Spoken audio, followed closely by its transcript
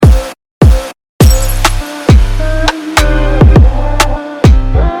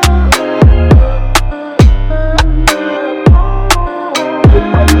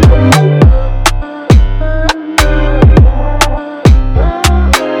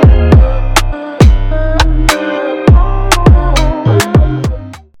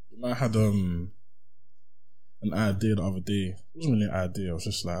had an idea the other day. It wasn't really an idea. I was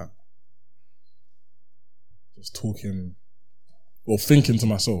just like, just talking, or thinking to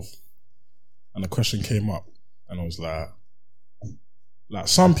myself, and a question came up, and I was like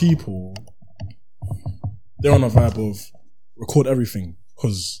some people, they're on a vibe of record everything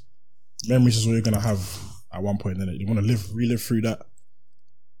because memories is what you're gonna have at one point. Then you want to relive through that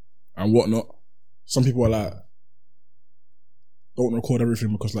and whatnot. Some people are like, don't record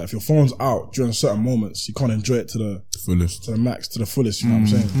everything because like if your phone's out during certain moments, you can't enjoy it to the fullest, to the max, to the fullest. You know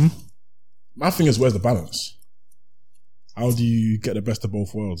what I'm saying? My thing is, where's the balance? How do you get the best of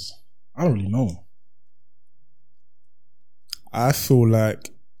both worlds? I don't really know. I feel like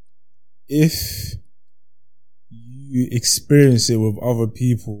if you experience it with other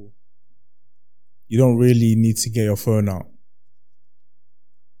people, you don't really need to get your phone out.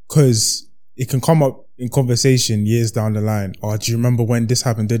 Because it can come up in conversation years down the line. Oh, do you remember when this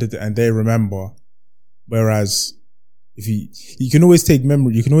happened? And they remember. Whereas if you can always take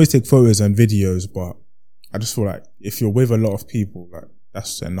memory, you can always take photos and videos, but I just feel like if you're with a lot of people, like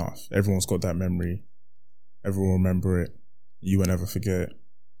that's enough. Everyone's got that memory. Everyone will remember it. You will never forget it.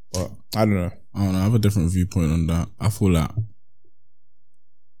 But I don't know. I have a different viewpoint on that. I feel like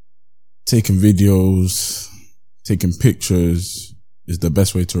taking videos, taking pictures is the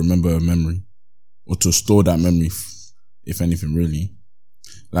best way to remember a memory or to store that memory, if anything, really.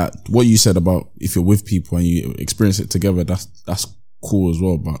 Like what you said about if you're with people and you experience it together, that's cool as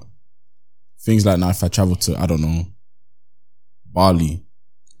well. But things like now, if I travel to, I don't know, Bali,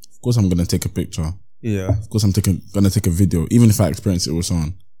 of course I'm going to take a picture. Yeah. Of course I'm going to take a video. Even if I experience it with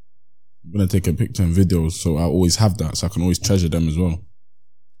someone, I'm going to take a picture and videos. So I always have that. So I can always treasure them as well.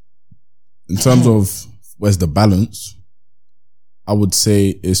 In terms of where's the balance, I would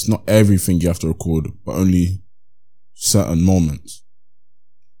say it's not everything you have to record, but only certain moments.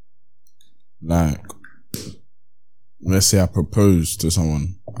 Like, let's say I propose to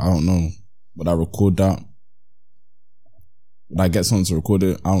someone. I don't know. Would I record that? Would I get someone to record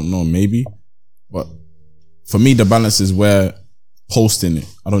it? I don't know, maybe. But for me, the balance is where posting it.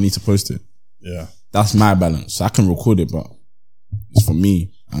 I don't need to post it. Yeah. That's my balance. So I can record it, but it's for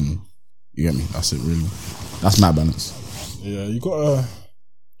me. And you get me? That's it, really. That's my balance. Yeah, you gotta,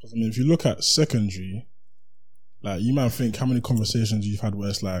 because I mean, if you look at secondary, like you might think how many conversations you've had where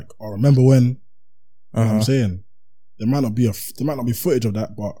it's like, oh, remember when? You know what I'm saying? There might not be footage of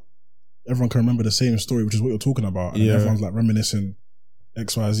that, but everyone can remember the same story, which is what you're talking about. And everyone's like reminiscing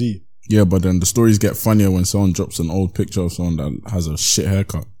XYZ. Yeah, but then the stories get funnier when someone drops an old picture of someone that has a shit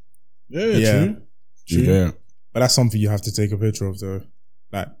haircut. Yeah. True. Yeah. But that's something you have to take a picture of though.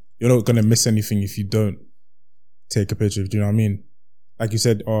 Like, you're not going to miss anything if you don't take a picture. Do you know what I mean? Like you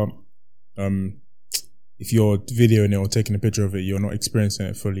said, if you're videoing it or taking a picture of it, you're not experiencing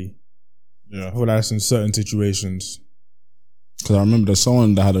it fully. Yeah. I feel like that's in certain situations. Because I remember there's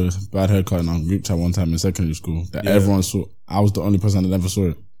someone that had a bad haircut in our group chat one time in secondary school that everyone saw. I was the only person that never saw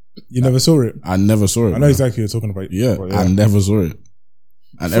it. You never saw it? I never saw it. I know exactly what you're talking about. Yeah, I never saw it.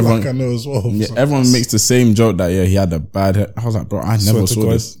 And everyone, like I know as well. Yeah, everyone makes the same joke that he had a bad hair. I was like, bro, I never saw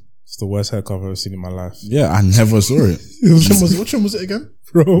this. It's the worst haircut I've ever seen in my life. Yeah, I never saw it. Which one was it again?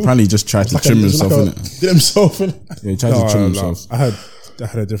 Bro. Apparently he just tried to trim himself in it. Did himself in it? Yeah, he tried to trim himself. I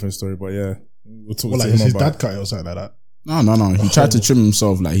had a different story, but yeah. We'll talk like his dad cut it or something like that? No. He tried to trim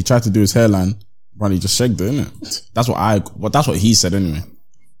himself. Like he tried to do his hairline. Apparently he just shagged it, innit? That's what he said anyway.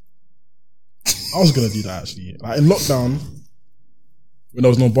 I was gonna do that actually. Like in lockdown, when there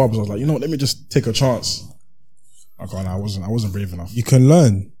was no barbers, I was like, you know what, let me just take a chance. I wasn't brave enough. You can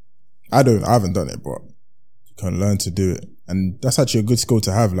learn. I haven't done it, but you can learn to do it. And that's actually a good skill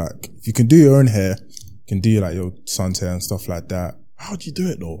to have. Like, if you can do your own hair, you can do like your son's hair and stuff like that. How do you do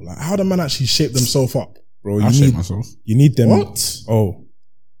it though? Like, how do man actually shape themselves up? Bro, I shape myself. You need them. What? Oh.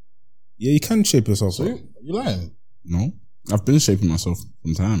 Yeah, you can shape yourself up. You lying? No. I've been shaping myself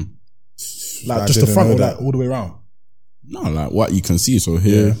from time. Like just the front or like all the way around? No, like what you can see. So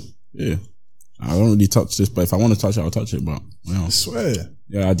here, yeah. I don't really touch this, but if I want to touch it, I'll touch it. But I swear.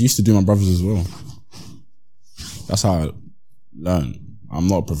 Yeah, I used to do my brothers as well. That's how I learned. I'm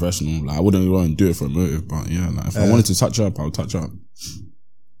not a professional. Like I wouldn't go and do it for a motive, but yeah, like if I wanted to touch up, I'll touch up.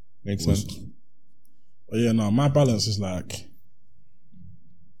 Makes sense. But yeah, no, my balance is like,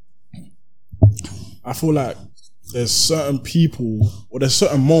 I feel like there's certain people or there's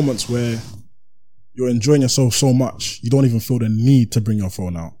certain moments where you're enjoying yourself so much, you don't even feel the need to bring your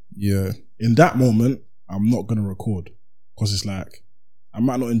phone out. Yeah. In that moment, I'm not going to record because it's like, I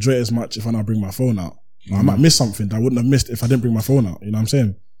might not enjoy it as much if I don't bring my phone out. I might miss something that I wouldn't have missed if I didn't bring my phone out. You know what I'm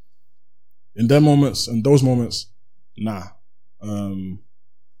saying? In those moments, nah.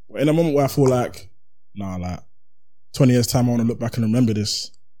 But in a moment where I feel like, nah, like 20 years time, I want to look back and remember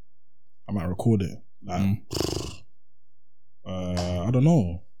this, I might record it. Like, I don't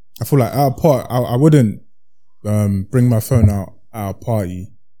know. I feel like I wouldn't bring my phone out at a party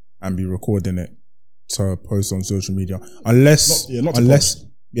and be recording it to post on social media unless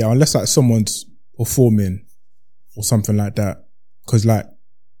like someone's performing or something like that, because like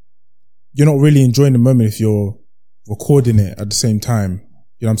you're not really enjoying the moment if you're recording it at the same time.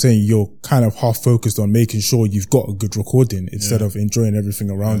 You know what I'm saying? You're kind of half focused on making sure you've got a good recording instead of enjoying everything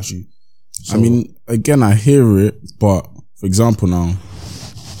around you. So, I mean, again, I hear it, but for example now,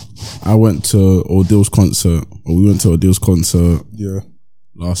 I went to Odil's concert, or we went to Odil's concert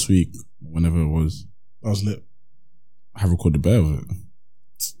last week, whenever it was. That was lit. I recorded bare of it.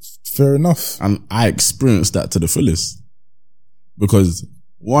 fair enough. And I experienced that to the fullest. Because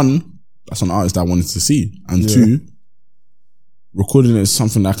one, that's an artist I wanted to see. And two, recording it is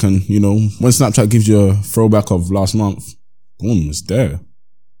something that can, you know, when Snapchat gives you a throwback of last month, boom, it's there.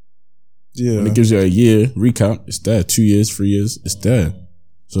 Yeah. When it gives you a year recap, it's there. 2 years, 3 years, it's there.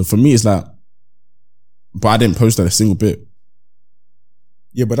 So for me, it's like, but I didn't post that a single bit.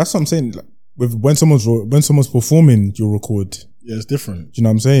 Yeah, but that's what I'm saying. Like, when someone's performing, you'll record. Yeah, it's different. Do you know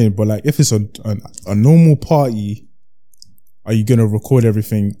what I'm saying? But like, if it's a normal party, are you gonna record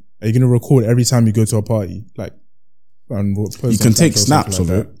everything? Are you gonna record every time you go to a party? Like, and you can take snaps of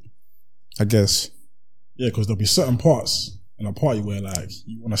it, I guess. Yeah, because there'll be certain parts in a party where like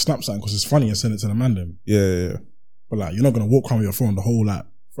you want to snap something because it's funny and send it to the man them. Yeah. But like, you're not gonna walk around with your phone the whole like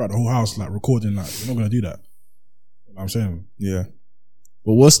throughout the whole house like recording. Like, you're not gonna do that. You know what I'm saying? Yeah.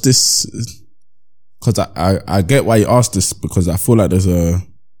 But what's this? Because I get why you asked this, because I feel like there's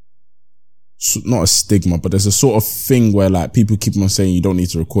not a stigma, but there's a sort of thing where like people keep on saying you don't need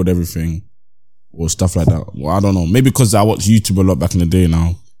to record everything or stuff like that. Well, I don't know. Maybe because I watched YouTube a lot back in the day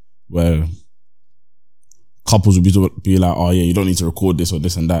now, where couples would be like, oh yeah, you don't need to record this or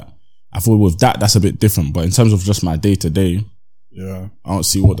this and that. I thought with that's a bit different. But in terms of just my day to day, I don't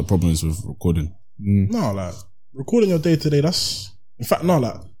see what the problem is with recording. No, like recording your day to day, that's in fact no,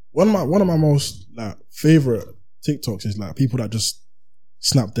 like one of my most like favorite TikToks is like people that just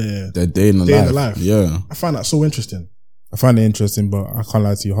snap their day in the life. Yeah, I find that so interesting. I find it interesting, but I can't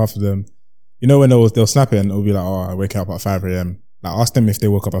lie to you. Half of them, you know, when they'll snap it and it'll be like, oh, I wake up at 5 a.m. Like, ask them if they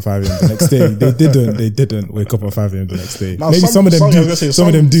woke up at 5 a.m. the next day. They didn't wake up at 5 a.m. the next day. Now, maybe some of them do. Some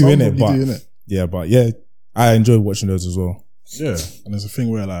of them do, innit? But innit? Yeah, but yeah, I enjoy watching those as well. Yeah, and there's a thing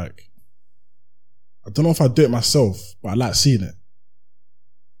where like, I don't know if I do it myself, but I like seeing it.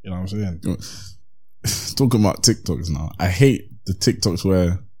 You know what I'm saying? Talking about TikToks now, I hate the TikToks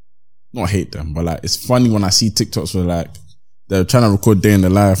where, not hate them, but like, it's funny when I see TikToks where like, they're trying to record day in the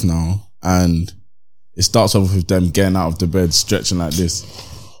life now, and it starts off with them getting out of the bed, stretching like this.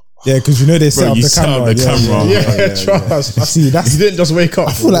 Yeah, because you know they set up the camera. Yeah, trust. See, you didn't just wake up.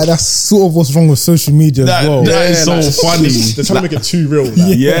 I feel like that's sort of what's wrong with social media as well. That is so funny. They're trying to make it too real.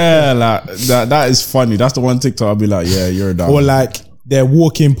 Like. Yeah, like that is funny. That's the one TikTok I'll be like, yeah, you're a dumb. Or like they're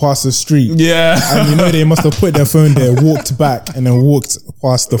walking past the street. Yeah. And you know they must have put their phone there, walked back, and then walked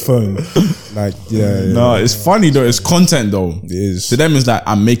past the phone. Like, No, it's funny though. It's content though. It is. To them, it's like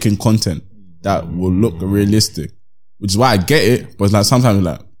I'm making content that will look realistic, which is why I get it. But it's like sometimes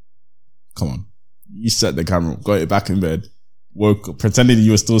you're like, come on, you set the camera, got it back in bed, woke up, pretended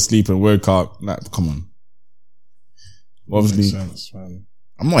you were still sleeping, woke up. Like, come on. Obviously, makes sense, man.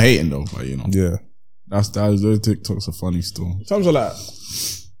 I'm not hating though, but you know, Yeah. those TikToks are funny still. In terms of like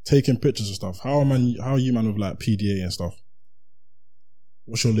taking pictures and stuff, how are you man with like PDA and stuff?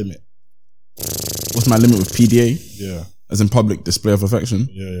 What's your limit? What's my limit with PDA? Yeah. As in public display of affection?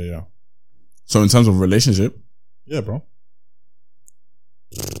 Yeah. So in terms of relationship? Yeah, bro.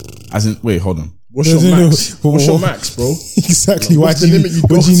 As in, wait, hold on. What's your max? What's your max, bro? Exactly. Like, what's the limit you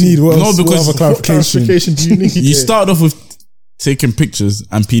what do you need? What No, else, because what other What clarification do you need? You start off with taking pictures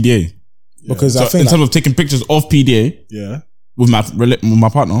and PDA. Because So I think in terms of taking pictures of PDA Yeah. with my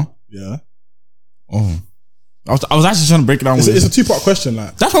partner. Yeah. Oh, I was actually trying to break it down. It's with a two-part question,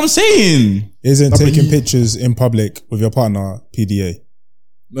 like. That's what I'm saying. isn't No, but taking you- pictures in public with your partner PDA.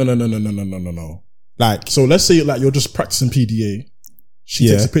 No. Like, So let's say like you're just practicing PDA. She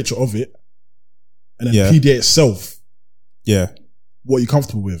Yeah. takes a picture of it. And then Yeah. PDA itself, yeah. what are you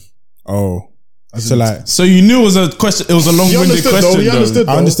comfortable with? Oh. As So in- like, So you knew it was a question. It was a long-winded understood, though. question. You understood.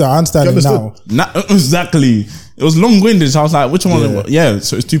 I understand You it now. understood? Not exactly. It was long-winded. So I was like, which one? Yeah. Yeah.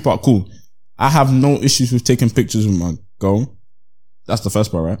 So it's two-part. Cool. I have no issues with taking pictures with my girl. That's the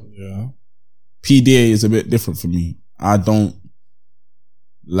first part, right? Yeah. PDA is a bit different for me. I don't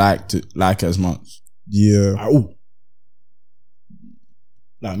like it as much. Yeah. Oh.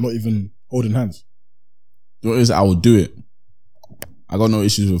 Like, not even holding hands. You know what it is? I will do it. I got no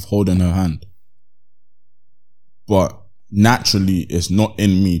issues with holding her hand. But naturally, it's not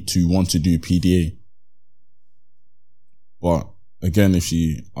in me to want to do PDA. But again, if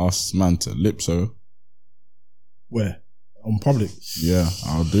she asks man to lips her, Where? On public. yeah,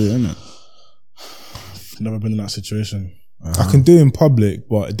 I'll do it, innit? Never been in that situation. I can do it in public,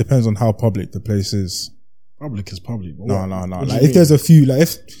 but it depends on how public the place is. Public is public. But No. what do Like you if mean? there's a few, like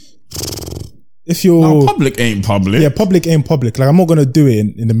if you're No, public ain't public. yeah, public ain't public. Like I'm not gonna do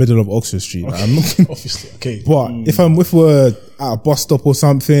it in the middle of Oxford Street. Like, I'm not. Obviously, okay. But if we're at a bus stop or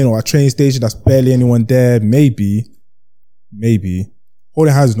something or a train station, that's barely anyone there. Maybe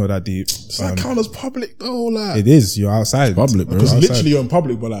holding hands is not that deep. Does that count as public though? Like, It is. You're outside. Public, bro. because Outside. literally you're in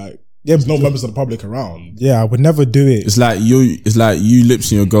public, but like, Yeah, there's no members of the public around. Yeah, I would never do it. It's like you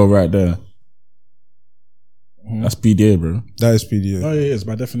lipsing your girl right there. That's PDA, bro. That is PDA. Oh yeah, it is.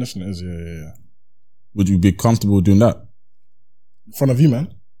 By definition, it is. Yeah. Would you be comfortable doing that? In front of you,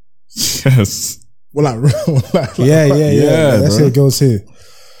 man. Yes. Well, like Yeah. Let's bro. say it goes here.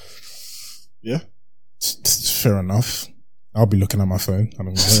 yeah. Fair enough. I'll be looking at my phone. I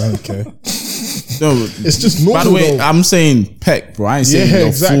don't care. No, It's just normal. by the way, though. I'm saying peck, bro. I ain't saying Yeah, you're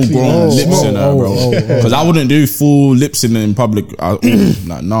exactly. full grown Oh, lips in her, bro. oh. Because I wouldn't do full lips in public. Like,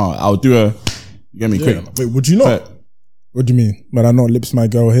 no, I'll do a. You get me Yeah. quick. Wait, would you not? Peck. What do you mean? But I not lips my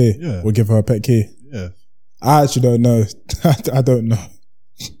girl here. Yeah. We'll give her a pet key. Yeah. I actually don't know. I don't know.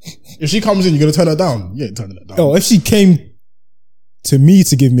 If she comes in, you're gonna turn her down. You ain't turning her down. Oh, if she came to me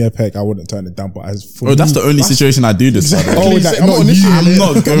to give me a peck, I wouldn't turn it down. But as for Bro, that's me, the only situation I do this. Exactly. Bro. Oh, Please that- say- I'm not not you. I'm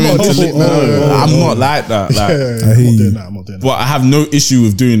not going not to this- lip. No, I'm not like that. Like, Yeah, I I'm hear not you. doing that. I'm not doing that. but I have no issue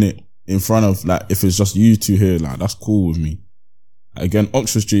with doing it in front of, like, if it's just you two here, like, that's cool with me. Again,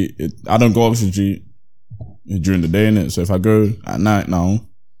 Oxford Street, I don't go Oxford Street during the day, innit? So if I go at night now,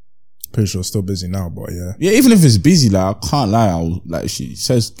 pretty sure it's still busy now. But yeah, yeah, even if it's busy, like, I can't lie. I'll, like, she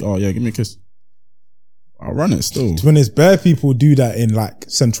says, oh yeah, give me a kiss. I'll run it still. when it's bare people do that in like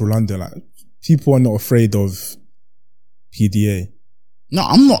central London, like people are not afraid of PDA. No,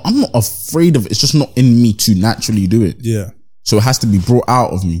 I'm not afraid of it. It's just not in me to naturally do it. Yeah, So it has to be brought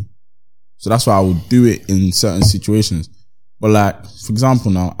out of me. So that's why I would do it in certain situations. But like, for example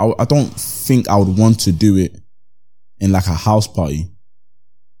now, I don't think I would want to do it in like a house party.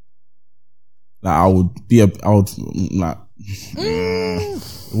 Like I would like,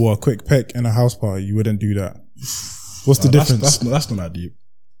 or a quick peck in a house party, you wouldn't do that. What's the difference? That's not that deep.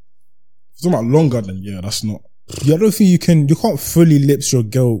 If you're talking about longer, then yeah, that's not. Yeah, I don't think you can't fully lips your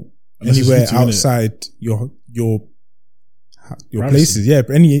girl Unless it's anywhere you two, innit? outside your Privacy. places. Yeah,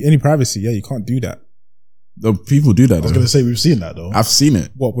 any privacy. Yeah, you can't do that. the people do that. I was though. gonna say we've seen that though I've seen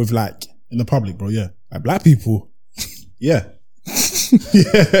it. What with like in the public, bro. Yeah, black people? yeah,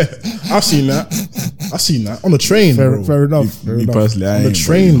 yeah. I've seen that. I've seen that on the train, bro. Fair enough. Me personally, I On the ain't.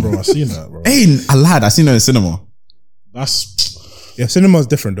 train, bro. I've seen that, bro. Hey, I lied. I seen it in the cinema. That's Yeah, cinema's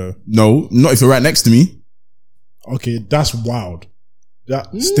different though. No, not if you're right next to me. okay. That's wild. That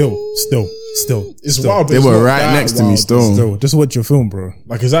Still. it's wild. But They it's were not right that next to me wild. still. Still, just watch your film, bro.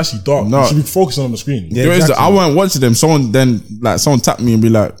 Like it's actually dark. No. You should be focusing on the screen. Yeah. There is exactly. I weren't watching them. Someone tapped me and be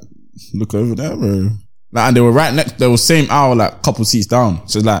like, look over there, bro. Like, and they were right next, they were same aisle, like a couple seats down.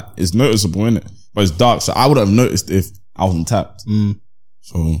 So like, it's noticeable, innit? But it's dark. So I would have noticed if I wasn't tapped.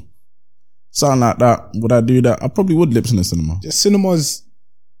 So something like that. Would I do that? I probably would lips in the cinema. Yeah, cinema's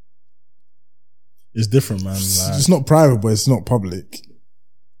It's different, man. Like, it's not private, but it's not public.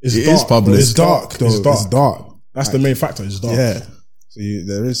 it's It dark, is public. bro. It's dark, though. It's dark. It's dark. That's the main factor. It's dark. Yeah. So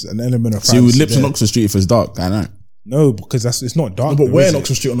there is an element of So you would privacy lips on there. Oxford Street if it's dark. I know. No, because it's not dark. But though, where is in it?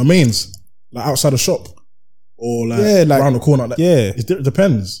 Oxford Street on the mains, like outside the shop, or like, Yeah, like- around the corner. Like, Yeah. it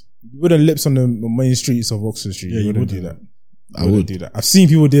depends. You wouldn't lips on the main streets of Oxford Street. Yeah, you you wouldn't do wouldn't. that. I You wouldn't would. do that. I've seen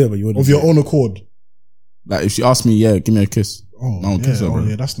people do it, but you wouldn't. Of do your it. own accord. Like if she asked me, yeah, give me a kiss. Oh, I don't yeah, kiss her, bro.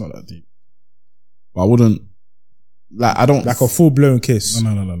 yeah, that's not that deep. But I wouldn't. Like I don't. Like a full blown kiss.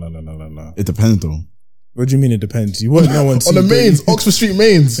 No. It depends though. What do you mean it depends? You wouldn't know On until the you do it. mains, Oxford Street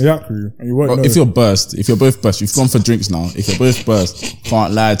mains. Exactly. And you won't But know. if you're both burst, you've gone for drinks now. If you're both burst,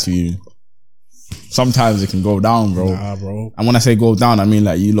 can't lie to you. Sometimes it can go down, bro. Nah, bro. And when I say go down, I mean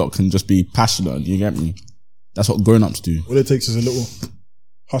like you lot can just be passionate. You get me? That's what grown-ups do. All it takes is a little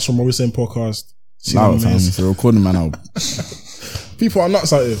Hush from Robinson podcast. See Loud, on the fam. mains. If you're recording, man, I'll. People are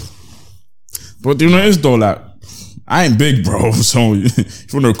nuts out here. But do you know what it is though? Like, I ain't big, bro. So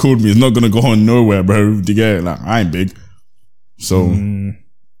if you want to record me, it's not gonna go on nowhere, bro. Do you get it? Like, I ain't big. So,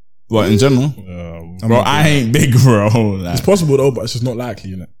 but in general, bro, I ain't big, bro. Like, It's possible though, but it's just not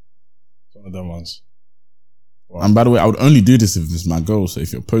likely, innit? It's one of them ones. And by the way, I would only do this if it's my girl. So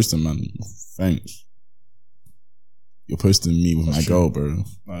if you're posting, man, thanks. You're posting me with my girl, bro. No,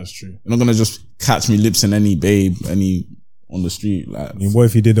 that's true. You're not gonna just catch me lips in any babe, on the street. Like, I mean, what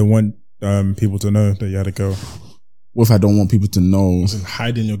if you didn't want people to know that you had a girl? what if I don't want people to know? As in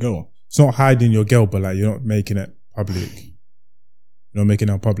hiding your girl. It's not hiding your girl, but like you're not making it public. You're not making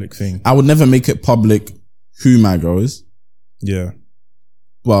it a public thing. I would never make it public who my girl is, Yeah.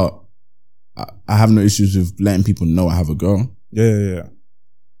 but I have no issues with letting people know I have a girl. Yeah.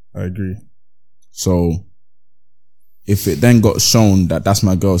 I agree. So if it then got shown that that's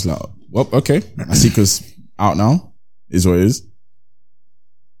my girl, it's like, well, okay, I see, cause out now is what it is.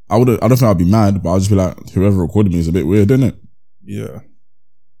 I don't think I'd be mad, but I'll just be like, whoever recorded me is a bit weird, isn't it? Yeah.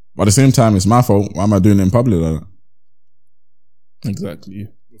 But at the same time, it's my fault. Why am I doing it in public like that? Exactly.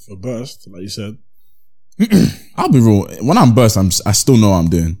 With a burst, like you said. I'll be real. When I'm burst, I still know what I'm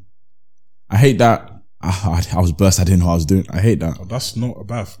doing. I hate that. I was burst. I didn't know what I was doing. I hate that. Oh, that's not a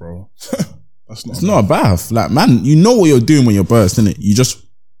bath, bro. That's not. It's not a bath. Like, man, you know what you're doing when you're burst, innit? You just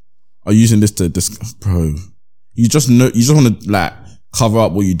are using this to bro. You just know. You just want to like cover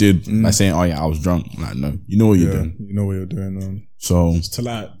up what you did by saying, "Oh yeah, I was drunk." Like, no, you know what you're doing. You know what you're doing. So just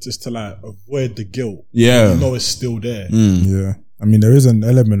to avoid the guilt. Yeah, you know it's still there. Yeah. I mean, there is an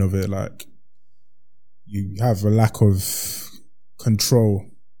element of it, like you have a lack of control.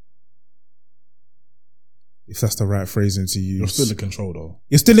 If that's the right phrasing to use. You're still in control though.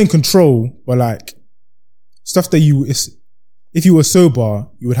 You're still in control, but like stuff that if you were sober,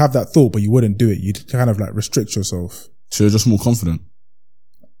 you would have that thought, but you wouldn't do it. You'd kind of like restrict yourself. so you're just more confident.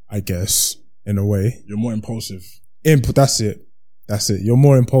 I guess, in a way. You're more impulsive. That's it. You're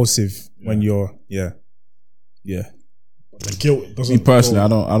more impulsive when you're, yeah. The guilt doesn't. Me personally,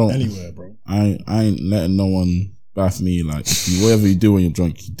 go I don't anywhere, bro. I ain't letting no one bath me. Like, whatever you do when you're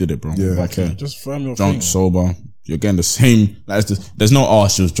drunk, you did it, bro. Yeah. If I care. Just firm your Drunk, thing. sober, you're getting the same. Like, there's no, oh,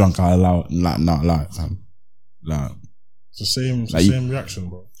 she was drunk, I allow it. Like, not allow it, fam. Like, It's the same. It's Like the you- same reaction,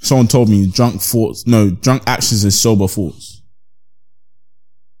 bro. someone told me drunk actions is sober thoughts.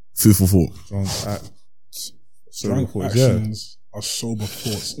 Food for thought. Drunk act. Drunk actions are sober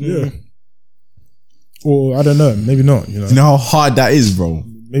thoughts. Yeah. Or I don't know, maybe not, you know. You know how hard that is, bro?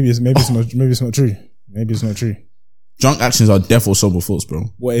 Maybe it's not true. Maybe it's not true. Drunk actions are death or sober thoughts, bro.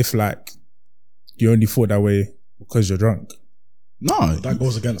 What if like you only thought that way because you're drunk? No. That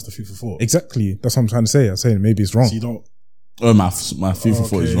goes against the food for thought. Exactly. That's what I'm trying to say. I'm saying maybe it's wrong. So you don't. Oh, my food for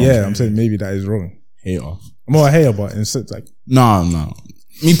thought is wrong. Yeah, I'm saying maybe that is wrong. Hater. I'm not a hater, but instead like No.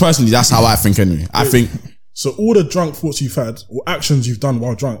 Me personally, that's how I think anyway. I think, So all the drunk thoughts you've had or actions you've done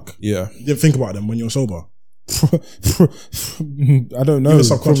while drunk, yeah. you didn't think about them when you're sober. I don't know. Even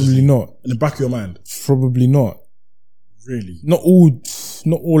subconsciously. Probably not. In the back of your mind. Probably not. Really? Not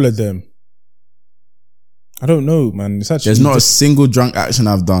all of them. I don't know, man. It's actually there's not a single drunk action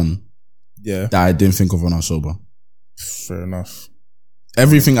I've done yeah. that I didn't think of when I was sober. Fair enough.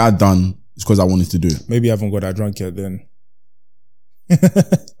 Everything I've done is because I wanted to do it. Maybe I haven't got that drunk yet. Then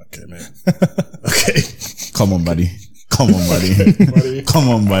Okay, man. Okay. Come on, buddy. Come on, buddy. Come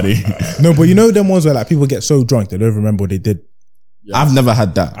on, buddy. no, but you know them ones where like people get so drunk they don't remember what they did. I've never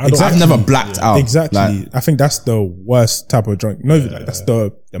had that. I've Exactly. never blacked out. Exactly. Like, I think that's the worst type of drunk. No, like, that's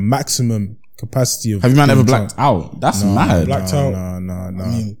the maximum capacity of. have you man being ever blacked drunk. out? That's mad. blacked out. No. I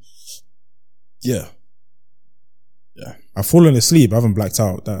mean, yeah. I've fallen asleep. I haven't blacked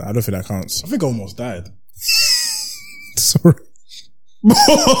out. I don't think that counts. I think I almost died. Sorry.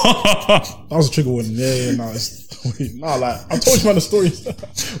 That was a trigger one. Yeah, no, like I told you man the story.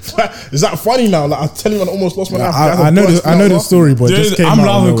 Is that funny now? Like I'm telling you, man, I almost lost my life. I know the story, but it just came I'm out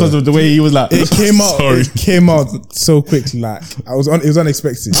laughing of because nowhere. of the way he was like. It came out. Sorry. It came out so quickly. Like it was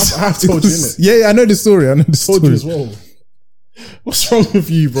unexpected. I have told you, innit? Yeah, I know the story. I know the Told you story. as well. What's wrong with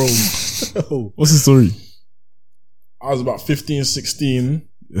you, bro? What's the story? I was about 15, 16.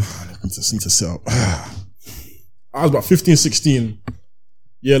 I need to sit up. I was about 15, 16.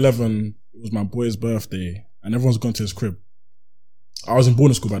 Year 11, it was my boy's birthday, and everyone's gone to his crib. I was in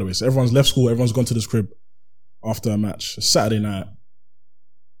boarding school, by the way, so everyone's left school, everyone's gone to this crib after a match. It's Saturday night.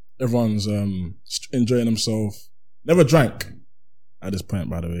 Everyone's enjoying themselves. Never drank at this point,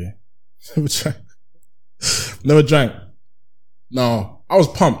 by the way. Never drank. No, I was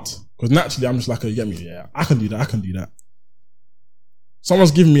pumped, because naturally I'm just like, you get me? Yeah, I can do that.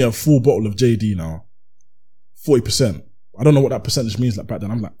 Someone's giving me a full bottle of JD now. 40%. I don't know what that percentage means like back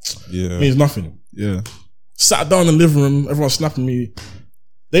then. I'm like, Yeah. it means nothing. Yeah. Sat down in the living room, everyone's snapping me.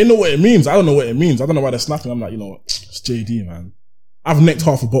 They know what it means. I don't know what it means. I don't know why they're snapping. I'm like, you know what? It's JD, man. I've necked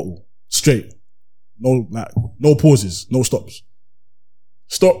half a bottle straight. No pauses, no stops.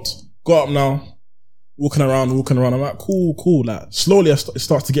 Stopped, got up now, walking around. I'm like, cool. Like slowly, it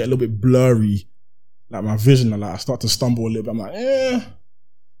starts to get a little bit blurry. Like my vision, like I start to stumble a little bit. I'm like,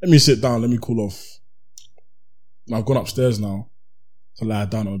 let me sit down. Let me cool off. And I've gone upstairs now to lie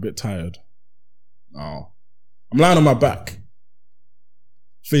down. I'm a bit tired. Now I'm lying on my back,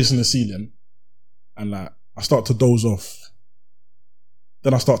 facing the ceiling, and like I start to doze off.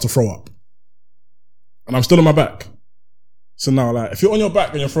 Then I start to throw up, and I'm still on my back. So now, like, if you're on your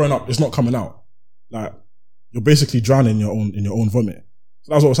back and you're throwing up, it's not coming out. Like, you're basically drowning in your own vomit.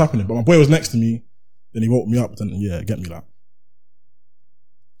 So that's what was happening. But my boy was next to me. Then he woke me up. Then get me like.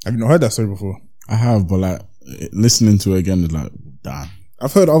 Have you not heard that story before? I have, but like listening to it again is like, damn.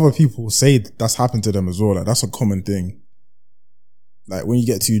 I've heard other people say that's happened to them as well. Like that's a common thing. Like when you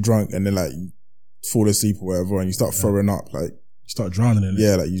get too drunk and then like you fall asleep or whatever and you start throwing up, like you start drowning in it.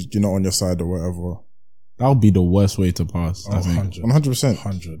 Yeah, like you're not on your side or whatever. That would be the worst way to pass. I think 100%.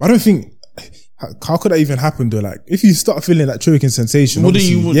 100. I don't think. How could that even happen though? Like if you start feeling that choking sensation, Wouldn't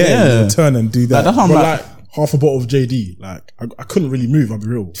you turn and do that. Like, that's how like half a bottle of JD. Like I couldn't really move. I'll be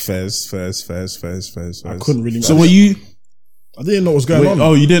real. Fairs. I couldn't really move. So were you? I didn't know what was going on.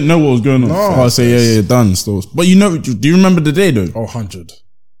 Oh, you didn't know what was going on? No. Oh, so yeah, done. Still. But do you remember the day though? 100.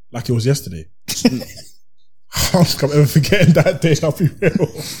 Like it was yesterday. How come I'm ever forgetting that day? I'll be real.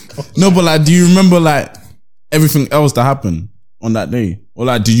 No, but like, do you remember like everything else that happened on that day? Or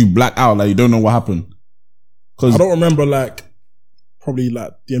like, did you black out? Like you don't know what happened? I don't remember like, probably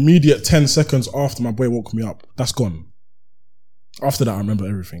like the immediate 10 seconds after my boy woke me up. That's gone. After that, I remember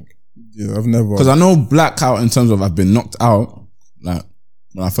everything. Yeah, I've never. Because I know blackout in terms of I've been knocked out. Like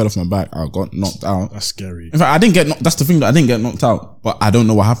when I fell off my back, I got knocked out. That's scary. In fact, I didn't get knocked. That's the thing that I didn't get knocked out, but I don't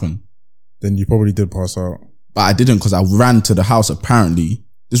know what happened. Then you probably did pass out. But I didn't because I ran to the house apparently.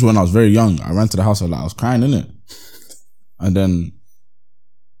 This is when I was very young. I ran to the house, I was crying, innit? And then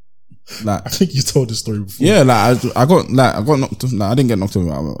like I think you told this story before. Yeah, like I got knocked off. I didn't get knocked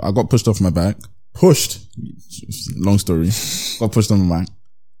off. I got pushed off my back. Pushed? Long story. Got pushed on my back.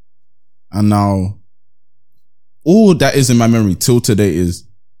 And now all that is in my memory till today is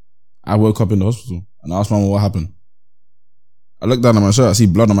I woke up in the hospital and I asked mama what happened. I looked down at my shirt, I see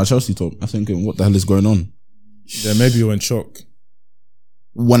blood on my Chelsea top. I'm thinking, what the hell is going on? Yeah, maybe you were in shock.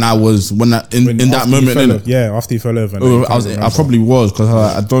 In that moment, after you fell over. I probably was because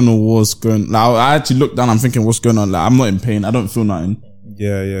I don't know what's going. Like I actually looked down. I'm thinking, what's going on? Like I'm not in pain. I don't feel nothing.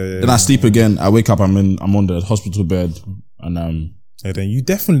 Yeah. Then I sleep again. I wake up. I'm on the hospital bed, and then you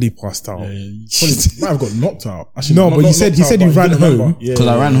definitely passed out. Yeah, you probably might have got knocked out. Actually, no, but you said you ran home because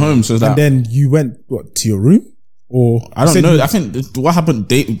I ran home. So and then you went to your room, or I don't know. I think what happened.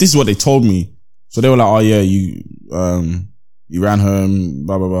 This is what they told me. So they were like, "Oh yeah, you ran home,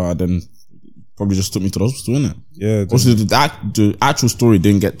 blah blah blah." Then probably just took me to the hospital, innit? Yeah. Also, the actual story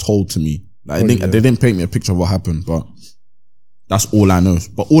didn't get told to me. Like they didn't paint me a picture of what happened, but that's all I know.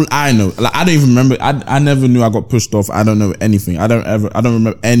 But all I know, like I don't even remember. I never knew I got pushed off. I don't know anything. I don't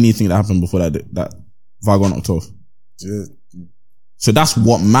remember anything that happened before that I got knocked off. Yeah. So that's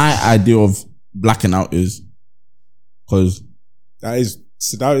what my idea of blacking out is, because that is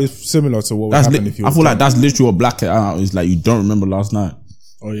similar to what would happen if you. I feel like that's literally what blacking out is. Like you don't remember last night.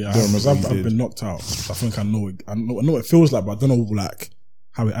 Oh yeah, I've been knocked out. I think I know what it feels like, but I don't know like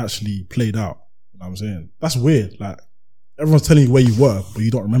how it actually played out. You know what I'm saying? That's weird. Like everyone's telling you where you were, but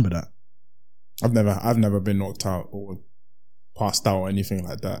you don't remember that. I've never been knocked out or passed out or anything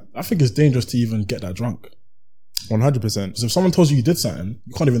like that. I think it's dangerous to even get that drunk. 100%. Because if someone tells you did something,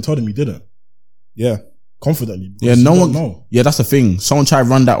 you can't even tell them you didn't. Yeah. Confidently. Yeah, no one know. Yeah, that's the thing. Someone tried to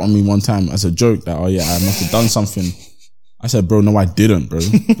run that on me one time as a joke that, oh yeah, I must have done something. I said, bro, no, I didn't, bro.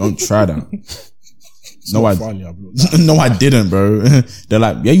 Don't try that. No, I didn't, bro. They're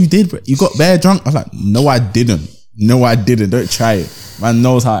like, yeah, you did, bro. You got bare drunk. I was like, no, I didn't. Don't try it. Man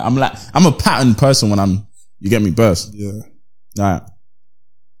knows how. I'm a pattern person when you get me burst. Yeah. Like,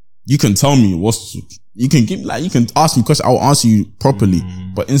 you can tell me you can ask me questions. I'll answer you properly.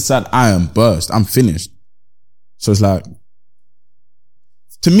 But inside, I am burst. I'm finished. So it's like,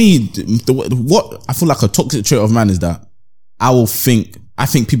 to me, what I feel like a toxic trait of man is that I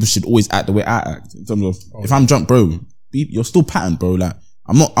think people should always act the way I act. In terms of, if I'm drunk, bro, you're still patterned, bro. Like,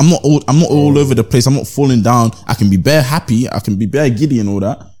 I'm not all over the place. I'm not falling down. I can be bare happy. I can be bare giddy and all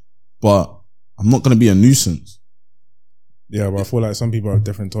that, but I'm not going to be a nuisance. Yeah, but I feel like some people have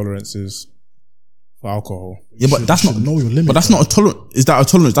different tolerances for alcohol. Yeah, but that's not know your limit. But that's not a tolerance. Is that a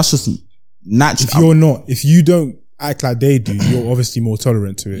tolerance? That's just natural. If you don't act like they do, you're obviously more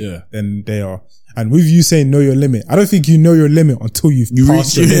tolerant to it than they are. And with you saying know your limit, I don't think you know your limit until you've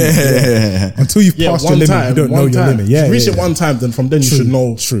passed your limit. Yeah. Until you've passed your limit, you don't know your limit. Yeah, you reach it one time, then from then you should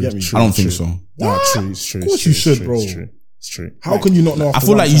know. True. I don't think so. Nah, true. It's true. Of course you should, bro. It's true. How can you not know? I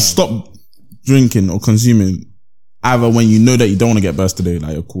feel like you stop drinking or consuming either when you know that you don't want to get burst today,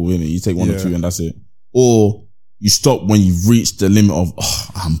 like you're cool, innit? You take one or two and that's it. Or you stop when you've reached the limit of,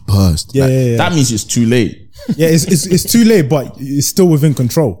 I'm burst. Yeah, like, that means it's too late. Yeah, it's too late, but it's still within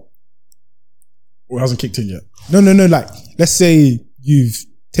control. Or it hasn't kicked in yet. No. Like, let's say you've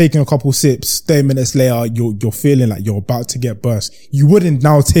taken a couple sips, 30 minutes later, you're feeling like you're about to get burst. You wouldn't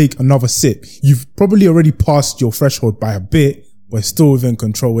now take another sip. You've probably already passed your threshold by a bit, but it's still within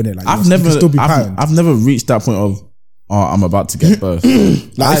control, innit? Like, I've never reached that point of, I'm about to get burst.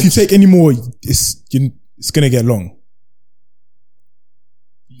 Like, if you take any more, it's gonna get long.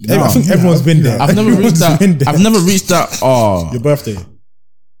 I think everyone's been there. I've never reached that. Your birthday.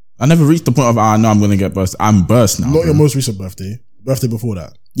 I never reached the point of, I know I'm gonna get burst. I'm burst now. Not your most recent birthday. Birthday before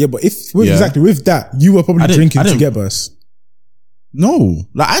that. Yeah, but exactly with that, you were probably drinking to get burst. No,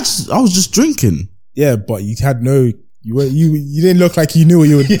 like I was just drinking. Yeah, but you had no. You didn't look like you knew what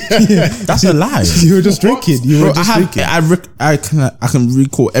you were. That's a lie. You were just drinking. Drinking. I can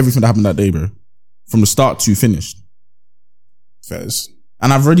recall everything that happened that day, bro, from the start to finish. Fairs.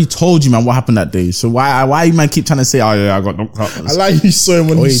 And I've already told you, man, what happened that day. So why you man keep trying to say, oh yeah, I got knocked out? I like you saw him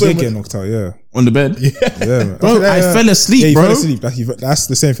when you saw him get knocked out. Yeah, on the bed. Yeah, man. Bro, I fell asleep, bro. You fell asleep. That's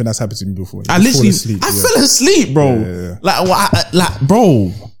the same thing that's happened to me before. I fell asleep, bro. Yeah. Like,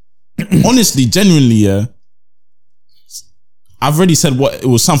 bro. Honestly, genuinely, yeah. I've already said it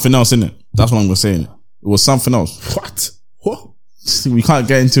was something else, innit? That's what I'm saying. It was something else. What? We can't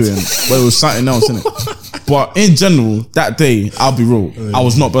get into it, but it was something else, innit? But in general, that day, I'll be real, I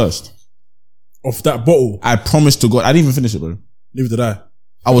was not burst. Off that bottle? I promised to God. I didn't even finish it, bro. Neither did I.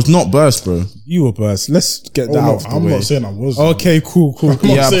 I was not burst, bro. You were burst. Let's get that out of the I'm way. not saying I was. Okay, cool. Yeah, What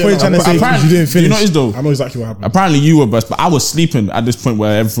you're trying to say is you didn't finish. You know what it is though? I know exactly what happened. Apparently you were burst, but I was sleeping at this point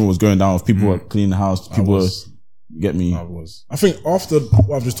where everything was going down. People were cleaning the house. People were, you get me? I was. I think after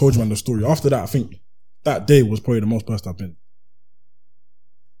what I've just told you, man, the story, after that, I think that day was probably the most burst I've been.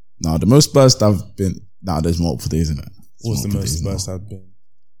 No, the most burst I've been, there's multiple days in it. What's the most burst I've been?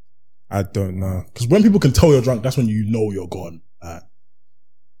 I don't know. Because when people can tell you're drunk, that's when you know you're gone.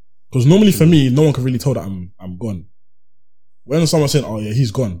 Because normally for me, no one can really tell that I'm gone. When someone's saying, oh yeah, he's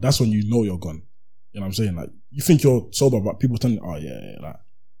gone, that's when you know you're gone. You know what I'm saying? Like, you think you're sober, but people telling you, oh yeah, like,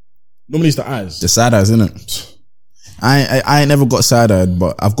 normally it's the eyes. The side eyes, innit? I ain't never got side eyed,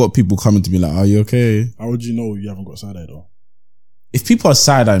 but I've got people coming to me like, are you okay? How would you know you haven't got side eye though? If people are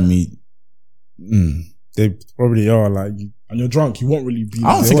side eyeing me, they probably are like, and you're drunk, you won't really be.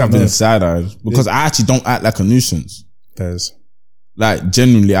 I don't think I've been side eyed because I actually don't act like a nuisance. There's like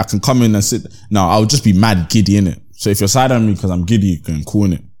genuinely, I can come in and sit. No, I'll just be mad giddy in it. So if you're side eyeing me because I'm giddy, you can cool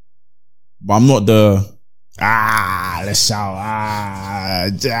in it. But I'm not the let's shout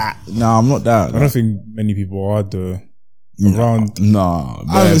no, I'm not that. I don't think many people are around. No,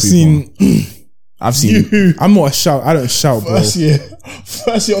 I've seen. I'm not a shout. I don't shout, bro. First year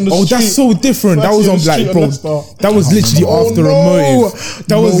on the street. Oh, that's so different. That was on like, bro. That was literally after a motive.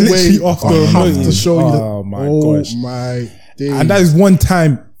 That was literally after a motive. To show you oh my gosh. My days. And that is one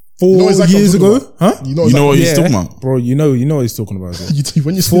time 4 years ago, huh? You know what he's talking about, bro. You know what he's talking about.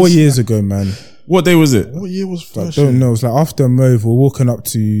 When you 4 years ago, man. What day was it? What year was first? I don't know. It's like after a move, we're walking up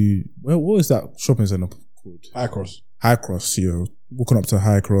to what was that shopping center called? High Cross, yo. Walking up to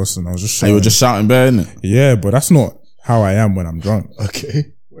High Cross, and I was just shouting. You were just shouting bare, innit? Yeah, but that's not how I am when I'm drunk.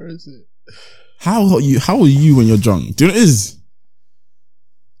 Okay, where is it? How are you when you're drunk? Do you know what it is?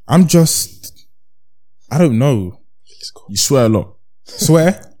 I'm just, I don't know. You swear a lot.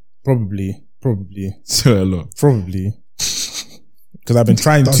 Swear? Probably. Swear a lot. Probably. Because I've been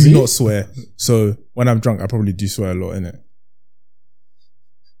trying to not swear. So when I'm drunk, I probably do swear a lot, innit?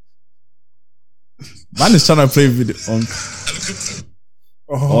 Man is trying to play video on.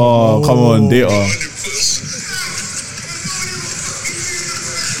 Oh, come on, data.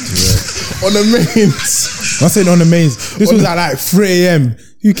 On the mains. I'm saying on the mains. This was at like 3 a.m.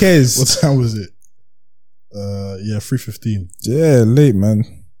 Who cares? What time was it? 3:15. Yeah, late, man.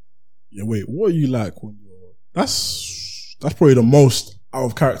 Yeah, wait, what are you like when you're... That's probably the most out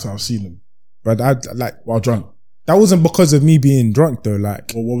of character I've seen him. But while drunk. That wasn't because of me being drunk though,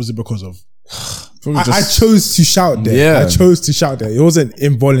 like. Well, what was it because of? I chose to shout there. Yeah. I chose to shout there. It wasn't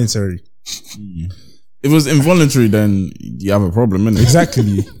involuntary. If it was involuntary, then you have a problem, innit?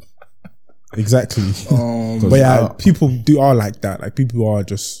 Exactly. But yeah, people are like that. Like, people are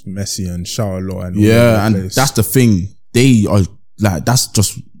just messy and shout a lot. And yeah, and that's the thing. They are like, that's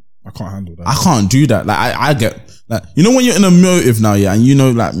just... I can't handle that. I can't do that. Like, I get... Like, you know when you're in a motive now, yeah, and you know,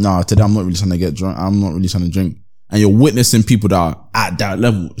 like, nah, today I'm not really trying to get drunk. I'm not really trying to drink. and you're witnessing people that are at that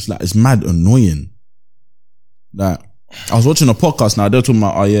level. It's like, it's mad annoying. Like, I was watching a podcast now, they're talking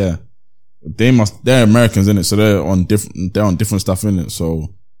about, oh yeah, they're Americans in it, so they're on different stuff in it.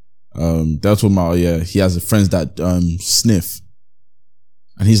 So, they're talking about, oh yeah, he has friends that, sniff.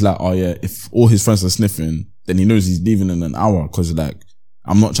 And he's like, oh yeah, if all his friends are sniffing, then he knows he's leaving in an hour, cause like,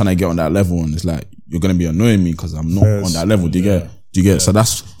 I'm not trying to get on that level, and it's like, you're going to be annoying me cause I'm not on that level. Do you get? So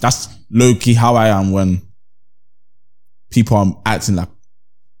that's low key how I am when people are acting like,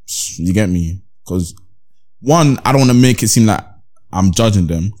 you get me? Cause one, I don't want to make it seem like I'm judging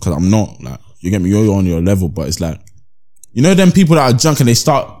them, cause I'm not. Like, you get me? You're on your level, but it's like, you know them people that are drunk and they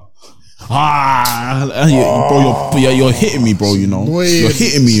start, bro, you're hitting me, bro, you know? You're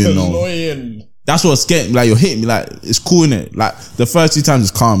hitting me, you know? Annoying. That's what's getting, like, you're hitting me, like, it's cool, innit? Like, the first 2 times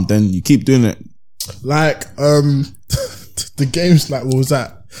it's calm, then you keep doing it. Like, the games, like, what was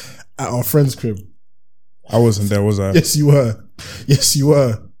that? At our friend's crib. I wasn't there, was I? Yes, you were. Yes, you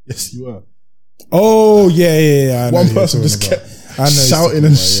were. Yes, you were. Oh, yeah. One person just kept shouting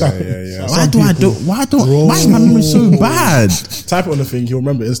and shouting. Yeah. Why is my memory so bad? Type it on the thing, you'll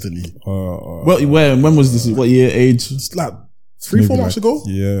remember instantly. When was this? What year, age? It's like 3-4 months ago.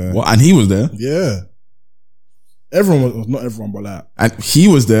 Yeah. What? And he was there? Yeah. Everyone was, not everyone, but like. And he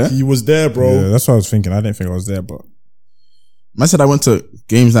was there? He was there, bro. Yeah, that's what I was thinking. I didn't think I was there, but. I said I went to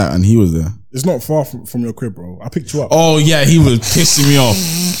games night and he was there. It's not far from your crib, bro. I picked you up. Oh yeah, he was pissing me off.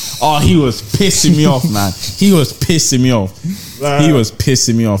 Oh, he was pissing me off, man. He was pissing me off. He was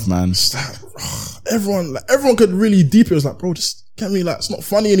pissing me off, man. Everyone could really deep it. It was like, bro, just get me, like, it's not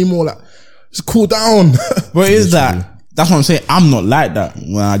funny anymore. Like, just cool down. But is that? That's what I'm saying. I'm not like that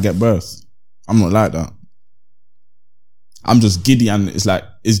when I get burst. I'm not like that. I'm just giddy, and it's like,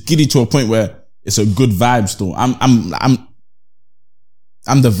 it's giddy to a point where it's a good vibe still. I'm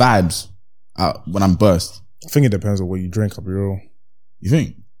the vibes when I'm burst. I think it depends on what you drink, I'll be real. You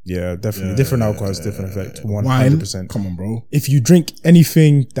think? Yeah, definitely. Different alcohol has different effect. 100%. Wine? Come on, bro. If you drink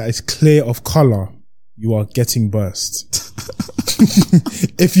anything that is clear of color, you are getting burst.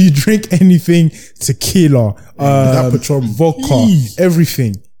 If you drink anything tequila, vodka,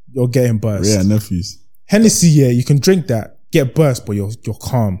 everything, you're getting burst. Yeah, nephews. Hennessy, yeah, you can drink that, get burst, but you're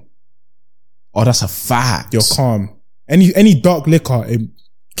calm. Oh, that's a fact. You're calm. Any dark liquor, it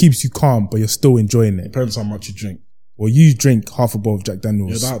keeps you calm, but you're still enjoying it. Depends how much you drink. Well, you drink half a bottle of Jack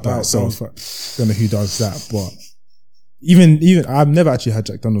Daniels Yeah, by itself. Don't know who does that, but even I've never actually had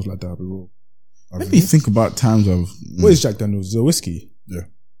Jack Daniels like that. I'll be real. Let me think about times of. What is Jack Daniels? Is it whiskey? Yeah.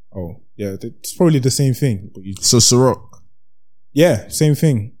 Oh, yeah. It's probably the same thing. But So Ciroc. Yeah, same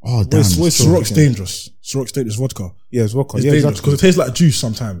thing. Oh, damn. Ciroc's dangerous. Ciroc's dangerous vodka. Yeah, it's vodka. It's Yeah, dangerous exactly. because it tastes like juice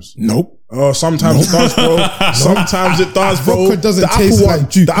sometimes. Nope. Oh, sometimes it does, bro. Sometimes it does, bro. Vodka doesn't The taste apple like one.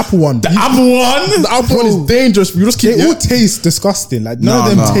 juice. The apple one. The apple one? The apple one is dangerous. You just keep. They all taste disgusting. Like none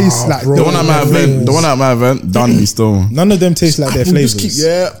of them No. taste like The one at my event, done me still. None of them taste like their Apple, you just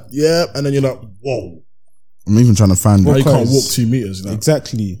flavors. yeah, and then you're like, whoa. I'm even trying to find Now it. you can't Because- walk 2 meters. You know?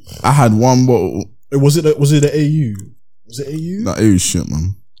 Exactly. I had one bottle. Was it the AU? Was it AU? That AU shit,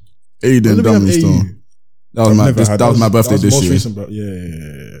 man. AU didn't When did we done have me still. AU? That was my birthday That was this most year. recent, bro.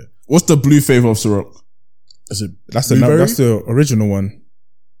 Yeah. What's the blue flavor of Ciroc? Is it That's blueberry? that's the original one.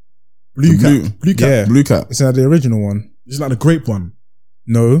 Blue the cap? Blue cap. Yeah. Blue Cat. Isn't that the original one? Isn't that the grape one?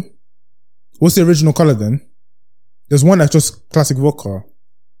 No. What's the original color then? There's one that's just classic vodka.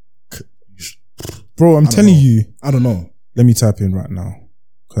 Bro, I'm telling you. I don't know. Let me type in right now.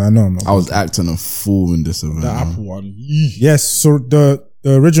 Cause I know I'm not. I was acting a fool in this event. The man. apple one. Yes, so the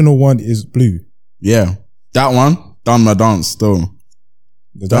original one is blue. Yeah. That one, done my dance still.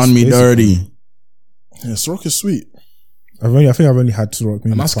 That's Done me basic. dirty. Yeah, Ciroc is sweet. I think I've only had Ciroc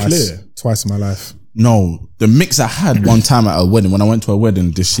maybe And that's clear. twice in my life. No, the mix I had one time at a wedding, when I went to a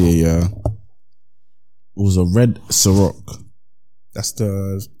wedding this year, yeah, it was a red Ciroc, That's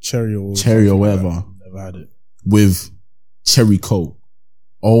the cherry or whatever, Never had it. with cherry coke.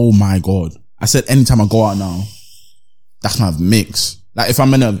 Oh my God. I said anytime I go out now, that's my mix. Like if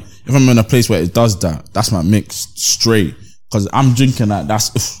I'm in a place where it does that, that's my mix straight. Cause I'm drinking that,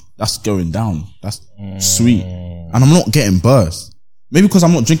 that's going down. That's sweet. And I'm not getting burst. Maybe because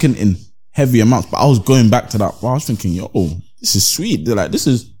I'm not drinking in heavy amounts, but I was going back to that. I was thinking, yo, this is sweet. They're like, this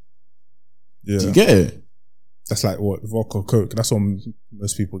is, Yeah. do you get it? That's like what vodka Coke. That's what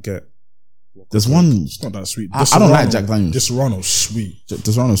most people get. There's one, It's not that sweet. I don't like Jack Daniels. This Serrano's sweet.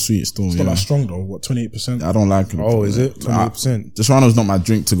 there's one sweet still. It's Yeah. not that strong though. What, 28%? I don't like it. Oh, is it 28%? This Serrano's not my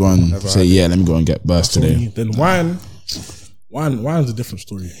drink to go and say, yeah, let me go and get burst today. Then wine's a different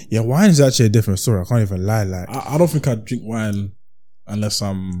story. Yeah, wine is actually a different story. I can't even lie. Like I don't think I'd drink wine Unless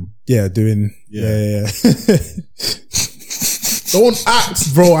I'm doing Yeah. yeah. don't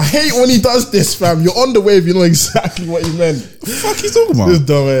act, bro. I hate when he does this, fam. You're on the wave. You know exactly what he meant. What the fuck you talking about? This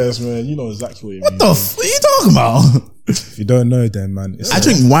dumbass, man. You know exactly what he meant. What the fuck are you talking about? If you don't know, then man, it's I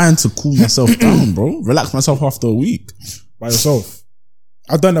drink wine to cool myself down, bro. Relax myself after a week. By yourself.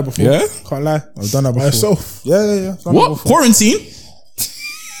 I've done that before. Yeah? Can't lie. I've done that before. By yourself. Yeah. I've done that What? before. Quarantine?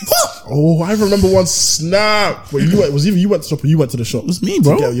 What? Oh, I remember one snap. But you went, was either you went to the shop or you went to the shop. It was me,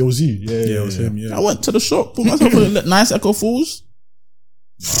 bro. Yeah, it was you. Yeah, it was him. Yeah. I went to the shop, put myself in a nice Echo Falls,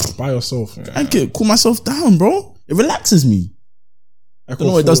 By yourself. Yeah. and cool myself down, bro. It relaxes me. I don't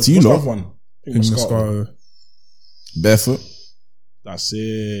know what it does to you, What's lot. that one? Pink Pink Moscato. Moscato. Barefoot. That's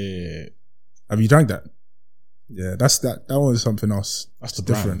it. Have you drank that? Yeah, that's that. That one was something else. That's the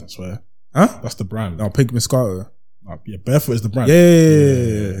Different. brand, I swear. Huh? That's the brand. No, Pink Moscato. Yeah, Barefoot is the brand.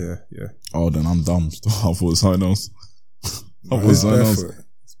 Yeah. Oh, then I'm dumb. I thought it was something else. I thought it was It's something else. barefoot.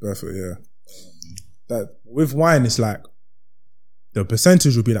 It's barefoot. Yeah. That with wine, it's like the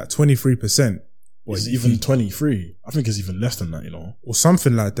percentage would be like 23%, It's even 23. I think it's even less than that, you know. or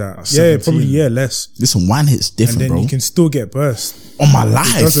something like that. Like Yeah, 17. probably less. Listen, wine hits And different, then bro. you can still get burst. On my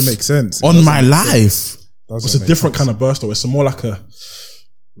life. It doesn't make sense. On my life. It's a different kind of burst though. It's more like a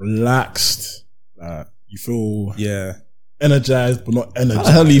relaxed, you feel Yeah. energized, but not How energized.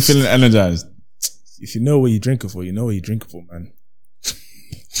 the hell are you feeling energized? If you know what you're drinking for, you know what you're drinking for, man.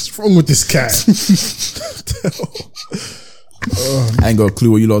 What's wrong with this cat? I ain't got a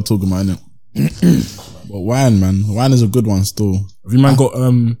clue what you lot are talking about, innit? But wine, man. Wine is a good one still. Have you man got go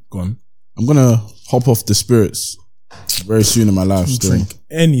on? I'm gonna hop off the spirits very soon in my life still. Drink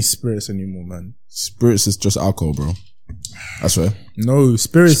any spirits anymore, man. Spirits is just alcohol, bro. That's right. No,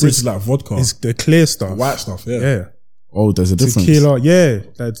 spirits Spirits is is like vodka, it's the clear stuff. white stuff. Yeah. Yeah. Oh, there's a difference. Tequila, yeah.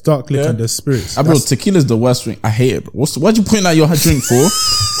 That's dark liquor Yeah. and there's spirits. Bro, tequila's the worst drink. I hate it, bro. What'd you point out your drink for?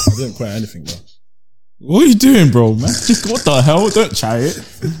 I didn't quite anything, bro. What are you doing, bro, man? What the hell? Don't try it.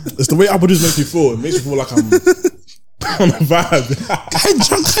 It's the way apple juice makes me feel. It makes me feel like I'm on a vibe. I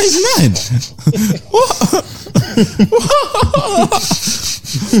drunk guy's mad.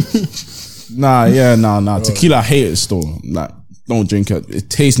 Nah. Tequila, I hate it still. Like, don't drink it. It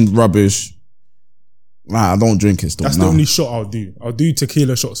tastes rubbish. Nah, I don't drink it still. That's nah. the only shot I'll do. I'll do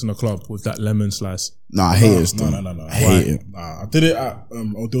tequila shots in the club with that lemon slice. Nah, I hate it still. No. I hate it. Nah, I did it at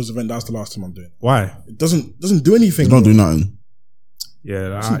Odell's event. That's the last time I'm doing it. Why? It doesn't do anything. Don't bro. do nothing. Yeah,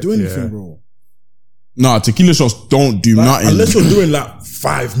 that, Doesn't do anything, yeah. bro. Nah, tequila shots don't do Like, nothing. unless you're doing like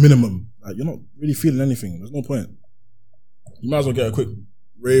 5 minimum, like you're not really feeling anything. There's no point. You might as well get a quick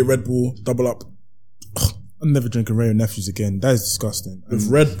Red Bull, double up. I'm never drinking Ray and Nephews again. That is disgusting. With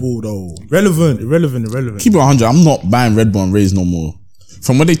Red Bull though, Irrelevant. Keep it 100. I'm not buying Red Bull and Rays no more.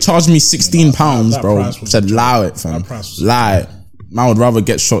 From when they charged me £16, that bro, price was said a joke. lie it, fam. That price was a Lie it. Man, I would rather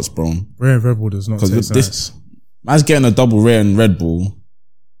get shots, bro. Ray and Red Bull does not Because taste this, nice. man's getting a double rare and Red Bull,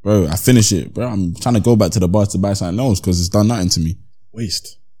 bro. I finish it, bro. I'm trying to go back to the bar to buy something else because it's done nothing to me.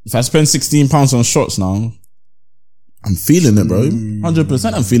 waste. If I spend £16 on shots now, I'm feeling it, bro.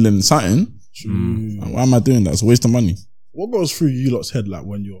 100% I'm feeling something. Why am I doing that? It's a waste of money. What goes through you lot's head like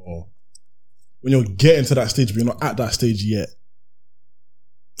when you're getting to that stage, but you're not at that stage yet?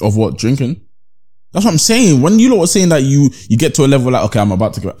 Of what? Drinking? That's what I'm saying. When you lot were saying that you get to a level like, okay, I'm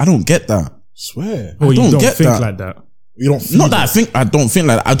about to go, I don't get that. Swear, Oh, I you don't don't get think that. like that. you don't feel Not that I don't think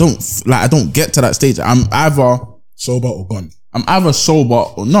like that. I don't get to that stage. I'm either sober or gone. sober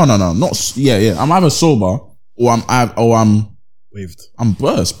or no, not yeah. I'm either sober or I'm Waved.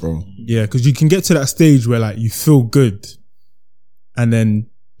 burst, bro. Yeah, because you can get to that stage where like you feel good, and then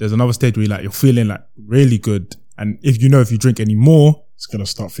there's another stage where you're feeling like really good, and if you drink any more, It's gonna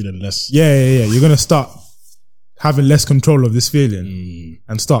start feeling less. yeah, you're gonna start having less control of this feeling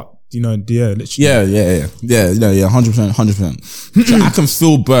and start, literally. Yeah, 100%. So I can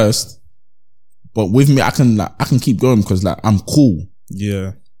feel burst, but with me, I can keep going because like I'm cool,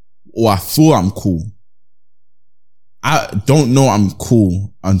 Yeah. or I feel I'm cool. I don't know I'm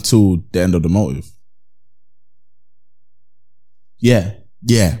cool until the end of the motive. Yeah.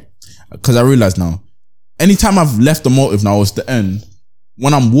 Because I realize now, anytime I've left the motive now, it's the end.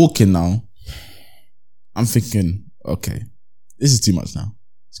 When I'm walking now, I'm thinking, okay, this is too much now.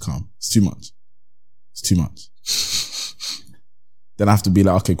 It's calm. It's too much. Then I have to be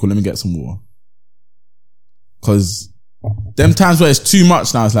like, okay, cool, let me get some water. Because them times where it's too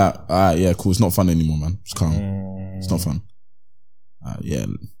much now, it's like, alright, yeah, cool, it's not fun anymore, man. It's calm. It's not fun. Yeah.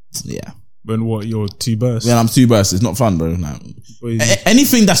 When what, you're too burst? When I'm too burst, it's not fun, bro. Like, What is it?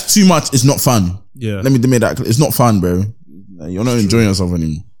 anything that's too much is not fun. Yeah. Let me make that clear. It's not fun, bro. Like, you're not enjoying yourself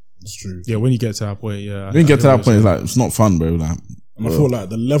anymore. It's true. Yeah, when you get to that point, yeah. When you get to that point, it's like, it's not fun, bro. Like, And I feel like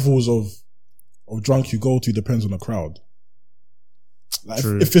the levels of drunk you go to depends on the crowd. Like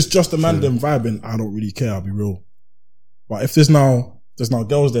if it's just a man them vibing, I don't really care, I'll be real. But if there's now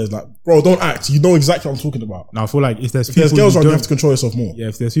girls there, it's like, bro, don't act. You know exactly what I'm talking about. Now I feel like if there's girls around, you have to control yourself more. Yeah,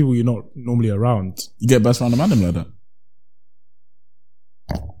 if there's people you're not normally around, You get best around the man them like that.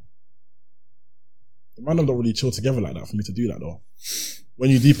 The man them don't really chill together like that for me to do that though. When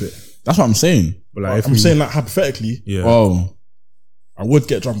you deep it. That's what I'm saying. but like I'm saying like hypothetically, yeah. Oh, I would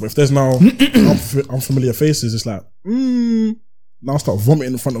get drunk, but if there's now unfamiliar faces, it's like, now I start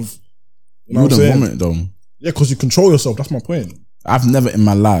vomiting in front of, you know you what I'm wouldn't saying? vomit though. Yeah, because you control yourself. That's my point. I've never in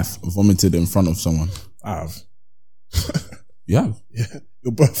my life vomited in front of someone. I have. Yeah. Yeah.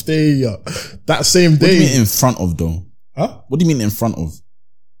 Your birthday, that same What do day. you mean in front of though? Huh? What do you mean in front of?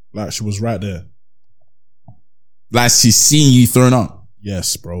 Like she was right there. Like she's seeing you throwing up.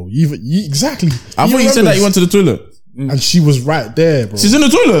 Yes, bro. Exactly. I thought you said that you went to the toilet. And she was right there, bro. She's in the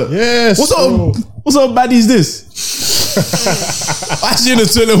toilet. Yes. What's bro. up? What's up, baddie? Is this? Why is she in the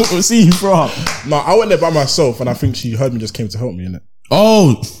toilet? What see you from? No, I went there by myself, and I think she heard me, just came to help me, innit?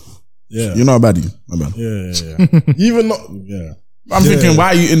 Oh, Yeah. you're not a baddie. My bad. Yeah. Even not. Yeah. I'm thinking, why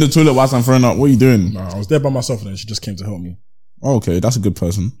are you in the toilet whilst I'm throwing up? What are you doing? No, I was there by myself, and then she just came to help me. Oh, okay, that's a good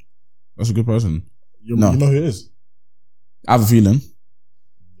person. That's a good person. You No. know who it is? I have a feeling.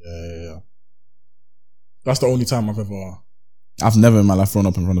 Yeah. That's the only time I've never in my life thrown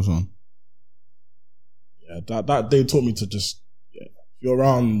up in front of someone. Yeah, that day taught me to just, if you're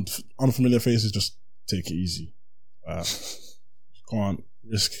around unfamiliar faces, just take it easy. Can't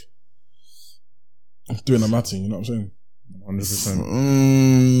risk doing a matting, you know what I'm saying?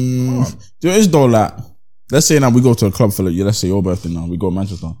 100%. There is though, like, let's say now we go to a club for like, let's say your birthday now, we go to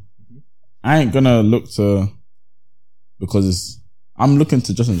Manchester. I ain't gonna look to, because I'm looking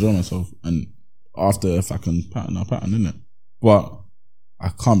to just enjoy myself, and after if I can pattern, I'll pattern, innit? But I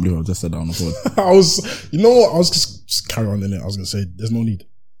can't believe I just said that on the pod. I was just carry on in it. I was gonna say, there's no need.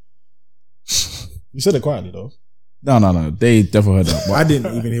 You said it quietly though. No. They definitely heard that. But I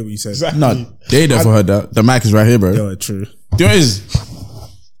didn't even hear what you said. Exactly. no, they definitely heard that. The mic is right here, bro. Yeah, true. Do you know what it is?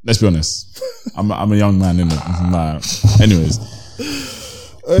 Let's be honest. I'm a young man, innit? Like, anyways.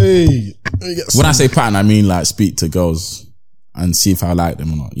 Hey, When I say pattern, I mean like speak to girls and see if I like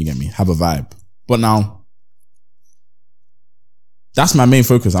them or not. You get me? Have a vibe. But now, that's my main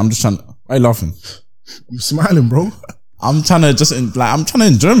focus. I'm just trying. Why are you laughing? I'm smiling, bro. I'm trying to just I'm trying to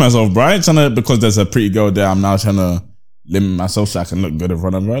enjoy myself, bro. I ain't trying to, because there's a pretty girl there, I'm now trying to limit myself so I can look good in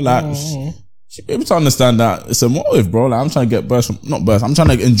front of her. Like, she be able to understand that it's a motive, bro. Like, I'm trying to get I'm trying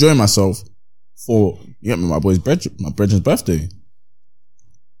to enjoy myself for, you get me, my brethren's birthday.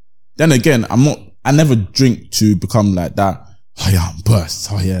 Then again, I never drink to become like that. Oh yeah, I'm burst.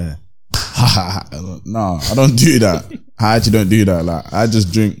 Oh yeah. No, I don't do that. I actually don't do that. Like, I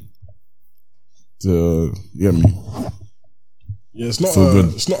just drink to, you get me? Yeah, it's not Feel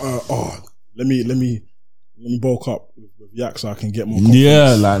good. it's not let me bulk up with yak so I can get more confidence.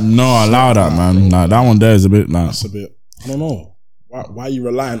 Yeah, like, no, allow that, man. Like, that one there is a bit like, That's a bit, I don't know. Why are you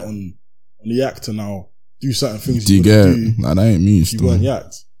relying on the yak to now do certain things do you you get wouldn't do like, that ain't me if you weren't still.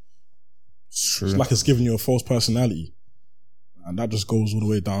 yacked? It's like it's giving you a false personality. And that just goes all the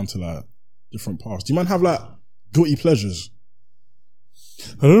way down to like different paths. Do you man have like guilty pleasures?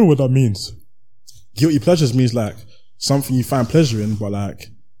 I don't know what that means. Guilty pleasures means like something you find pleasure in, but like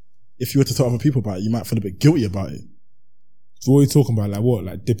if you were to tell other people about it, you might feel a bit guilty about it. So what are you talking about? Like what?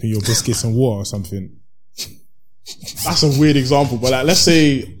 Like dipping your biscuits in water or something? That's a weird example, but like let's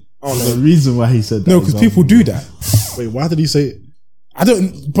say, I don't know. reason why he said that. No, because people do that. Wait, why did he say it? I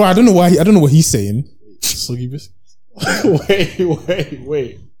don't know why. I don't know what he's saying. Soggy biscuits?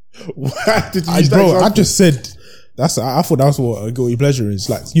 Wait. Why did you use that Bro, example? I just said I thought that's what a guilty pleasure is.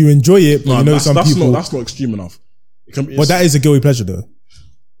 Like you enjoy it, but you know some people. That's not extreme enough. It can be, But that is a guilty pleasure, though.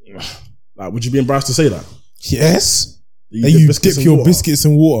 like, would you be embarrassed to say that? Yes. That And you biscuits dip in your water? biscuits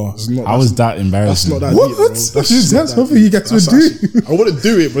in water. It's not- I was that That's embarrassing. not that What? deep, bro. That's not something that you guys deep. would That's do. actually- I wouldn't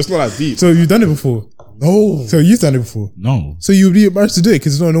do it, but it's not that deep. So you've done it before. No. So you've done it before. No, So you'd be embarrassed to do it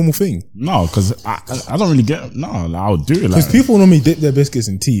because it's not a normal thing. because I don't really get, no, like, I'll do it like, Because people normally dip their biscuits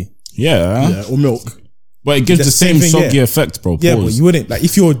in tea. Yeah, or milk. but it gives The the same same thing, soggy yeah. effect, bro. Yeah, but Pause. you wouldn't. Like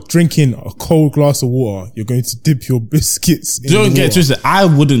if you're drinking a cold glass of water, you're going to dip your biscuits in Don't the get water. twisted. I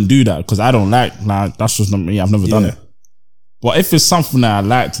wouldn't do that because I don't like that's just not me. I've never done Yeah. it. But if it's something that I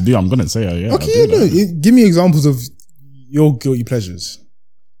like to do, I'm gonna say, yeah. I'll Okay, do that. give me examples of your guilty pleasures.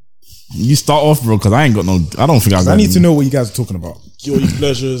 You start off, bro, because I ain't got no. I don't think I got. I need to know what you guys are talking about. Guilty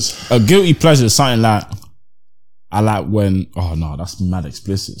pleasures. A guilty pleasure is something like I like when. Oh no, that's mad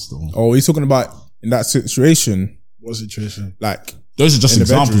explicit still. Oh, you're talking about in that situation, What situation? like Those are just In the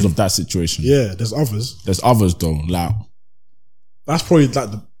examples bedroom. of that situation. Yeah, there's others. There's others though. Like That's probably like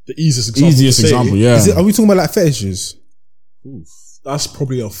the easiest example. easiest to say. example. Yeah. Are we talking about like fetishes? That's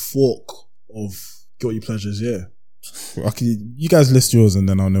probably a fork of guilty pleasures. Yeah. Okay, you guys list yours and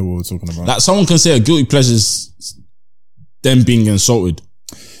then I'll know what we're talking about. Like someone can say a guilty pleasure is them being insulted.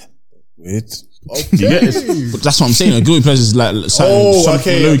 Weird. Do you get it? But that's what I'm saying. A guilty pleasure is like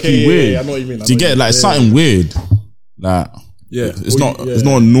something low-key weird. Yeah, I know what you mean. Do you get it? Like something weird? Like it's not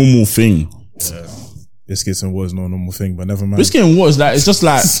a normal thing. Biscuits and water's not a normal thing, but never mind. Biscuit and water is like it's just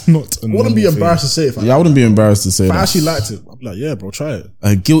like It's not. I wouldn't be embarrassed to say it. I wouldn't be embarrassed to say If I that. actually liked it, I'd be like, yeah, bro, try it.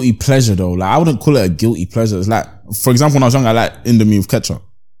 A guilty pleasure though. Like I wouldn't call it a guilty pleasure. It's like, for example, when I was young, I liked Indomie with ketchup.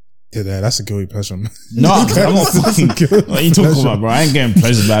 Yeah, that's a guilty pleasure. Man. No, I'm not fucking. guilty What are you talking about, bro? I ain't getting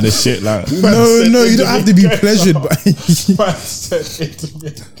pleasured by this shit. Like, No, you don't have to be pleasured by. Man said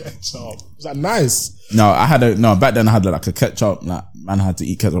Indomie ketchup. Is that nice? back then I had like a ketchup. Like, man had to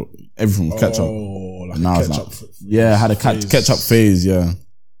eat ketchup. Everything with ketchup. Oh, like And now a it's ketchup. like, yeah, I had a ketchup phase. Yeah,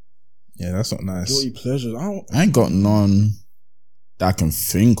 Yeah, that's not nice. Guilty pleasures. I ain't got none that I can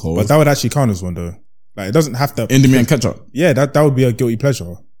think of. But that would actually count as one though. Like it doesn't have to. Indomie and ketchup. Yeah, that would be a guilty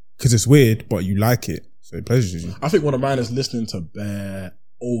pleasure because it's weird, but you like it, so it pleasures you. I think one of mine is listening to bare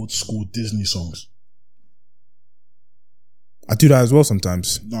old school Disney songs. I do that as well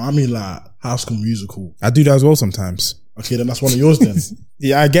sometimes. No, I mean like High School Musical. I do that as well sometimes. Okay, then that's one of yours then.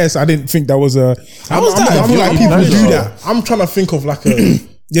 Yeah, I guess I didn't think that was a. How was that? I feel like people do that. I'm trying to think of like a.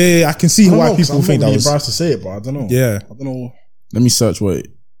 Yeah, I can see I don't why know, 'cause people I'm think not that really was. embarrassed to say it, but I don't know. Yeah, I don't know. Let me search what it.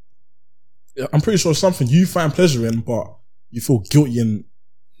 Yeah, I'm pretty sure it's something you find pleasure in, but you feel guilty in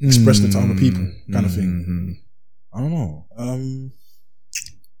expressing it to other people, kind of thing. I don't know.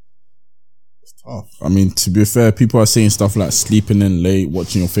 It's tough. I mean, to be fair, people are saying stuff like sleeping in late,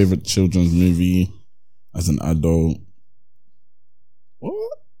 watching your favorite children's movie as an adult,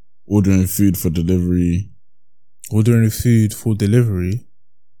 What? ordering food for delivery. Ordering food for delivery.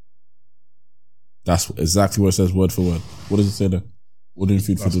 That's exactly what it says, word for word. What does it say there? Ordering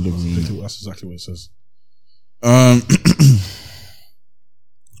food for delivery. That's exactly what it says.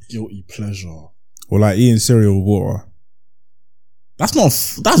 Guilty pleasure. Or like eating cereal with water.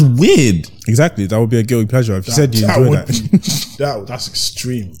 That's that's weird. Exactly, that would be a guilty pleasure if you said you enjoy would that. that's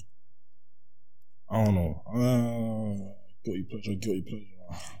extreme. I don't know. Guilty pleasure.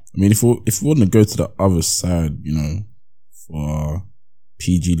 I mean, if we want to go to the other side, you know, for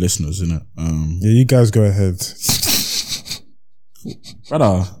PG listeners, innit? Yeah, you guys go ahead.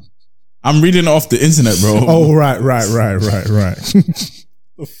 Brother, I'm reading it off the internet, bro. Oh, right. Let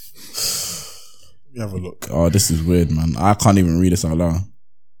me have a look. Oh, this is weird, man. I can't even read this out loud.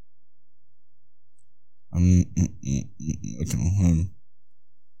 Okay.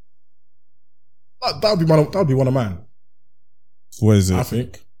 That would be one of mine. What is I it?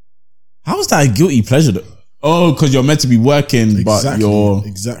 think. How is that a guilty pleasure? Though? Oh, because you're meant to be working, but you're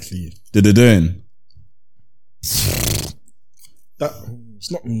exactly. doing. That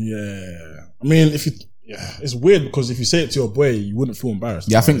it's not. Yeah, I mean, it's weird because if you say it to your boy, you wouldn't feel embarrassed.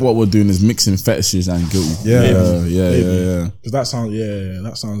 Yeah, I think what we're doing is mixing fetishes and guilty. Yeah. Yeah. Because that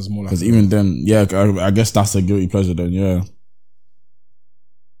sounds more like. Because even then, yeah, I guess that's a guilty pleasure then. Yeah.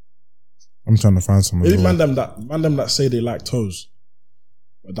 I'm trying to find some. Maybe man them that say they like toes,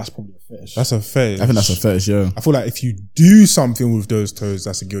 but that's probably a fetish. That's a fetish. I think that's a fetish. Yeah. I feel like if you do something with those toes,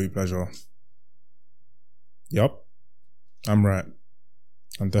 that's a guilty pleasure. Yup. I'm right.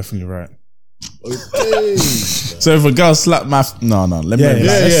 I'm definitely right. Okay. So if a girl slap my let me.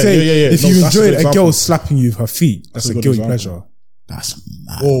 Let's say if No, you that's a enjoyed good a example. girl slapping you with her feet, that's a good guilty example. pleasure. That's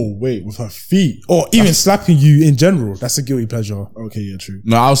mad. Oh wait, with her feet. Or even slapping you in general, that's a guilty pleasure. Okay, yeah, true.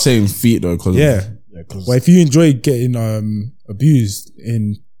 No, I was saying feet though, because Yeah. Yeah, because But if you enjoy getting abused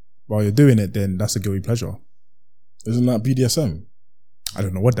while you're doing it, then that's a guilty pleasure. isn't that BDSM? I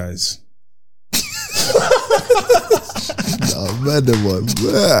don't know what that is. Madam was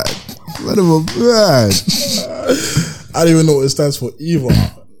bad. I don't even know what it stands for either.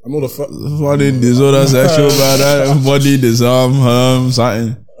 I know the Body disorder, sexual body disarm,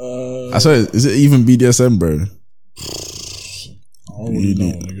 something. I swear, is it even BDSM, bro? I don't really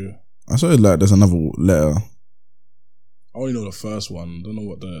know, nigga. I swear, like there's another letter. I only know the first one. Don't know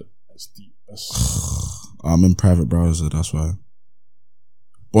what that's I'm in private browser, that's why.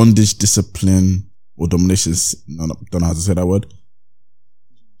 Bondage, discipline, or domination. No, don't know how to say that word.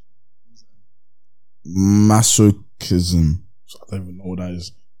 Masochism. I don't even know what that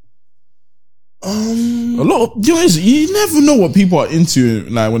is. A lot of you never know what people are into,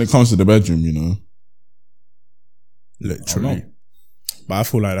 like when it comes to the bedroom, you know. Literally. But I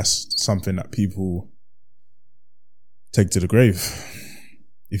feel like that's something that people Take to the grave.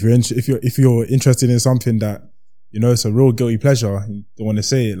 If you're interested in something that you know it's a real guilty pleasure, you don't want to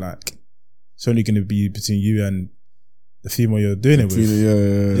say it. Like it's only going to be between you and the female you're doing it with.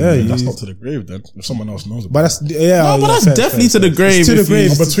 Yeah. That's not to the grave then. If someone else knows about But that's but that's definitely to the grave. It's to the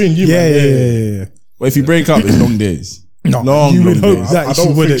grave. between you, Yeah, man. yeah. But if you break up, it's long days. No, Long, you would long hope days. that I she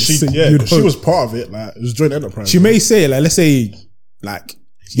don't wouldn't. think You'd she hope. was part of it. Like it was joint enterprise. She may say, like, let's say, like,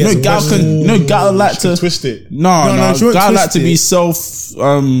 You know, gal like She can to twist it. No, she won't gal like twist to be it. self.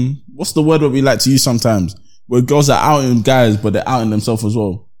 What's the word that we like to use sometimes? Where girls are outing guys, but they're outing themselves as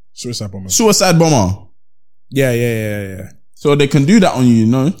well. Suicide bomber. Suicide bomber. Yeah. So they can do that on you, you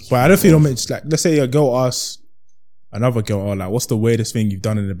know. But I don't think it's like, let's say a girl asks another girl, oh, like, what's the weirdest thing you've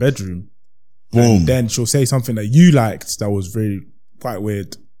done in the bedroom? Boom. And then she'll say something that you liked that was quite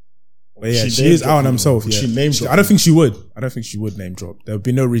weird. But yeah, she name is drop out on you, herself. would Yeah. she name drop I don't think she would. I don't think she would name drop. There would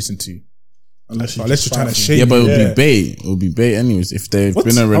be no reason to. Unless Unless you're trying to shake. shake. Yeah, but it would Yeah. be bait. It would be bait anyways if they've What?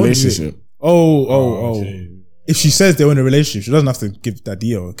 been in a How would you- relationship. Oh. Okay. If she says they're in a relationship, she doesn't have to give that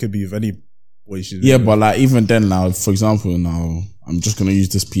deal. It could be with any boy she's Yeah, with. but like even then now, for example, now I'm just gonna use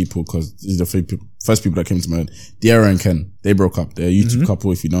this people because these are the first people that came to my head. De'Ara and Ken, they broke up. They're a YouTube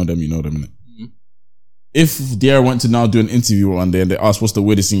couple. If you know them, you know them, innit? If De'Ara went to now do an interview one day and they ask what's the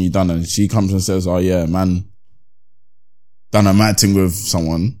weirdest thing you done, and she comes and says, "Oh yeah, man, done a mad thing with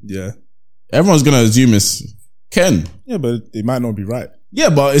someone," Yeah. everyone's gonna assume it's Ken. Yeah, but it might not be right. Yeah,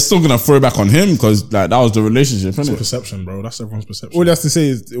 but it's still gonna throw back on him because like that was the relationship, It's innit? perception, bro. That's everyone's perception. All he has to say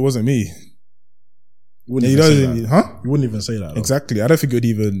is, it wasn't me. You wouldn't He even say doesn't, that. huh? You wouldn't even say that. Though. Exactly. I don't think it would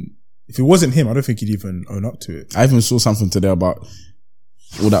even, if it wasn't him, I don't think he'd even own up to it. I even saw something today about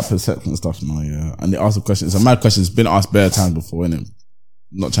all that perception stuff now, yeah. And they asked a question. It's a mad question. It's been asked bare times before, innit?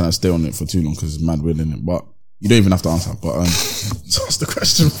 Not trying to stay on it for too long because it's mad weird, innit? But you don't even have to answer. But That's the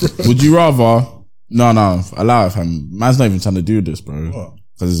question, bro. would you rather? No, allow it, fam. Man's not even trying to do this, bro. What?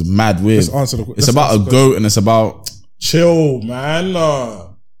 Because it's mad weird. Let's answer the It's let's about answer a the goat and it's about Chill, man.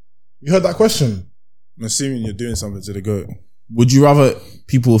 You heard that question? I'm assuming you're doing something to the goat. would you rather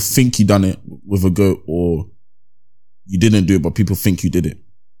people think you done it with a goat or you didn't do it but people think you did it?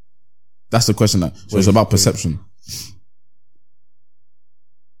 That's the question. So it's about perception.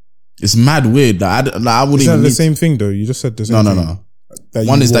 It's mad weird. Like I wouldn't Is that even the need- same thing though? You just said the same thing. No. That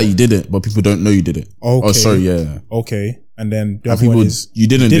One you is that what? you did it, but people don't know you did it. Okay. Oh, sorry, yeah. Okay. And then the And other one people, is, you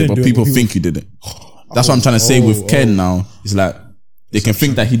didn't do it, but do people think you did it. That's what I'm trying to say with Ken now. It's like, they can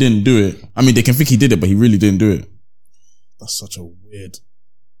think that he didn't do it. I mean, they can think he did it, but he really didn't do it. That's such a weird.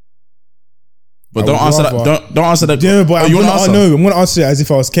 But I don't would answer rather- that. Don't answer that. yeah, but Oh, you want to answer? I'm gonna answer it as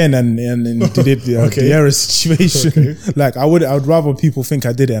if I was Ken and did it the Okay. De'Ara situation. Like I would rather people think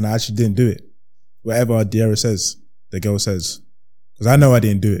I did it and I actually didn't do it. Whatever De'Ara says, the girl says, because I know I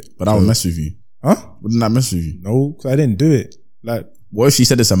didn't do it. But that would mess with you. Huh? Wouldn't that mess with you? No, because I didn't do it. Like What if she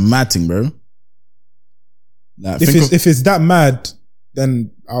said it's a mad thing, bro? Like, if it's that mad,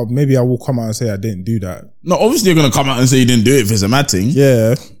 then maybe I will come out and say I didn't do that. no, obviously you're gonna come out and say you didn't do it if it's a mad thing.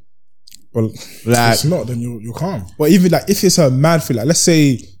 Yeah, but Like, It's not, then you're calm. But even like if it's a mad thing, like let's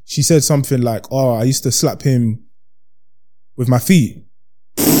say she said something like, "Oh, I used to slap him with my feet,"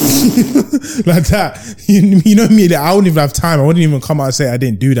 like that. You know me, like, I wouldn't even have time. I wouldn't even come out and say I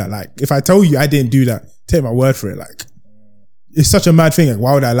didn't do that. Like if I tell you I didn't do that, take my word for it. Like it's such a mad thing. Like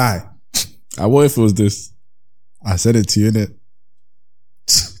why would I lie? what if it was this? I said it to you, innit?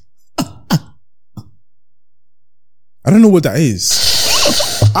 I don't know what that is.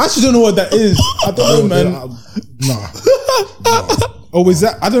 I actually don't know what that is. I don't know, man. Nah. Oh, is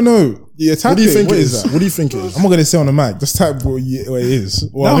that? I don't know. Yeah, type What do you it. think What it is is? that? What do you think it is? I'm not gonna say on the mic. Just type what it is.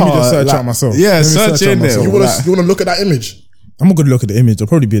 Well, let me just search out myself. Yeah, Let me search out in there. myself. You want to look at that image? I'm not gonna look at the image. There'll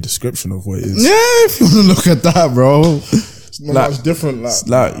probably be a description of what it is. Yeah, if you want to look at that, bro. It's not Like- much different.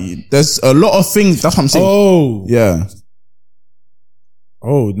 Like, there's a lot of things. That's what I'm saying. Oh, Yeah.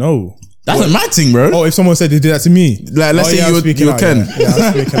 oh no. That's a mad thing, bro. Oh, if someone said they did that to me, Like, let's say I'm you were speaking out, Ken. Yeah,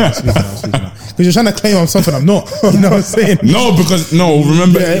 I'm speaking out. Because you're trying to claim I'm something I'm not. You know what I'm saying? No, because,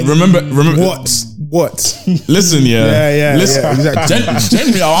 remember. What? Listen, yeah. Yeah, Listen, yeah, exactly.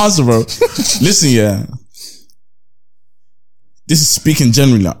 Generally, I'll answer, bro. Listen, yeah. This is speaking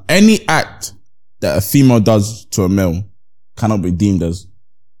generally. Now. Any act that a female does to a male cannot be deemed as.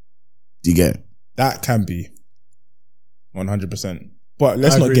 Do you get it? That can be 100%. But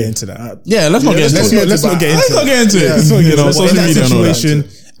let's not get into that. Yeah, let's not get into it. Let's not get into Let's not it. get into it. Let's not get You know, into it. social In that media and all that. situation,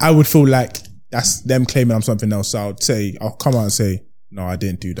 I would feel like that's them claiming I'm something else. So I'll come out and say, no, I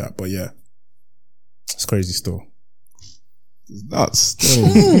didn't do that. But yeah, it's crazy still. That's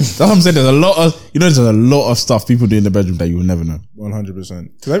what I'm saying. There's a lot of stuff people do in the bedroom that you will never know. 100%.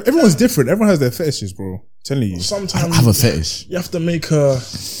 Because everyone's different. Everyone has their fetishes, bro. I'm telling you. I Sometimes don't have a fetish. you have to make a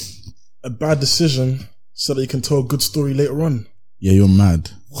bad decision so that you can tell a good story later on. Yeah, you're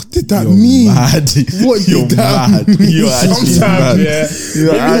mad. What did that You're mean? mad. What You're did that mad. mean? You're actually Sometimes, mad. yeah.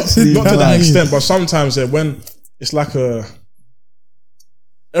 You're Maybe actually not to that mad. extent, but sometimes, yeah, when it's like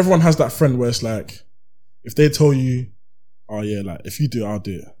everyone has that friend where it's like, if they tell you, oh yeah, like if you do it, I'll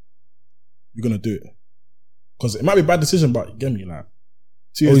do it. You're gonna do it because it might be a bad decision, but you get me, like.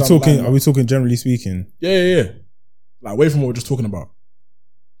 2 years down the line, Are we talking generally speaking? Yeah. Like away from what we're just talking about.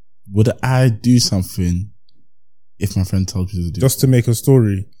 Would I do something if my friend tells me to do? Just to make a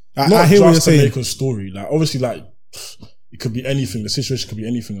story. Not I hear what you're just to saying. make a story. Like obviously, like it could be anything. The situation could be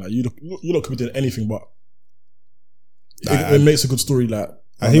anything. Like you look could be doing anything, but it makes a good story. Like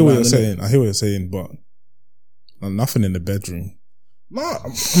I hear what you're saying, but nothing in the bedroom. Nah,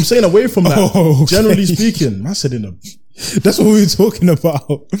 I'm saying away from that. Oh, okay. Generally speaking, man said in a That's what we were talking about.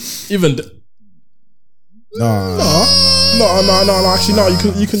 even. Nah. No. Actually, no.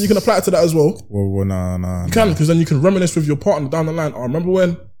 You can apply it to that as well. Well, nah. You can because then you can reminisce with your partner down the line. Oh, remember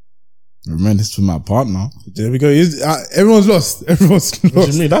when? Remember this with my partner. There we go. Everyone's lost. Everyone's lost. What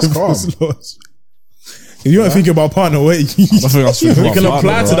do you mean? That's Everyone's lost. If you don't think about partner, wait. I think I was thinking We about can partner,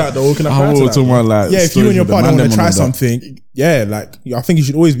 apply to bro. that though. We can apply I to was that. talking about like Yeah, if you stories and your with the partner man want to them try and all that. something, yeah, like I think you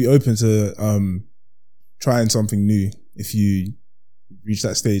should always be open to trying something new if you reach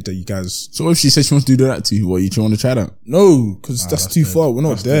that stage that you guys. So if she says she wants to do that to you, what you want to try that? No, because that's that's too dead. far. We're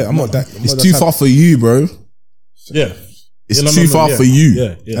not there. I'm not that. It's too far for you, bro. Yeah, It's Yeah, too far yeah. for you.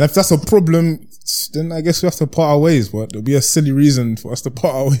 Yeah. And if that's a problem, then I guess we have to part our ways. But there'll be a silly reason for us to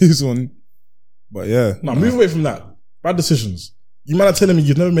part our ways on. But yeah, No, move away from that. Bad decisions. You might have telling me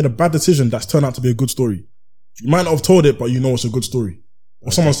you've never made a bad decision that's turned out to be a good story. You might not have told it, but you know it's a good story.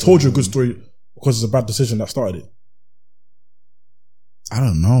 Or someone's told you a good story because it's a bad decision that started it. I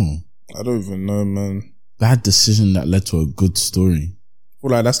don't know. I don't even know, man. Bad decision that led to a good story. I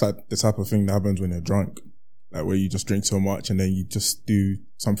feel like that's like the type of thing that happens when you're drunk. Like where you just drink so much and then you just do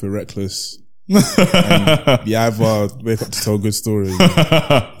something reckless. And you either wake up to tell a good story, wake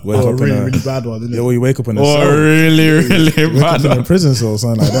Or a up really, in a, really bad one, isn't it? yeah, or you wake up in a Or cell, really wake up bad. in a prison cell or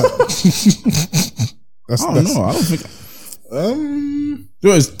something like that. I don't know. I don't think. Um,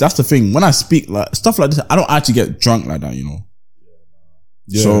 That's the thing. When I speak like stuff like this, I don't actually get drunk like that, you know.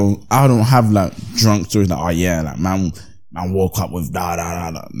 Yeah. So I don't have like drunk stories like, oh yeah, like man woke up with da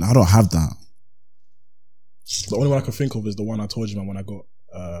da da da. No, I don't have that. the only one I can think of is the one I told you, man, when I got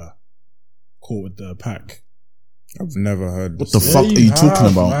caught with the pack. I've never heard What this. the fuck are you talking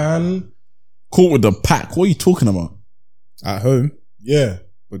about? man? Caught with the pack. What are you talking about? At home. Yeah,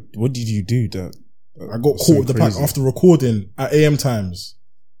 But what did you do? I got caught with the pack crazy. after recording at AM times.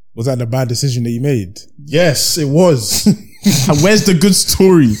 Was that the bad decision that you made? Yes, it was. Where's the good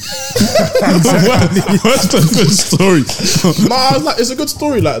story? Where's the good story? Nah, like, it's a good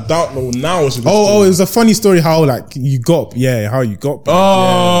story. Like, now it's a good Oh, story. it was a funny story how like you got, how you got back.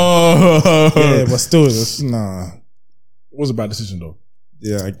 Oh, Yeah, but still, nah. It was a bad decision though.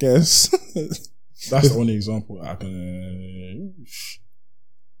 Yeah, I guess. That's the only example I can.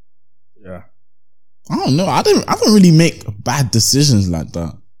 Yeah, I don't know. I don't really make bad decisions like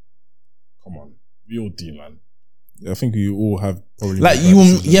that. come on, we all do, man. I think we all have probably Like bad you, will,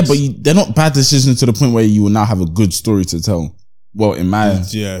 decisions. yeah, but they're not bad decisions to the point where you will now have a good story to tell. Well, in my,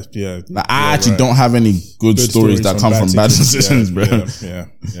 yeah. like, I actually don't have any good stories that come from bad decisions, bro.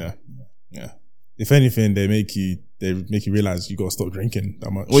 Yeah. If anything, they make you realize you gotta stop drinking that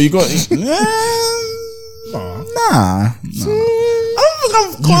much. Well, you got, Nah. nah. I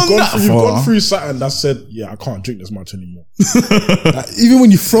don't think I've gone that You've far. gone through something that said, yeah, I can't drink this much anymore. Like, even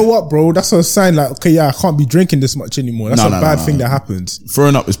when you throw up, bro, that's a sign like, okay, I can't be drinking this much anymore. That's No, a no, bad no, thing no. that happens.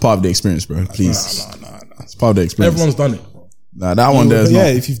 Throwing up is part of the experience, bro. Please. Nah. It's part of the experience. Everyone's done it. Nah, that one there is Yeah,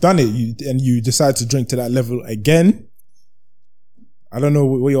 not. if you've done it and you decide to drink to that level again, I don't know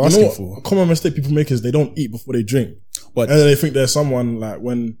what you're You asking know what? for. A common mistake people make is they don't eat before they drink. But And then they think there's someone like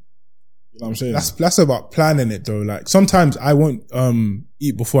when, you know what I'm saying? that's about planning it though. Like sometimes I won't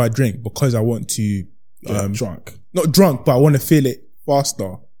eat before I drink because I want to Get drunk. not drunk, but I want to feel it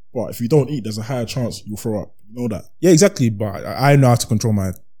faster. But if you don't eat, there's a higher chance you'll throw up. You know that. Yeah, exactly. But I know how to control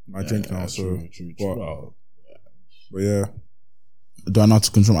my drink now. Yeah, So, true. but- Well, but yeah, Do I know how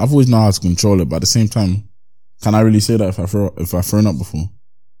to control? I've always known how to control it, but at the same time, can I really say that if I've thrown up before?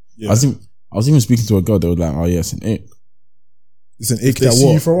 yeah. I was even speaking to a girl. They were like, "Oh yes, an ick." it's an ick They that see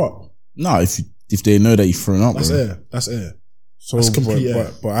you what. throw up. No, if they know that you've thrown up, That's bro. air. That's air. So, That's complete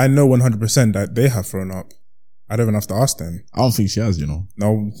air. but I know 100% that they have thrown up. I don't even have to ask them. I don't think she has, you know.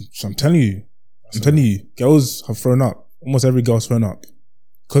 No, so I'm telling you, girls have thrown up. Almost every girl's thrown up.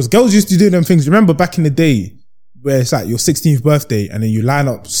 Because girls used to do them things. Remember back in the day where it's like your 16th birthday and then you line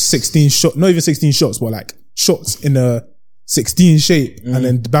up 16 shots, not even 16 shots, but like shots in a 16 shape and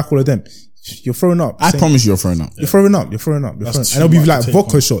then back all of them. You're throwing up. I promise you're throwing up. You're throwing up. And it'll be like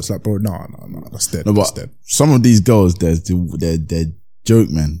vodka shots. Like, bro, no, that's dead. No, that's but dead. some of these girls, they're joke,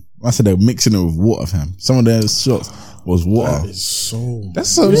 man. I said they're mixing it with water, fam. Some of their shots was water. That is so.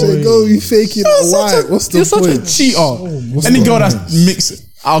 That's what I'm saying. Go, you faking white. What's the point? You're such a cheater. Any girl that's mixed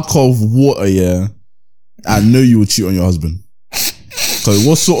alcohol with water, yeah, I know you will cheat on your husband. Cause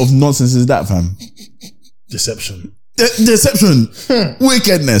what sort of nonsense is that, fam? Deception. Deception.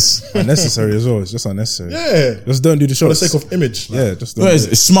 Wickedness. Unnecessary as well. It's just unnecessary. Yeah. Just don't do the For the shots. sake of image. Yeah, just don't No, do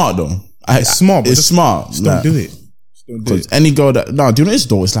it's smart though. It's smart, but It's smart. Just don't do it. Just don't do Because it. any girl that, do you know this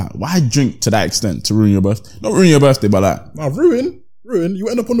though? It's like, why drink to that extent to ruin your birthday? Not ruin your birthday, but like, Nah, ruin. You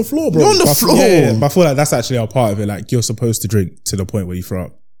end up on the floor, bro. you're on the floor. Yeah, but I feel like that's actually a part of it. Like, you're supposed to drink to the point where you throw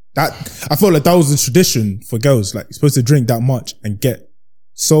up. That, I feel like that was the tradition for girls. Like, you're supposed to drink that much and get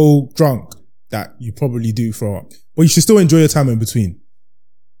so drunk that you probably do throw up. But you should still enjoy your time in between.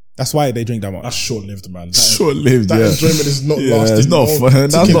 That's why they drink that much. That's short-lived, man. Short-lived, That yeah. enjoyment is not Yeah, lasting. it's not bro. fun.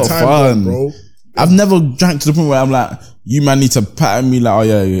 That's Ticking not time fun. bomb, bro. I've never drank to the point where I'm like, you man need to pattern me like, oh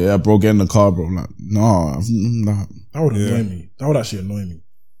yeah, bro, get in the car, bro. I'm like, no, That would annoy me. That would actually annoy me.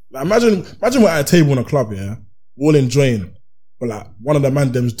 Like, imagine we're at a table in a club, yeah, we're all enjoying, but like one of the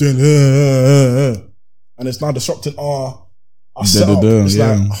man them's doing, and it's now disrupting our setup. It's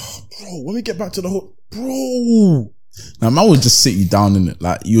like, bro, when we get back to the whole, bro. Now, man would just sit you down in it.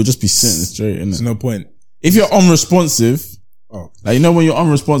 Like, you'll just be sitting straight in There's it. no point. If you're unresponsive, like, you know, when you're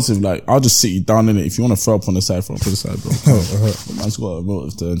unresponsive, like, I'll just sit you down in it. If you want to throw up on the side, throw up on the side, bro. But man's got a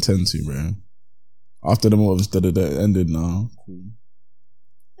motive to intend to, bro. After the motive ended now, cool.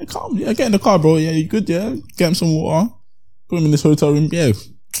 Yeah, calm. Yeah, get in the car, bro. Yeah, you good, yeah? Get him some water. Put him in this hotel room. Yeah,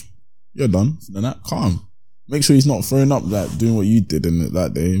 you're done. Then that, calm. Make sure he's not throwing up, like, doing what you did in it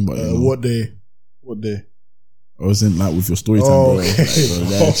that day. But, you know, What day? I wasn't like with your story time, bro. Okay. Like, so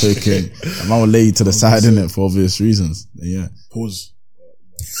they're choking. A man will lay you to the side, innit, for obvious reasons. Yeah. Pause.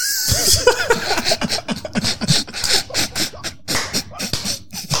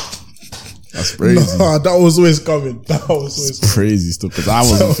 That's crazy. Nah, that was always coming. That was always coming. Crazy stuff, because I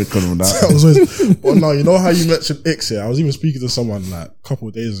wasn't thinking of that. That was always, but no, you know how you mentioned Ix here? I was even speaking to someone like a couple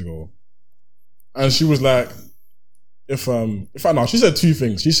of days ago, and she was like, if I know, she said two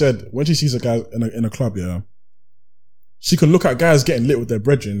things. She said when she sees a guy in a club, yeah, she can look at guys getting lit with their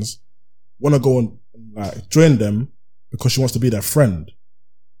brethren, want to go and like join them because she wants to be their friend.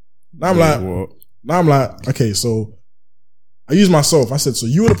 Now I'm like, okay, so I use myself. I said, so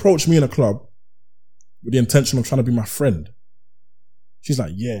you would approach me in a club with the intention of trying to be my friend? She's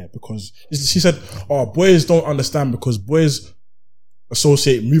like, yeah, because she said, oh, boys don't understand because boys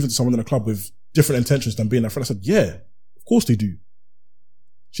associate moving to someone in a club with different intentions than being a friend. I said, yeah, of course they do.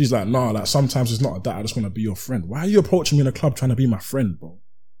 She's like, nah, like sometimes it's not that. I just want to be your friend. Why are you approaching me in a club trying to be my friend, bro?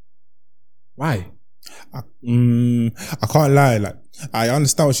 Why? I can't lie. Like, I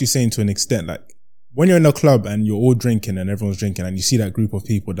understand what she's saying to an extent. Like, when you're in a club and you're all drinking and everyone's drinking and you see that group of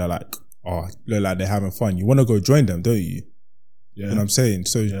people that like, oh, look like they're having fun, you want to go join them, don't you? Yeah. You know what I'm saying?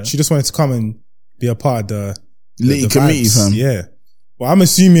 So she just wanted to come and be a part of the Litty committee, vibes. fam. Yeah. But I'm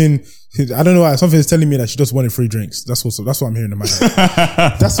assuming, I don't know why, something's telling me that she just wanted free drinks. That's what I'm hearing in my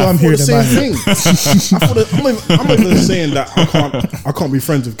head. That's what I'm hearing in my head. I'm not even saying that I can't be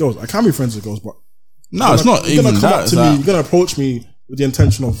friends with girls. I can be friends with girls, but No, it's not you're even gonna come that. up It's to me. like, You're gonna approach me with the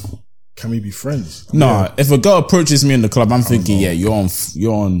intention of, can we be friends? no, if a girl approaches me in the club, I'm thinking, yeah, you're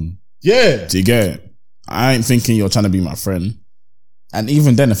on. Yeah. Do you get it? I ain't thinking you're trying to be my friend. And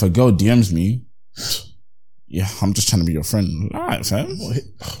even then, if a girl DMs me, yeah, I'm just trying to be your friend. Alright, fam. You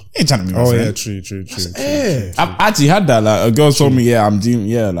ain't trying to be my friend. Yeah, true. Yeah. I've actually had that. Like, a girl told me, yeah, I just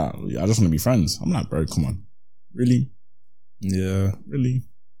want to be friends. I'm like, bro, come on. Really? Yeah. Really?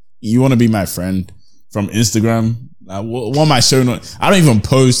 You want to be my friend from Instagram? Like, what am I showing on? I don't even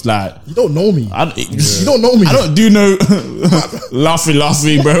post, like, You don't know me. you don't know me. I don't do no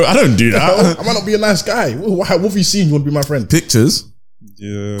laughy, bro. I don't do that. I might not be a nice guy. What have you seen? You want to be my friend? Pictures?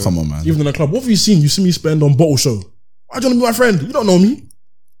 Yeah. Come on, man. Even in a club. What have you seen? You see me spend on bottle show. Why do you want to be my friend? You don't know me.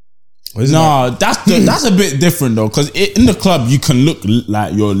 No, that's a bit different though, because in the club you can look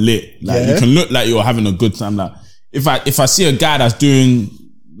like you're lit, like you can look like you're having a good time. Like if I see a guy that's doing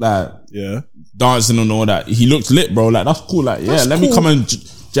like dancing and all that, he looks lit, bro. Like that's cool. Like let me come and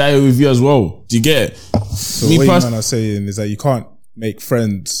jive with you as well. Do you get it? So what you man are saying is that you can't make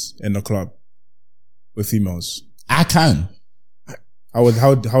friends in the club. with females? I can. How would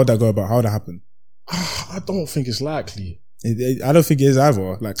that go about? How would that happen? I don't think it's likely. I don't think it is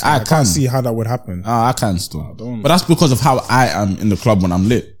either. Like I can't see how that would happen. I can still. I don't. But that's because of how I am in the club when I'm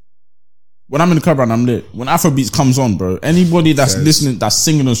lit. When I'm in the club and I'm lit, when Afrobeats comes on, bro, anybody that's listening, that's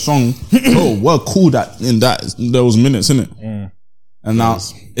singing a song, bro, we're cool in those minutes, innit? And now,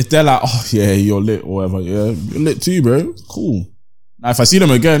 if they're like, oh yeah, you're lit or whatever, yeah, you're lit too, bro. Cool. Now, if I see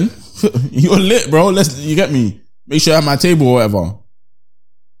them again, you're lit, bro. You get me? Make sure I have my table or whatever.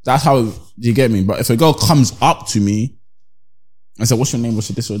 That's how you get me. But if a girl comes up to me and says, what's your name? What's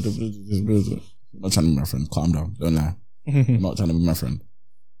your this? I'm not trying to be my friend. Calm down. Don't lie. I'm not trying to be my friend.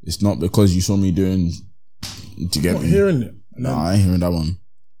 It's not because you saw me doing to get not me. Hearing it. No, I ain't hearing that one.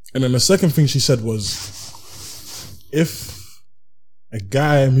 And then the second thing she said was, if a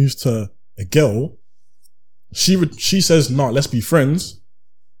guy moves to a girl, she says, "No, let's be friends,"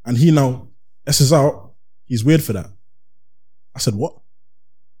 and he now S's out. He's weird for that. I said, "What?"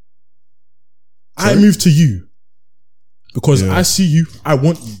 Sorry? I moved to you because I see you. I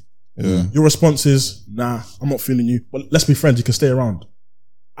want you. Yeah. Your response is, "Nah, I'm not feeling you. But let's be friends. You can stay around."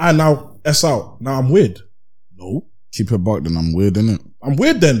 I now S out. Now I'm weird. No. Keep it buck, then I'm weird, innit? I'm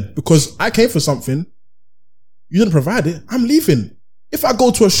weird then because I came for something. You didn't provide it. I'm leaving. If I go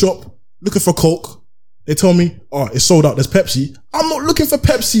to a shop looking for Coke, they tell me, oh, it's sold out. There's Pepsi. I'm not looking for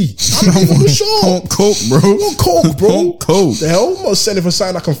Pepsi. I'm looking for the shop. I want Coke, bro. I want Coke, bro. I want Coke. The hell? I'm not sending for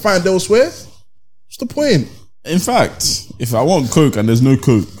something I can find elsewhere. What's the point? In fact, if I want Coke and there's no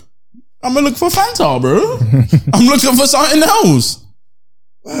Coke, I'm gonna look for Fanta, bro. I'm looking for something else.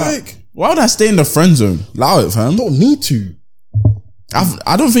 Like, why would I stay in the friend zone? Allow it, fam. I don't need to.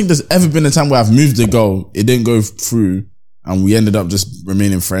 I don't think there's ever been a time where I've moved a girl, it didn't go through, and we ended up just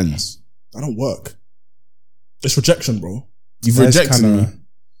remaining friends. That don't work. It's rejection, bro. You've rejected me.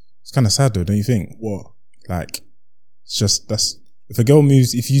 It's kind of sad though, don't you think? What? Like, it's just,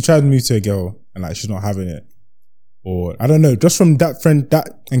 if you try to move to a girl and like she's not having it, or I don't know, just from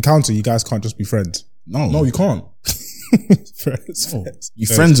that encounter, you guys can't just be friends. No, you can't. Friends. You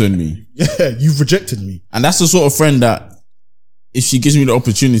friend zoned me. Yeah, you've rejected me. And that's the sort of friend that if she gives me the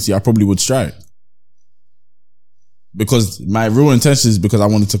opportunity, I probably would strike. Because my real intention is because I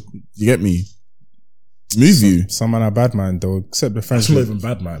wanted to, you get me, move you. Some man are bad man, they'll accept the That's friendship. not even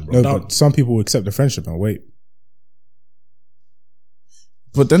bad, man, bro. No, but some people will accept the friendship and wait.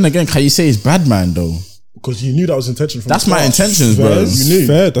 But then again, can you say it's bad man though? Because you knew that was intention from That's the my start. intentions, bro. You knew.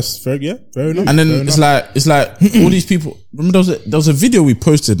 Fair, that's fair, yeah, fair enough. And then fair it's enough. like all these people. Remember there was a video we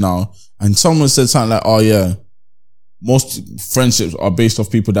posted now, and someone said something like, "Oh yeah, most friendships are based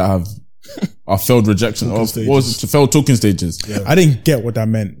off people that are failed rejection or failed talking stages." Yeah. I didn't get what that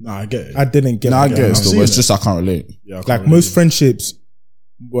meant. Nah, I get it. I didn't get. No, I what get that it meant. still, but it's just I can't relate. Yeah, I can't Like relate. most friendships,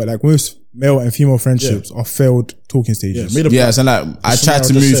 like most male and female friendships are failed talking stages. made up. Yeah, so like I tried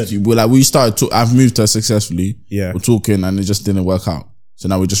to move to you, but like we started to. I've moved her successfully. Yeah. We're talking, and it just didn't work out. So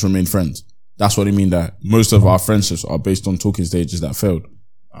now we just remain friends. That's what I mean. That most of our friendships are based on talking stages that failed.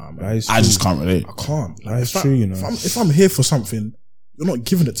 That is I true. just can't relate. I can't. Like, That's true, you know. If I'm here for something, you're not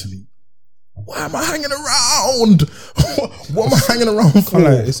giving it to me. Why am I hanging around? What am I hanging around for?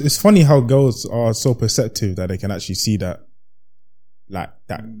 Like, it's funny how girls are so perceptive that they can actually see that, like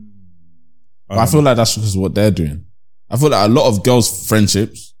that. But I feel like that's because of what they're doing. I feel like a lot of girls'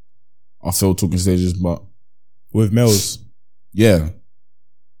 friendships are failed talking stages, but With males, yeah.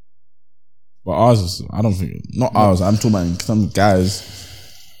 But ours is, I don't think, not ours, I'm talking about some guys.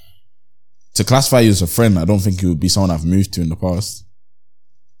 To classify you as a friend, I don't think you would be someone I've moved to in the past.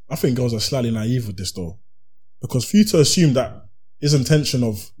 I think girls are slightly naive with this though. Because for you to assume that his intention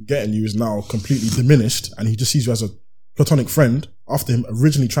of getting you is now completely diminished and he just sees you as a platonic friend after him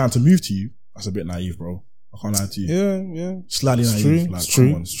originally trying to move to you, that's a bit naive, bro. I can't lie to you. yeah. Slightly It's naive. true. Like, It's come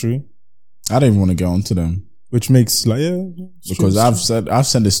true. on. It's true. I don't even want to get onto them. Which makes like it's Because true. I've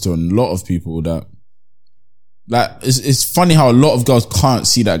said this to a lot of people that, like, it's funny how a lot of girls can't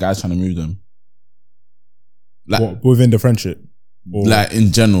see that guy's trying to move them. Like, What, within the friendship. Or, like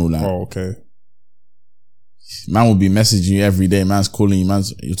in general, like, oh, okay. man will be messaging you every day. Man's calling you.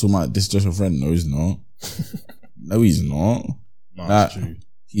 You're talking about this is just your friend. No, he's not. No, he's not. Nah, Like, that's true.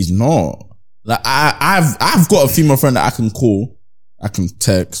 he's not. Like I've got a female friend that I can call, I can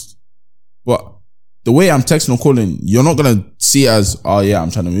text, but the way I'm texting or calling, you're not gonna see it as, oh yeah,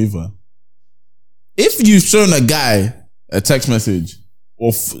 I'm trying to move her. If you've shown a guy a text message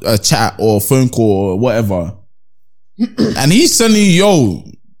or a chat or a phone call or whatever, and he's telling you, yo,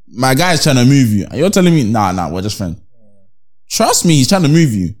 my guy's trying to move you, and you're telling me, nah, we're just friends. Trust me, he's trying to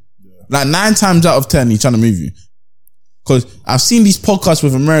move you. Like 9 times out of 10, he's trying to move you. Because I've seen these podcasts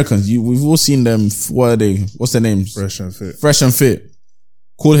with Americans. We've all seen them. What are they? What's their names? Fresh and fit. Fresh and Fit.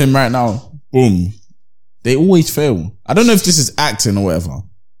 Call him right now. Boom. They always fail. I don't know if this is acting or whatever.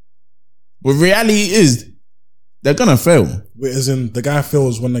 But reality is, they're gonna fail. Wait, as in the guy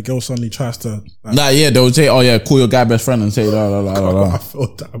fails when the girl suddenly tries to. Like, Nah, yeah, they'll say, oh yeah, call your guy best friend and say, la, la, la, la, la. I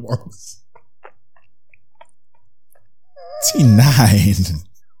failed that once. T9.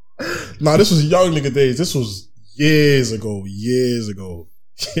 Nah, this was young nigga days. This was years ago.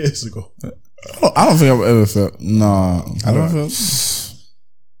 I don't think I've ever felt. Nah, I don't feel.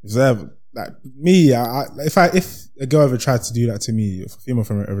 If ever, like me, if a girl ever tried to do that to me, if a female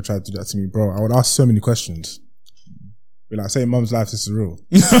friend ever tried to do that to me, bro, I would ask so many questions. Be like, say, mum's life, this is real.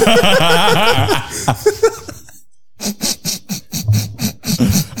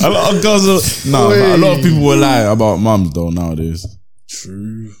 A lot of girls a lot of people will lie about mums though nowadays.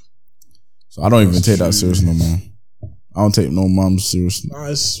 True. So I don't even take that serious no more. I don't take no mums serious. Nah,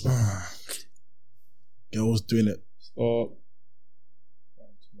 it's girls doing it. Stop.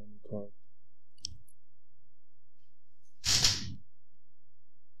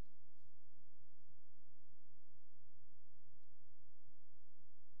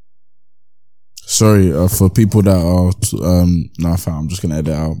 Sorry for people that are. Nah, fam, I'm just gonna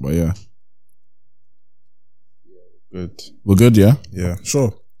edit out. But yeah, Good. we're good. Yeah. Yeah.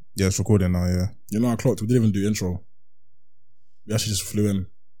 Sure. Yeah, it's recording now, yeah. You know, I clocked. We didn't even do intro. We actually just flew in.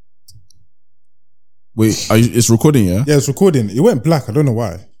 Wait, it's recording. Yeah. Yeah, it's recording. It went black. I don't know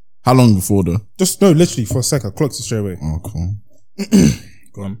why. How long before though? Just, no, literally for a sec. I clocked it straight away. Oh, cool.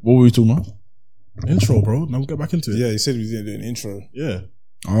 Go on. What were we talking about? Intro, bro. Now we'll get back into it. Yeah, you said we didn't do an intro. Yeah.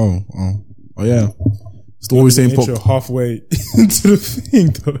 Oh, yeah. It's the always saying Intro halfway into the thing,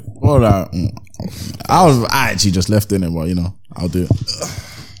 though. All right. I actually just left in it, but you know, I'll do it.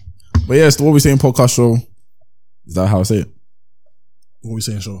 But yeah, it's the What We Saying podcast show. Is that how I say it? What are we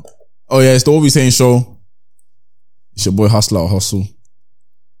saying, show? Oh yeah, it's the What We Saying show. It's your boy Hustler Hustle.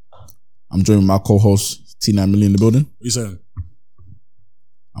 I'm joined with my co-host T9 Million in the building. What are you saying?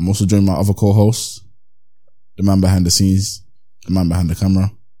 I'm also joined with my other co-host, the man behind the scenes, the man behind the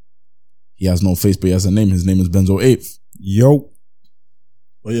camera. He has no face, but he has a name. His name is Benzo 8th. Yo.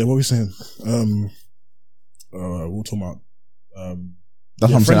 Oh yeah, what are we saying? We'll talk about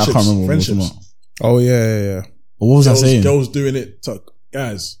That's what I'm saying. I can't remember what we're talking about. Oh, yeah. But what was I saying? Girls doing it to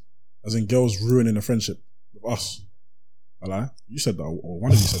guys, as in girls ruining a friendship with us. I lie? You said that, or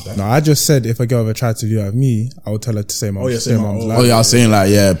one of you said that. No, I just said if a girl ever tried to do that with me, I would tell her to say mum's. Oh, yeah, say mum. life. Oh yeah, I was saying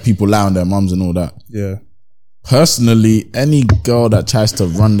like, yeah, people lie on their mums and all that. Yeah. Personally, any girl that tries to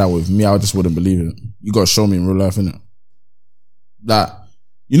run that with me, I just wouldn't believe it. You gotta show me in real life, innit? Like,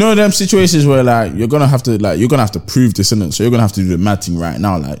 you know them situations where like you're gonna have to prove this, innit? So you're gonna have to do the mad thing right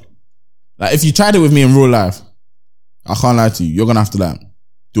now. Like if you tried it with me in real life, I can't lie to you, you're gonna have to like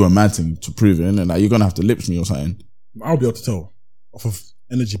do a mad thing to prove it, innit? Like you're gonna have to lips me or something. I'll be able to tell off of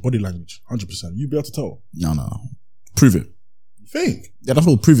energy, body language, 100%. You'll be able to tell. No. Prove it. You think? Yeah, that's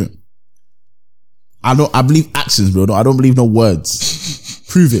all. Prove it. I believe actions, bro. I don't believe no words.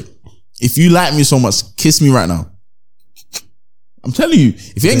 Prove it. If you like me so much, kiss me right now. I'm telling you,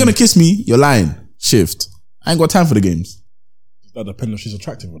 if you ain't gonna kiss me, you're lying. Shift. I ain't got time for the games. Does that depend if she's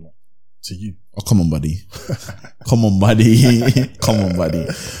attractive or not to you? Oh, come on, buddy. Come on, buddy. Come on, buddy.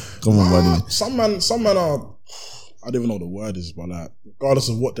 Come on, buddy. Some men are, I don't even know what the word is, but like, regardless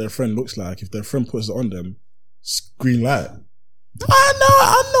of what their friend looks like, if their friend puts it on them, green light.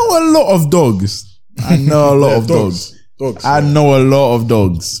 I know a lot of dogs. I know a lot of dogs. I know a lot of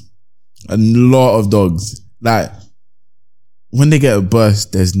dogs. A lot of dogs. Like, when they get a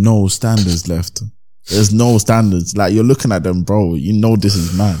burst, there's no standards left. There's no standards. Like, you're looking at them, bro. You know this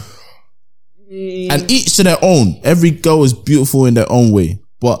is mad. And each to their own. Every girl is beautiful in their own way.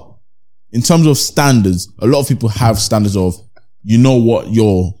 But in terms of standards, a lot of people have standards of, you know what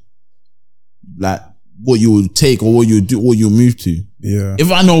you're, like, what you would take or what you do, what you move to. Yeah.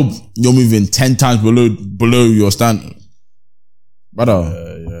 If I know you're moving 10 times below your standard, brother,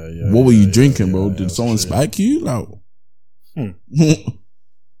 what were you drinking, bro? Did someone spike you? Like,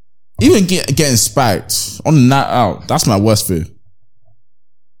 even getting spiked on the night out, that's my worst fear.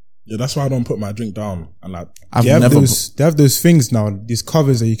 Yeah, that's why I don't put my drink down. And like, They have those things now, these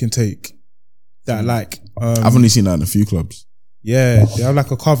covers that you can take that like, I've only seen that in a few clubs. yeah, they have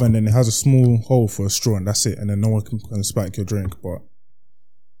like a cover and then it has a small hole for a straw and that's it. And then no one can spike your drink. But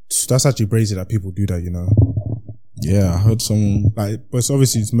that's actually crazy that people do that, you know? Yeah, I heard someone. Like, but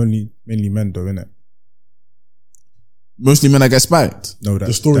it's mainly men though, innit? Mostly men that get spiked. No,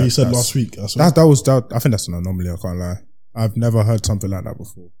 the story you said last week. I think that's an anomaly, I can't lie. I've never heard something like that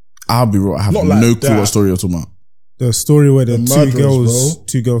before. I'll be real. I have Not like no clue that. what story you're talking about. The story where the murderers,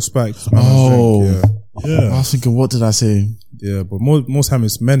 two girls spiked. Oh. Yeah. I was thinking, what did I say? Yeah, but most time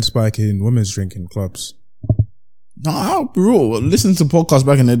it's men spiking, women's drinking clubs. No, I'll be real. Listen to podcasts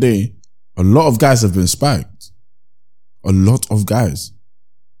back in the day. A lot of guys have been spiked. A lot of guys.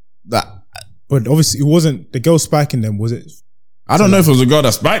 But obviously it wasn't the girl spiking them, was it? I don't know if it was a girl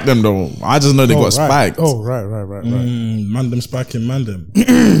that spiked them though. I just know they got spiked. Oh, right. Man them spiking, man them.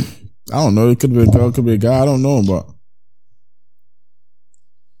 I don't know. It could be a girl, it could be a guy. I don't know, but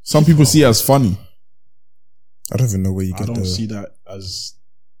some people see it as funny. I don't even know where you get I don't see that as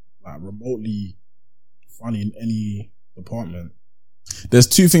like remotely funny in any department. There's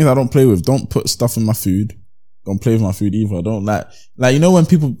two things I don't play with. Don't put stuff in my food. Don't play with my food either. I don't like you know when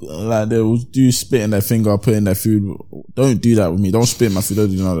people like they will do spit in their finger or put in their food. Don't do that with me. Don't spit in my food. Don't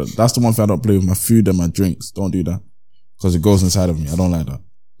do that. That's the one thing I don't play with, my food and my drinks. Don't do that because it goes inside of me. I don't like that.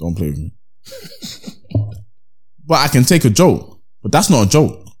 Don't play with me. But I can take a joke, but that's not a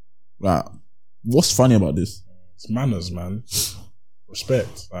joke. Like, what's funny about this? It's manners, man.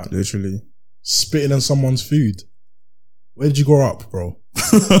 Respect. Like, literally spitting in someone's food. Where did you grow up, bro?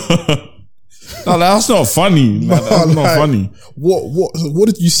 No, that's not funny. Like, that's not funny. What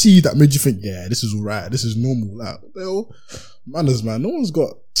did you see that made you think, yeah, this is alright, this is normal? Like, what the hell? Manners, man. No one's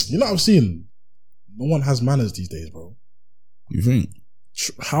got, you know what I've seen? No one has manners these days, bro. You think?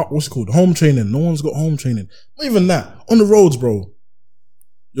 What's it called? Home training. No one's got home training. Not even that. On the roads, bro.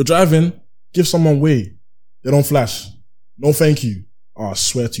 You're driving, give someone way. They don't flash. No thank you. Oh, I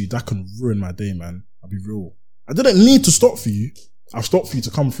swear to you, that can ruin my day, man. I'll be real. I didn't need to stop for you. I've stopped for you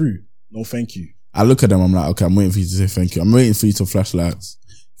to come through. No thank you. I look at them, I'm like, okay, I'm waiting for you to say thank you. I'm waiting for you to flash lights.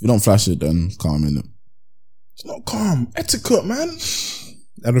 If you don't flash it, then calm in it. It's not calm. Etiquette, man.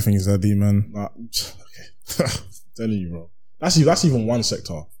 Everything is that deep, man. Nah, okay. Telling you, bro. That's even one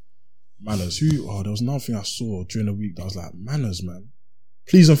sector. Manners. There was another thing I saw during the week that was like, manners, man.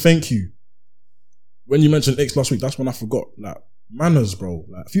 Please and thank you. When you mentioned X last week, that's when I forgot. Like, manners, bro.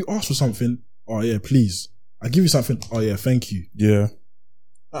 Like, if you ask for something, oh yeah, please. I give you something, oh yeah, thank you. Yeah.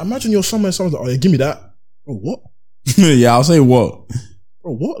 Like, imagine you're somewhere, someone's like, oh yeah, give me that. Bro, what? Yeah, I'll say what?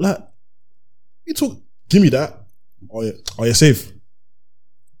 Bro, what? Like, you talk, give me that. Oh yeah, safe.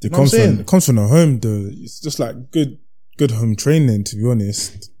 It comes from the home though. It's just like good home training, to be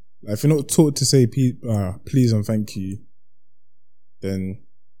honest. Like, if you're not taught to say please and thank you, then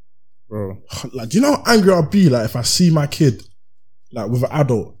bro. Like, do you know how angry I'll be like if I see my kid like with an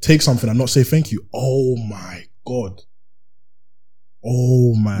adult take something and not say thank you? Oh my God.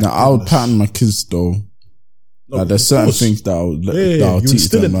 Oh my God. Now I would pattern my kids though. No, like there's certain things that I'll teach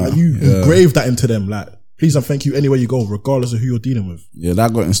them. Like, you engrave that into them. Like, please and thank you anywhere you go, regardless of who you're dealing with. Yeah,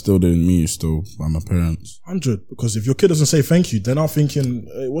 that got instilled in me still by my parents. 100. Because if your kid doesn't say thank you, then I'm thinking,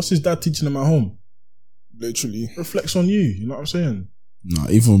 hey, what's his dad teaching him at home? Literally. Reflects on you. You know what I'm saying? No,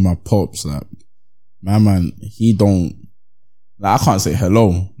 even with my pops, like, my man, he don't, like, I can't say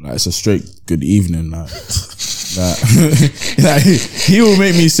hello. Like, it's a straight good evening. Like he will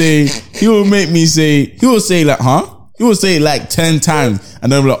say like, huh? He will say it like 10 times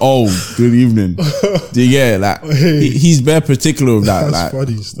and then be like, oh, good evening. Do you get it? Like, he's very particular with that. That's like,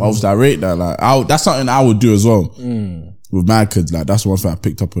 funny I was that rate that. Like, that's something I would do as well. With my kids, like, that's one thing I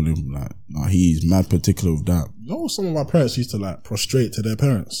picked up on him. Like, nah, he's mad particular with that. You know, some of my parents used to like prostrate to their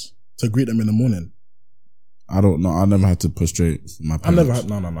parents to greet them in the morning. I don't know. I never had to prostrate for my parents. I never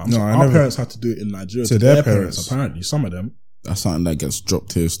had, no. Our parents had to do it in Nigeria to their parents. Apparently, some of them. That's something that gets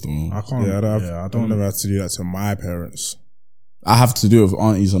dropped here still. I can't. I don't never have to do that to my parents. I have to do it with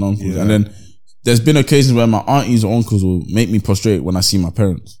aunties and uncles. Yeah. And then there's been occasions where my aunties or uncles will make me prostrate when I see my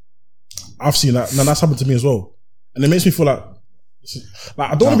parents. I've seen that. No, that's happened to me as well. And it makes me feel like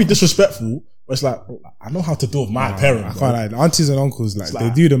I don't want to be disrespectful, but it's like, I know how to deal with my parents. I can't lie. Aunties and uncles, like, they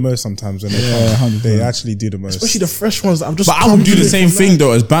do the most sometimes when they actually do the most. Especially the fresh ones that I've just. But I would do the same thing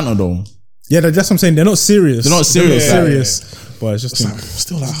though as banter though. Yeah, that's what I'm saying. They're not serious. They're not serious. But it's just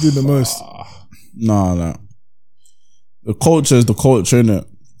still like, do the most. Nah, like, the culture is the culture, innit?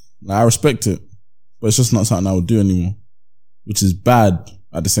 Like, I respect it, but it's just not something I would do anymore, which is bad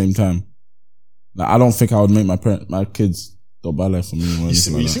at the same time. Like, I don't think I would make my kids do ballet for me. You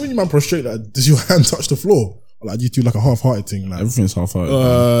see when you man prostrate, like, does your hand touch the floor? Or like, you do like a half-hearted thing? Like, everything's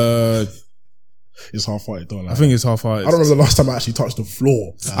half-hearted. It's half-hearted, don't I? I think it's half-hearted. I don't remember the last time I actually touched the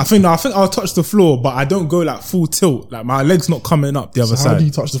floor. I think I'll touch the floor, but I don't go like full tilt. Like, my leg's not coming up the other side. How do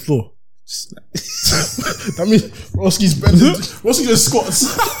you touch the floor? That means Roski's bending. Roski just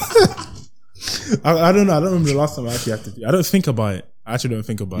squats. I don't know. I don't remember the last time I actually had to do it. I don't think about it. I actually don't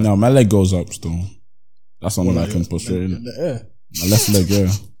think about it. No, my leg goes up still. That's something I can prostrate in. The air. My left leg,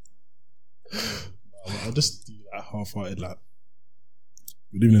 yeah. I'll just do that half-hearted, like,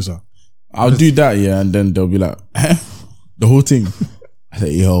 good evening, sir. I'll do that, yeah, and then they'll be like, the whole thing. I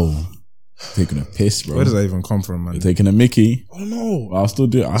say, yo, taking a piss, bro. Where does that even come from, man? You're taking a Mickey. I don't know. I'll still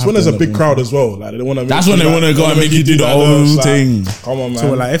do it. That's when there's a big crowd as well. Like, they want to. That's when they want to go and make you do the that whole dance, like, thing. Come on, man.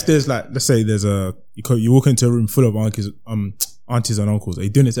 So like, if there's like, let's say there's you walk into a room full of aunties and uncles. Are you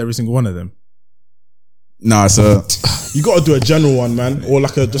doing this to every single one of them? Nah, so You got to do a general one, man, or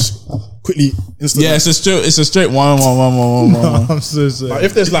like a just quickly instant. yeah, it's a straight one. I'm so sorry. Like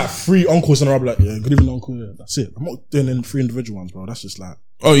if there's like 3 uncles in a row, I'll be like, yeah, good evening, uncle. Yeah, that's it. I'm not doing any 3 individual ones, bro. That's just like,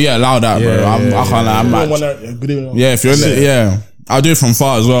 Oh yeah, allow that, bro. Yeah, I can't lie. I'm yeah, match. yeah, good evening, uncle. Yeah, if you're in That's it, it. yeah, I'll do it from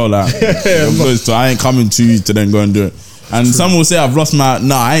far as well. Like, so I ain't coming to you to then go and do it. And some will say I've lost my.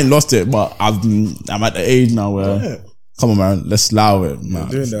 Nah, I ain't lost it, but I'm at the age now where. Yeah. Come on, man. Let's allow it, man.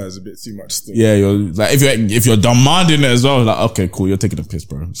 Doing that is a bit too much still. Yeah, you're like if you're demanding it as well, like okay, cool, you're taking a piss,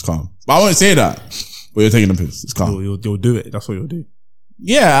 bro. It's calm. But I won't say that. But you're taking a piss. It's calm. You'll do it. That's what you'll do.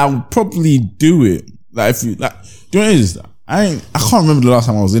 Yeah, I would probably do it. Like if you like, do you know what it is? I can't remember the last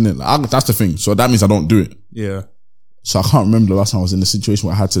time I was in it. Like, that's the thing. So that means I don't do it. Yeah. So I can't remember the last time I was in a situation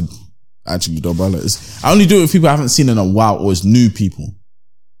where I had to actually do it. I only do it with people I haven't seen in a while or it's new people.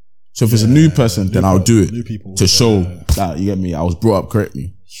 So if it's a new person, then I'll do it New people to show that you get me. I was brought up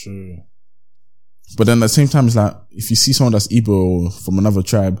correctly. Sure. But then at the same time, it's like if you see someone that's Igbo or from another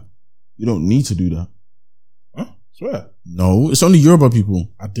tribe, you don't need to do that. Huh? Swear. No, it's only Yoruba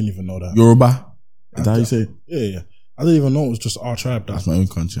people. I didn't even know that. Yoruba. Is that how you say it? Yeah. I didn't even know it was just our tribe. That's my own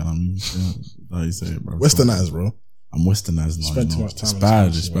country. I mean, yeah, that's how you say it, bro. Westernized, bro. I'm westernized now. Spent you too know. much time It's in bad.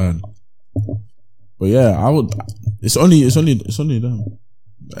 this It's country, bad. But yeah, I would. It's only them.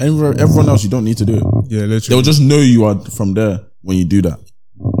 Everyone else, you don't need to do it. Yeah, literally. They'll just know you are from there when you do that.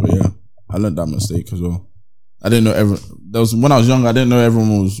 But yeah, I learned that mistake as well. I didn't know when I was young, I didn't know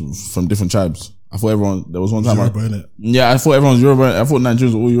everyone was from different tribes. I thought there was one time. Yoruba, innit? Yeah, I thought everyone was Yoruba. I thought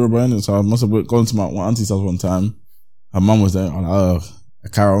Nigerians were all Yoruba, innit? So I must have gone to my auntie's house one time. Her mum was there. I'm like, a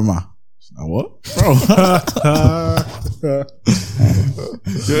karama. Like, what? Bro.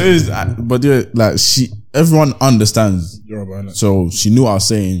 But yeah, like everyone understands. Yoruba, innit? So she knew what I was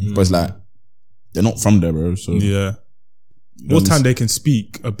saying, but it's like, they're not from there, bro. So Yeah. More time they can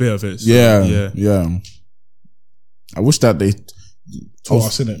speak a bit of it. So, yeah. I wish that they Taught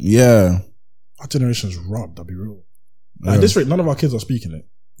us, innit? Yeah. Our generation's robbed, I'll be real. Like, at this rate, none of our kids are speaking it.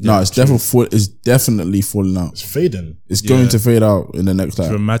 No, it's definitely falling out. It's fading. It's going to fade out in the next time.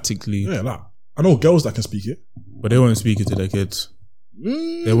 Dramatically. Yeah, like, I know girls that can speak it. But they won't speak it to their kids.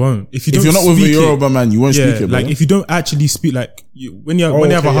 They won't. If If you're not with a Yoruba man, you won't speak it, bro. like if you don't actually speak, like when you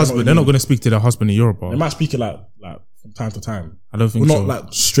have a husband, they're not going to speak to their husband in Yoruba. They might speak it like from time to time. I don't think We're so. not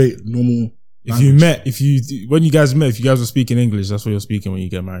like straight, normal. When you guys were speaking English, that's what you're speaking when you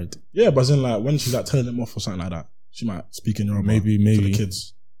get married. Yeah, but then like when she's like telling them off or something like that, she might speak in Yoruba. Maybe. To the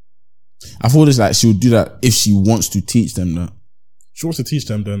kids. I thought it's like she'll do that if she wants to teach them that. She wants to teach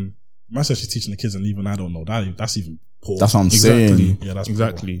them, then man says she's teaching the kids and even I don't know. That's even poor. That's what I'm saying. Yeah, that's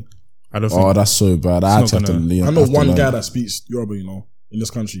exactly. I don't think. Oh, that's so bad. I actually have to learn. I know one guy that speaks Yoruba, in this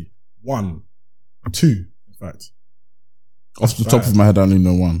country. 1, 2, in fact. Off the top of my head, I only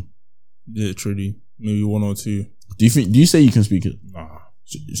know one. Literally, maybe 1 or 2. Do you say you can speak it? Nah.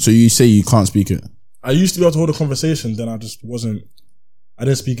 So you say you can't speak it? I used to be able to hold a conversation, then I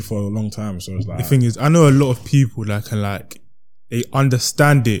didn't speak it for a long time, so it's like. The thing is, I know a lot of people that can they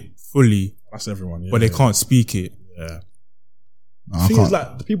understand it fully, That's everyone, but they can't speak it. Yeah. No, The thing is,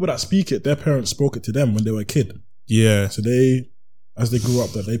 like, the people that speak it, their parents spoke it to them when they were a kid. Yeah. So as they grew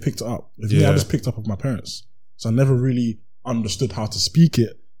up, that they picked it up. With me, I just picked up with my parents. So I never really understood how to speak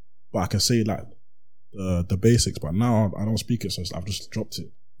it, but I can say like the basics. But now I don't speak it, so I've just dropped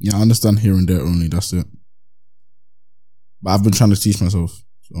it. Yeah, I understand here and there only. That's it. But I've been trying to teach myself.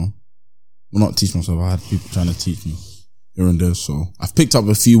 So, well, not teach myself. I had people trying to teach me here and there. So I've picked up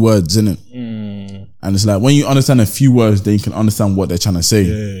a few words in it, and it's like when you understand a few words, then you can understand what they're trying to say.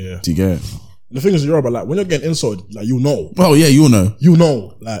 Yeah. Do you get it? And the thing is, Yoruba, like when you're getting insulted, like Well, yeah, you'll know.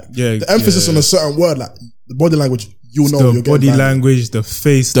 like the emphasis on a certain word, like the body language, The you're body getting language, the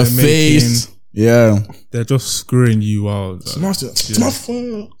face, The face. Yeah. They're just screwing you out. It's my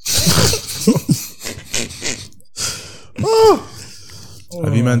fault.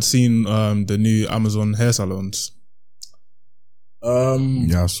 Have you man seen the new Amazon hair salons?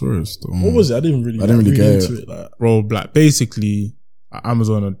 Yeah, I saw it. What was it? I didn't really get into it. Like, Bro, basically,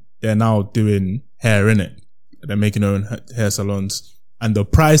 Amazon, they're now doing hair in it. They're making their own hair salons, and the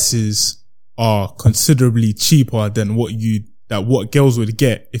prices are considerably cheaper than what girls would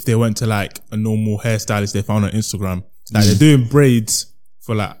get if they went to like a normal hairstylist they found on Instagram. Like they're doing braids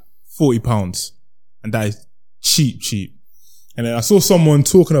for like £40, and that is cheap. And then I saw someone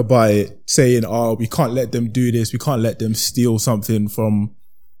talking about it, saying, "Oh, we can't let them do this. We can't let them steal something from,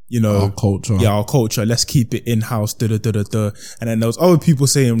 Our culture. Yeah, our culture. Let's keep it in house." And then there was other people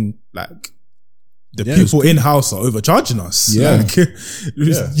saying like, the people in house are overcharging us. Yeah. Like,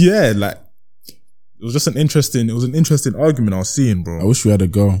 like it was an interesting argument I was seeing, bro. I wish we had a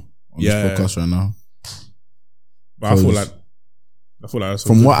go on this podcast right now. But I feel like that's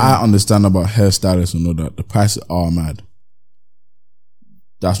from what I understand about hairstylists and all that, the prices are mad.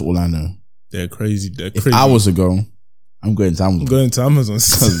 That's all I know. They're crazy. If I was to go, I'm going to Amazon. I'm going to Amazon,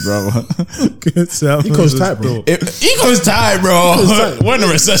 bro. Eco's tight, bro. Eco's tight, bro. We're in a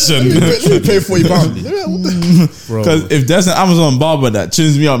recession. Let me pay £40. Because if there's an Amazon barber that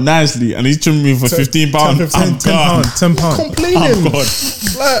trims me up nicely and he's trimming me for £15, I'm gone. £10. Complaining. I'm gone.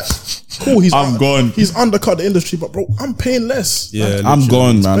 Like, cool. I'm gone. He's undercut the industry, but bro, I'm paying less. Yeah, Like, I'm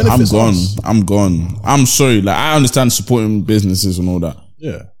gone, man. I'm benefits gone. us. I'm gone. I'm sorry. Like, I understand supporting businesses and all that.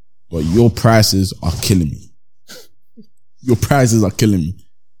 Yeah. But your prices are killing me. Your prices are killing me.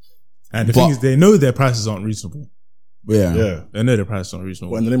 And the thing is, they know their prices aren't reasonable. Yeah. They know their prices aren't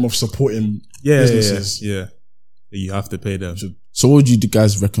reasonable. But in the name of supporting businesses. Yeah. You have to pay them. So what would you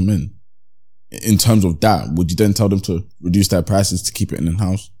guys recommend in terms of that? Would you then tell them to reduce their prices to keep it in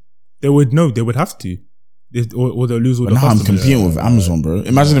house? They would have to. Or they'll lose all But the now I'm customers. competing with Amazon, bro.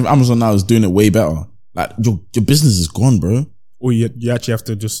 Imagine if Amazon now is doing it way better. Like, your business is gone, bro. Or you actually have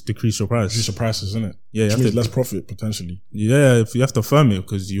to just decrease your price. Reduce your prices, isn't it? Yeah, you Which have means to- less profit potentially. Yeah, if you have to firm it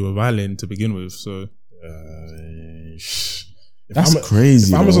because you were violating to begin with. So That's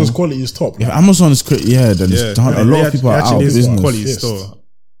crazy. If Amazon's bro. quality is top, If like, Amazon is then it's done. A lot of people are out of business. Quality Yes. store.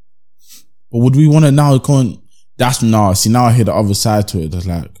 But would we want to now go on? That's now. See, now I hear the other side to it. That's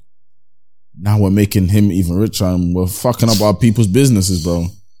like, now we're making him even richer and we're fucking up our people's businesses, bro.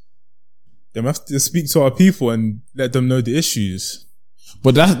 They have to speak to our people and let them know the issues.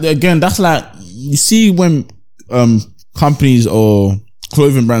 But that's like, you see when companies or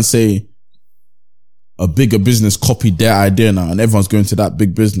clothing brands say a bigger business copied their idea now and everyone's going to that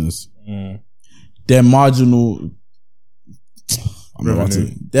big business. Their marginal Revenue.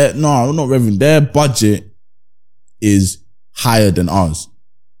 not revenue. Their budget is higher than ours.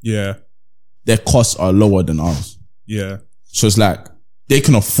 Yeah. Their costs are lower than ours. Yeah. So it's like they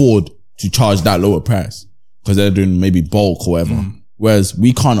can afford to charge that lower price because they're doing maybe bulk or whatever. Whereas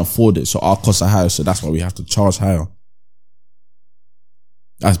we can't afford it, so our costs are higher, so that's why we have to charge higher.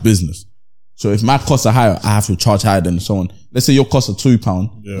 That's business. So if my costs are higher, I have to charge higher than someone. Let's say your costs are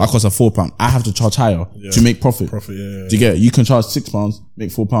 £2, my costs are £4. I have to charge higher to make profit. yeah. Do you get it? You can charge £6,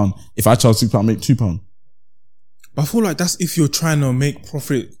 make £4. If I charge £6, make £2. But I feel like that's if you're trying to make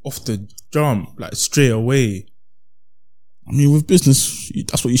profit off the jump, like straight away. I mean, with business,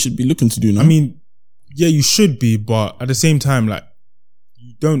 that's what you should be looking to do now. I mean, yeah, you should be, but at the same time, like,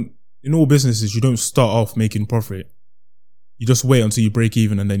 in all businesses, you don't start off making profit. You just wait until you break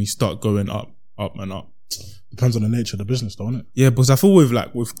even and then you start going up and up. Depends on the nature of the business, don't it? Yeah, because I feel with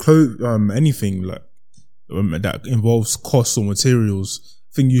anything like that involves costs or materials,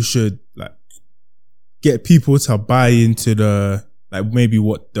 I think you should like get people to buy into the like maybe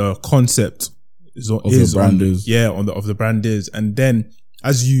what the concept is the brand is. Yeah, of the brand is, and then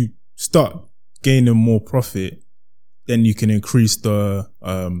as you start gaining more profit, then you can increase the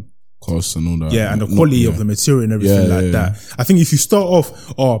costs and all that. yeah, and the quality of the material and everything that. I think if you start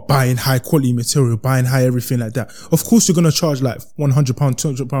off buying high quality material, buying high everything like that, of course you're gonna charge like £100,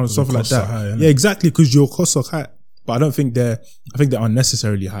 £200, something like that. High, yeah, exactly, because your costs are high. But I don't think I think they're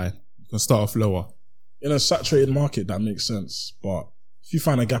unnecessarily high. You can start off lower. In a saturated market, that makes sense. But if you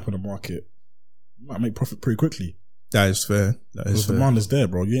find a gap in the market, you might make profit pretty quickly. That is fair. That is Because fair. demand is there,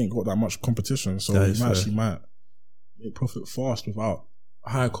 bro. You ain't got that much competition, so That you is might fair. actually might make profit fast without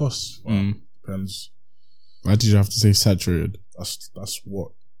higher costs. Well, depends. Why did you have to say saturated? That's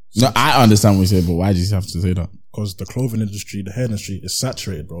what. No, I understand what you say, but why did you have to say that? Because the clothing industry, the hair industry is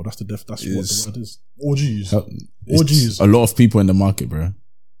saturated, bro. That's that's what the word is. What would you use? It's a lot of people in the market, bro.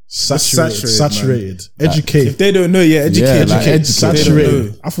 Saturated. Educate. If they don't know, educate. Yeah, like, educate.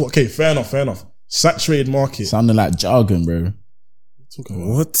 Saturated. I thought, okay, fair enough. Saturated market. Sounding like jargon, bro. Talking about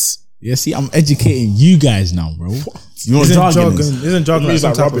What? Yeah, see, I'm educating you guys now, bro. You know what jargon is? Isn't jargon like means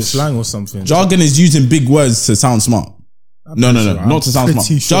some like type of rubbish. slang or something? Jargon is using big words to sound smart. No, not to sound smart.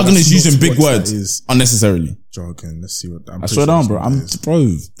 pretty sure Jargon that's is using not big what that words is. unnecessarily. Jargon. Let's see what I swear down, bro.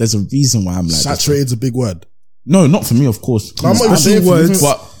 There's a reason why I'm like this. saturated's a big word. No, not for me, of course. I'm not even saying Special for you, words,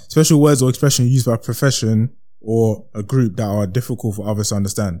 but special words or expression used by a profession or a group that are difficult for others to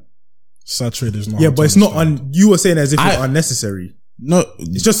understand. Saturated is not. Yeah, hard but to it's not. understand. You were saying as if it's unnecessary. No,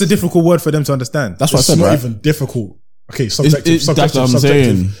 It's just a difficult word for them to understand. that's what It's I said, not right? even difficult. Okay, subjective. That's what I'm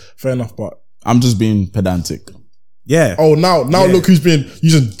saying. Fair enough, but I'm just being pedantic. Yeah. now look who's been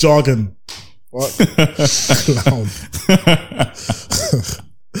using jargon. What? Clown.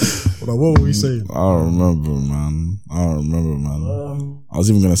 What were we saying? I don't remember, man. I was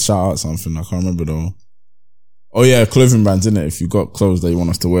even gonna shout out something. I can't remember though. Oh yeah, clothing brands, innit? If you got clothes that you want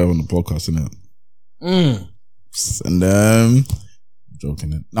us to wear on the podcast, innit? And I'm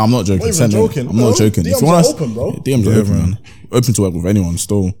joking. No, I'm not joking. Not even Send it. joking. I'm not joking. DMs If you want are us, open, bro. DMs are open, man. Open to work with anyone.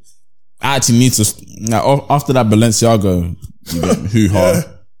 Still, I actually need to. After that Balenciaga hoo-ha,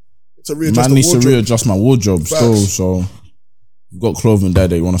 It's a readjust man the needs to wardrobe. readjust my wardrobe. Still, Facts. so you've got clothing there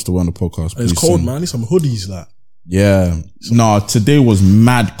that you want us to wear on the podcast. It's please cold, send. man. I need some hoodies, like. Yeah. No, today was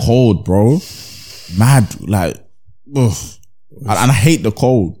mad cold, bro. Mad, like, ugh. And I hate the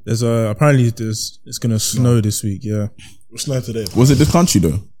cold. There's apparently it's gonna snow this week. Yeah. It's snowing today. Was it this country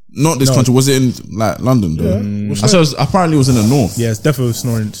though? Not this country. Was it in like London though? I saw apparently it was in the north. Yeah, it's definitely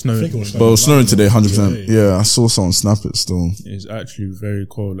snowing. I think it was But it was snowing today, 100%. Yeah. Yeah, I saw someone snap it still. It's actually very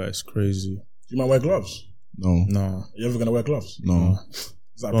cold. Like it's crazy. You might wear gloves. No, Nah. Are you ever gonna wear gloves? no. Is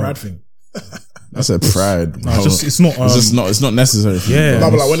that a pride thing? I said pride. Nah, it's not. It's not necessary. For Yeah. me, No,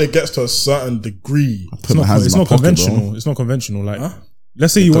 bro. but like when it gets to a certain degree, Put my hands It's in my not pocket, conventional. bro. It's not conventional. Like,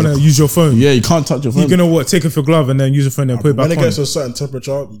 let's say you want to use your phone. Yeah, you can't touch your phone. You're gonna take off your glove and then use your phone and put it back when it on. gets to a certain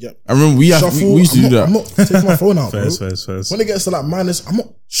temperature, you get I remember we used to do that. I'm not taking my phone out, bro. First. When it gets to like minus, I'm not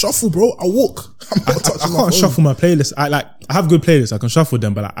shuffle, bro. I walk. I'm not I touching my can't phone. shuffle my playlist. I have good playlists. I can shuffle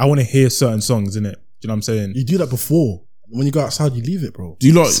them, but like, I want to hear certain songs in it. Do you know what I'm saying? You do that before. When you go outside, you leave it, bro. Do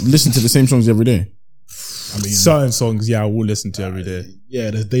you lot listen to the same songs every day? I mean, Certain songs, yeah, I will listen to every day.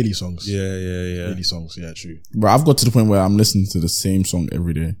 yeah, there's daily songs. Yeah. Daily songs. Yeah, true. Bro, I've got to the point where I'm listening to the same song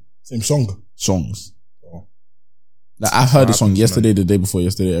every day. Same song. Songs. Oh. Like I heard a song yesterday, the day before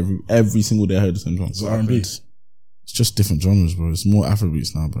yesterday. Every single day I heard the same song. It's R&B. It's just different genres, bro. It's more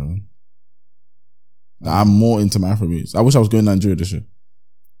Afrobeats now, bro. Like, I'm more into my Afrobeats. I wish I was going to Nigeria this year.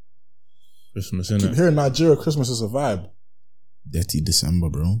 Christmas, Keep innit? hearing Nigeria Christmas is a vibe. Dirty December,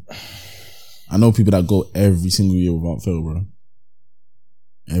 bro. I know people that go every single year without fail, bro.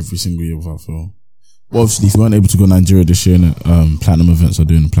 Every single year without fail. Well, obviously, if you weren't able to go to Nigeria this year, Platinum Events are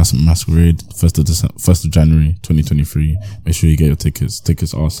doing the Platinum Masquerade 1st of January 2023. Make sure you get your tickets.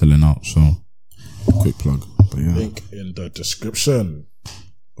 Tickets are selling out, so quick plug. But yeah, Link in the description.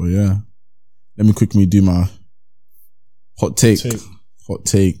 but yeah. Let me quickly do my hot take. Hot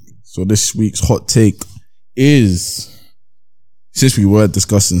take. So this week's hot take is, since we were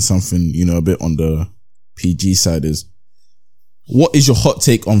discussing something, you know, a bit on the PG side, is what is your hot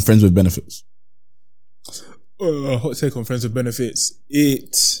take on Friends with Benefits? Hot take on Friends with Benefits.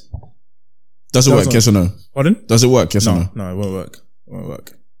 Does it work? Yes or no? Pardon? Does it work? Yes or no? No, it won't work. It won't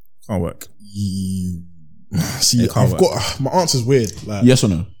work. Can't work. See, It can't I've got my answer's weird. Like, Yes or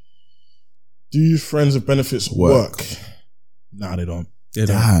no? do Friends with Benefits work? Nah, they don't. They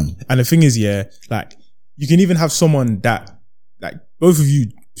don't. Damn. And the thing is, yeah, like you can even have someone that, like, both of you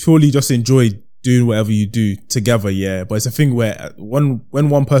purely just enjoy doing whatever you do together, yeah. But it's a thing where when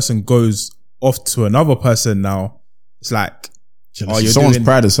one person goes off to another person now, it's like, oh, you're Someone's doing,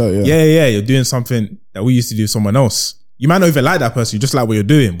 pride is hurt, yeah. yeah, you're doing something that we used to do with someone else. You might not even like that person, you just like what you're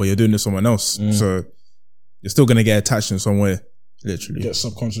doing, but you're doing it with someone else. So you're still gonna get attached in some way, literally. Get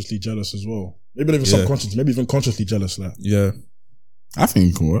subconsciously jealous as well. Maybe not even Yeah. subconsciously, maybe even consciously jealous. Like, Yeah. I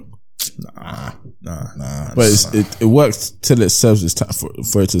think it can work. Nah. But it works till it serves its time,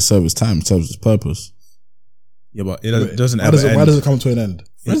 for it to serve its time, serves its purpose. Yeah, but it doesn't why ever does it, end. why does it come to an end?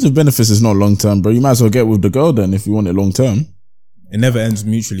 Friends with Benefits is not long term, bro. You might as well get with the girl then if you want it long term. It never ends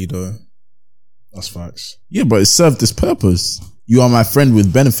mutually though. That's facts. Yeah, but it served its purpose. You are my friend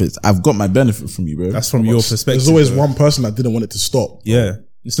with benefits. I've got my benefit from you, bro. That's from your perspective. There's always though. one person that didn't want it to stop. Yeah.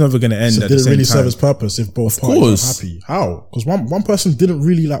 It's never going to end So at did the it same really time. serve its purpose if both parties course. are happy? How? Because one person didn't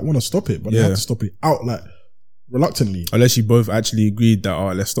really like want to stop it, but they Yeah. had to stop it out like reluctantly, Unless you both actually agreed that,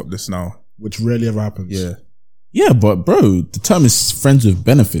 oh, let's stop this now. which rarely ever happens. Yeah. Yeah, but bro, the term is friends with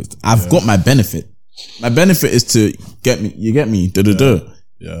benefits. I've got my benefit. My benefit is to get me. You get me?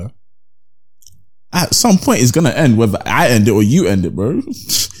 Yeah. At some point, it's gonna end, whether I end it or you end it, bro.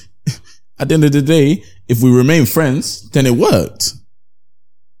 At the end of the day, if we remain friends, then it worked.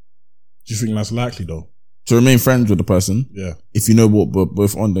 Do you think that's likely though? To remain friends with the person, Yeah. if you know what we're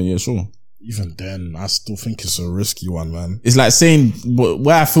both on, then yeah, sure. Even then, I still think it's a risky one, man. It's like saying,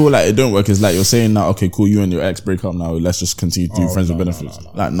 where I feel like it don't work is like you're saying now, okay, cool, you and your ex break up now, let's just continue to do friends with benefits.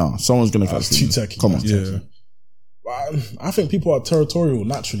 Like, no, someone's gonna That's catch too you. techy. Come on. That's techy. But I think people are territorial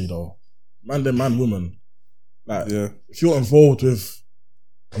naturally though. Man, woman. Like, Yeah. if you're involved with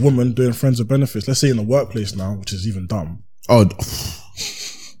a woman doing friends with benefits, let's say in the workplace now, which is even dumb, Oh,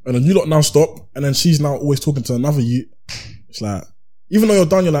 and then you lot now stop, and then she's now always talking to another you. It's like, even though you're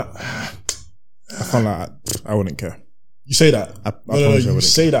done, you're like, I can't like. I wouldn't care. you say that. I No, promise you I you wouldn't.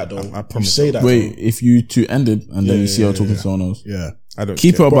 say that though. I You promise say that. wait, if you two ended and then you see her talking to someone else, Yeah. I don't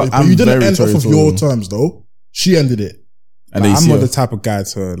keep care. her, But but I'm you didn't very end off of territorial. your terms though. She ended it. And Like, then I'm you not see the her. type of guy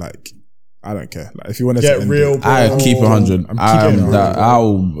to like. I don't care. Like if you want to Get real, bro. I keep 100. I'm I keeping am it that.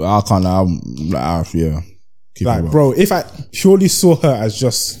 100, I can't. Yeah. Keep it like, real. bro, if I purely saw her as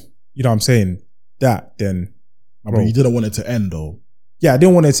just, you know what I'm saying, that, then, But you didn't want it to end though. yeah, I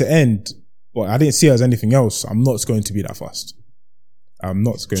didn't want it to end, but I didn't see her as anything else. I'm not going to be that fast. I'm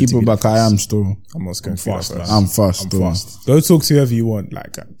not going Keep to it be back. that I fast. am still. I'm not going to fast, be that man. fast. I'm fast. I'm Still. fast. Go talk to whoever you want.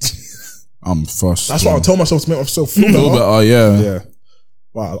 Like, I'm fast. That's still. what I tell myself to make myself feel Feel better. better, yeah. yeah.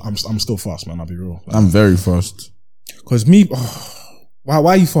 But I'm still fast, man. I'll be real. Like, I'm very fast. Cause me, why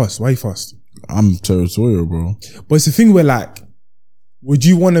are you fast? Why are you fast? I'm territorial, bro. But it's the thing where like, would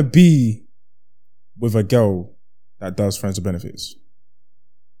you want to be with a girl that does friends with benefits?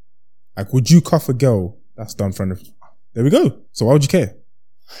 Like, would you cuff a girl that's done friend of? There we go. So why would you care?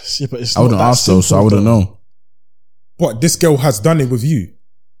 see, but it's I wouldn't not that ask though, so I simple, wouldn't though. know. But this girl has done it with you.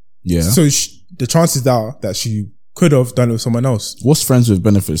 Yeah. So the chances are that she could have done it with someone else. What's friends with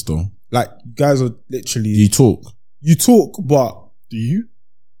benefits though? Like, guys are literally, You talk. you talk, but Do you?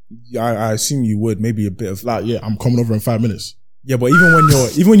 I assume you would, maybe a bit of like, Like, yeah, I'm coming over in 5 minutes. yeah, but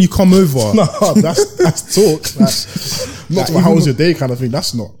even when you come over, No, that's talk. Like, not Like, how even was your day kind of thing.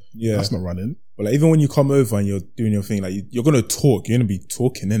 That's not. yeah, That's not running. but like, even when you come over and you're doing your thing, like you're going to talk, you're going to be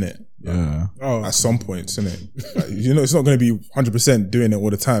talking, innit? Yeah. Oh, At some points, innit? Like, you know, it's not going to be 100% doing it all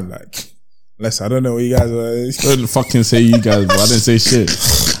the time. Like, unless I don't know what you guys are. Don't fucking say you guys, bro. I didn't say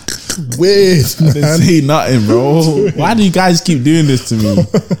shit. weird. I didn't say nothing, bro. Why do you guys keep doing this to me?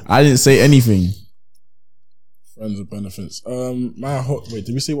 I didn't say anything. Friends with benefits. Wait,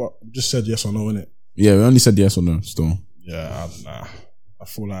 did we say what? We just said yes or no, innit? Yeah, we only said yes or no. Still. Yeah, nah. I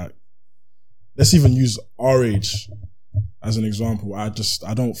feel like, let's even use our age as an example. I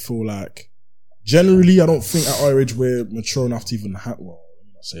don't feel like, generally, I don't think at our age we're mature enough to even have, well, let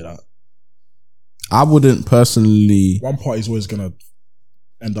me not say that. I wouldn't personally. One party's always gonna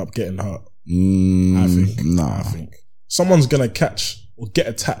end up getting hurt. I I think. Nah. I think. Someone's gonna catch or get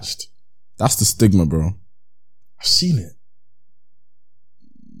attached. That's the stigma, bro. I've seen it.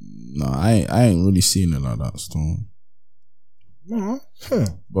 No, I ain't really seen it like that. Still. No. Huh.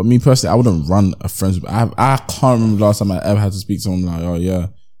 But me personally, I wouldn't run a friends. I can't remember the last time I ever had to speak to someone like, oh yeah,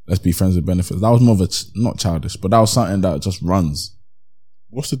 let's be friends with benefits. That was more of a not childish, but that was something that just runs.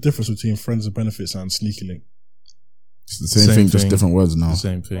 What's the difference between friends with benefits and sneaky link? It's the same thing, just different words now. The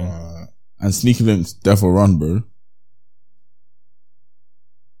same thing. And sneaky links therefore run, bro.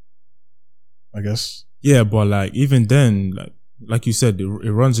 I guess. Yeah, but like, even then, like you said, it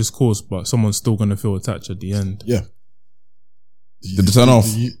runs its course, but someone's still going to feel attached at the end. Yeah. Did it turn off?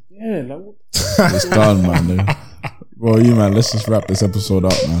 Yeah, like what? It's done, man. Dude. Bro, man, let's just wrap this episode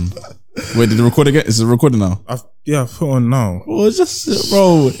up, man. Wait, did it record again? Is it recording now? I've put on now. Bro, it's just,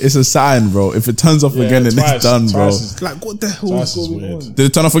 bro, it's a sign, bro. If it turns off Yeah, again, then twice- it's done, bro. twice is- Like, what the hell Twice is is going weird. on? Did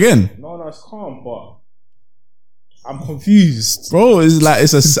it turn off again? No, it's calm, but I'm confused. Bro, it's like,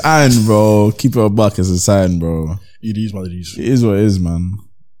 it's a sign, bro. Keep it a buck, it's a sign, bro. It is what it is. It is what it is, man.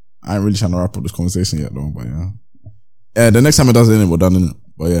 I ain't really trying to wrap up this conversation yet, though, but yeah. Yeah, the next time it does it, we're done, innit?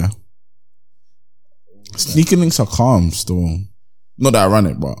 But yeah. Sneaky links are calm still. Not that I run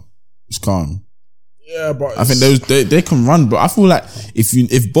it, but it's calm. Yeah, but I think they can run, but I feel like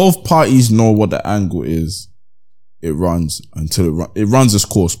if both parties know what the angle is, it runs until it runs its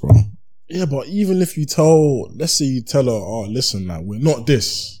course, bro. yeah, but even if you let's say you tell her, oh, listen, like, we're not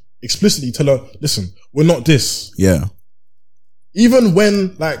this. Explicitly tell her, listen, we're not this. Yeah. Even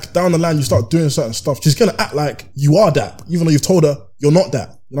when, like, down the line you start doing certain stuff, she's gonna act like you are that, even though you've told her you're not that.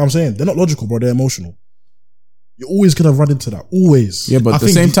 You know what I'm saying? They're not logical, bro. They're emotional. You're always gonna run into that. Always. Yeah, but I at the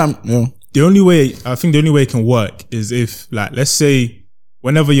think same time, yeah. the only way it can work is if, like, let's say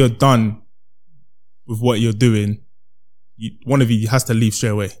whenever you're done with what you're doing, one of you has to leave straight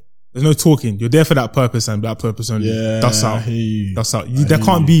away. There's no talking. You're there for that purpose and that purpose only. Yeah. That's out. Hey. That's out. There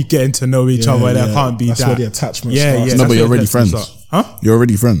can't be getting to know each other. There can't be That's that. where the attachment Yeah, starts. yeah. No, that's but you're where already the attachment friends. starts. Huh? You're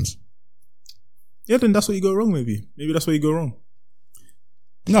already friends. Yeah, then that's where you go wrong. Maybe that's where you go wrong.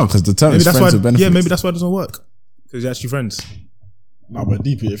 No, because the term Maybe is that's friends why. with benefits. Yeah, maybe that's why it doesn't work. Because you're actually friends. Nah, but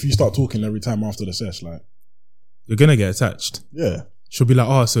deep, if you start talking every time after the sesh, like, You're gonna get attached. yeah. she'll be like,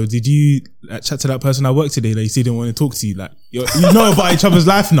 oh, so did you chat to that person at work today that you said didn't want to talk to you? Like, you know about each other's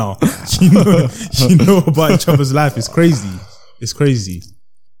life now. You know about each other's life. It's crazy. It's crazy.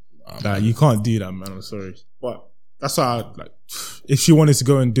 Like, you can't do that, man. I'm sorry. But that's why if she wanted to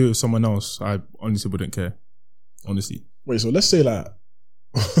go and do it with someone else, I honestly wouldn't care. Honestly. Wait, so let's say like,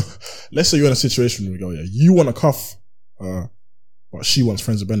 let's say you're in a situation where we go, yeah, you want to cuff her, but she wants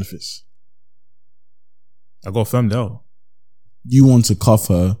friends with benefits. I got firmed out. You want to cuff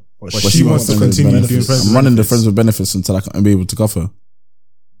her, But she wants to continue doing friends with I'm running the benefits. friends with benefits until I can be able to cuff her.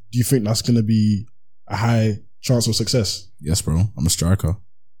 Do you think that's going to be a high chance of success? Yes, bro. I'm a striker.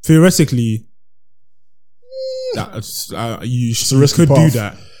 Theoretically, you a risky could do path.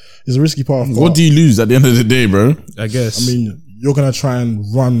 that. It's a risky path. What do you lose at the end of the day, bro? I guess. I mean, you're going to try and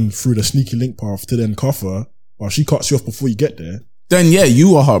run through the sneaky link path to then cuff her, but if she cuts you off before you get there, Then yeah,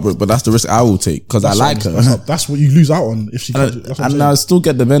 you are heartbroken, but that's the risk I will take because I like her. That's what you lose out on if she cuts you. That's what I'm And saying. I still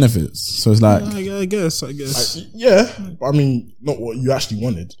get the benefits. So it's like, I guess. Yeah, but I mean, not what you actually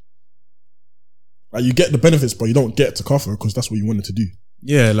wanted. Like, you get the benefits, but you don't get to cuff her because that's what you wanted to do.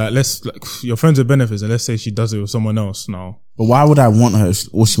 Yeah, like your friends with benefits, and let's say she does it with someone else now. but why would I want her if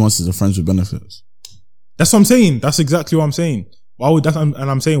all she wants is a friends with benefits? That's what I'm saying. That's exactly what I'm saying.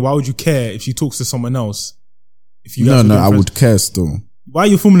 I'm saying, why would you care if she talks to someone else? If you guys No, were doing I friends- would care still. Why are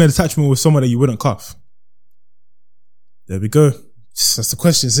you forming an attachment with someone that you wouldn't cuff? There we go. That's the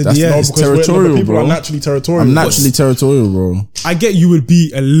question. So That's yeah, not- Because territorial, people bro. are naturally territorial. I'm naturally territorial, bro. I get you would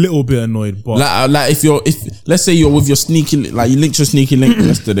be a little bit annoyed, but Like if let's say you're with your sneaky, like you linked your sneaky link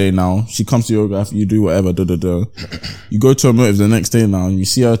yesterday now, she comes to your graph, you do whatever, you go to her motive the next day now, and you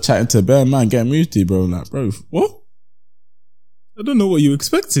see her chatting to a bear man, get muted, bro. Like, bro, what? I don't know what you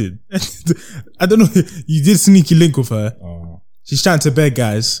expected. I don't know. You did sneaky link with her. She's trying to beg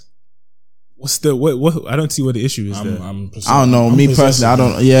guys. What's the what? I don't see what the issue is there. I don't know. Me personally, I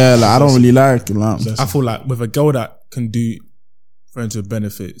don't. Yeah, like I don't really like it. Like, I feel like with a girl that can do friends with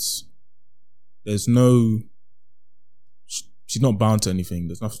benefits, there's no. She's not bound to anything.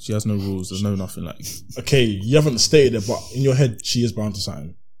 There's nothing. She has no rules. There's no nothing like. Okay, you haven't stated it, but in your head, she is bound to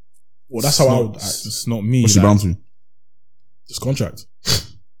something. Well, that's how I would act. It's not me. what's she like, bound to? This contract.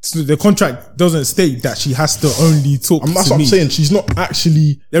 So the contract doesn't state that she has to only talk That's to what me. I'm saying. She's not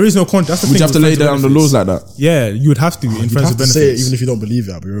actually. There is no contract. That's the Would thing you have to with lay friends with down the benefits. laws like that? Yeah, you would have to in You friends have with to say it benefits. even if you don't believe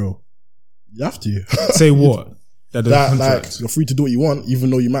it. I'll be real. You have to. Say what? That the That contract. like you're free to do what you want, even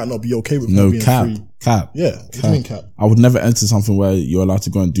though you might not be okay with her No being cap, free. cap. Yeah, what do you mean cap? I would never enter something where you're allowed to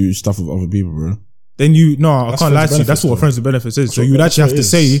go and do stuff with other people, bro. Then I That's can't lie friends to you. with That's what benefits, friends with benefits is. So what- you would actually have to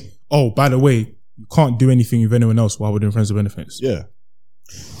that's what it say, oh, by the way, you can't do anything with anyone else while we're doing friends with benefits. Yeah.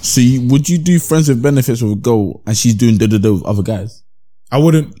 So would you do friends with benefits with a girl and she's doing with other guys? I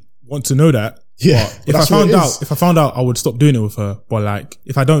wouldn't want to know that. Yeah. But if I found out, I would stop doing it with her. But like,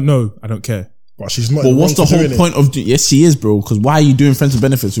 if I don't know, I don't care. But she's not. But what's the wrong for whole doing point of yes, she is, bro. Because why are you doing friends with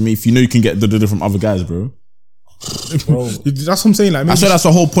benefits with me if you know you can get from other guys, bro? Bro. That's what I'm saying. Like, I maybe swear that's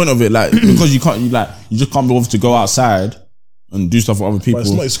the whole point of it. Like because you just can't be able to go outside and do stuff with other But people.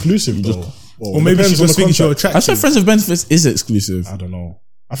 it's not exclusive though. Well, or maybe depends she's on just the thinking she's contract. I swear attractive. friends with benefits is exclusive. I don't know.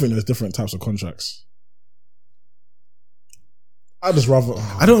 I think there's different types of contracts. I just rather.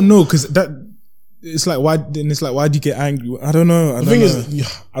 I don't know because it's like why do you get angry? I don't know. The thing is, yeah,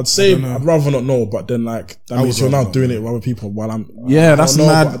 I'd say I'd rather not know, but then like that means you're now doing it with other people while I'm. Yeah, I that's don't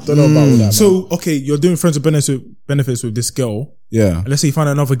know, mad. I don't know about all that. Man. So okay, you're doing friends with benefits with this girl. Yeah, And let's say you find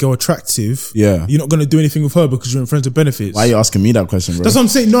another girl attractive. yeah. You're not gonna do anything with her because you're in friends with benefits. Why are you asking me that question, bro? That's what I'm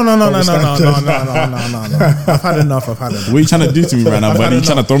saying. No. I've had enough. What are you trying to do to me right now, buddy? You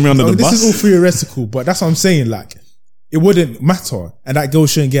trying to throw me under the This bus? is all theoretical, but that's what I'm saying. Like, it wouldn't matter, and that girl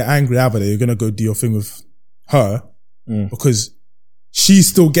shouldn't get angry either that you're gonna go do your thing with her because she's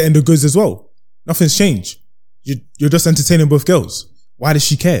still getting the goods as well. Nothing's changed. You're just entertaining both girls. Why does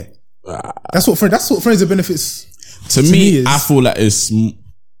she care? That's what friends with benefits. To me, I feel like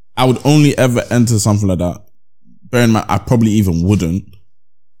I would only ever enter something like that. Bear in mind, I probably even wouldn't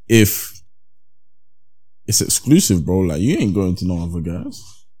if it's exclusive, bro. Like, you ain't going to no other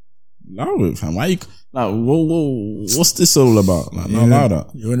guys. Allow it, fam. Why you, like, whoa, what's this all about? Like, not allow that.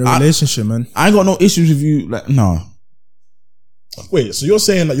 You're in a relationship, man. I ain't got no issues with you. Like, no. Wait, so you're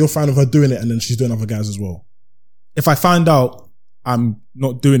saying that you're fine with her doing it and then she's doing other guys as well? If I find out I'm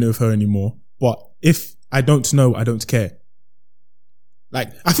not doing it with her anymore, but if I don't know, I don't care. Like,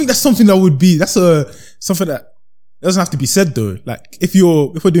 I think that's something that would be, something that doesn't have to be said though. Like, if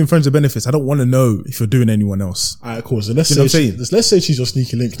we're doing friends with benefits, I don't want to know if you're doing anyone else. Alright, cool. So let's You know say what I'm saying? let's say she's your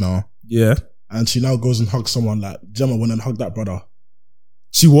sneaky link now, Yeah. and she now goes and hugs someone like Gemma went and hugged that brother.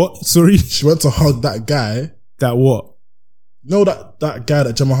 She what? Sorry? She went to hug that guy. That what? You know that guy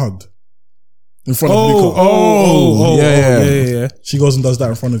that Gemma hugged in front of Luca? Yeah. She goes and does that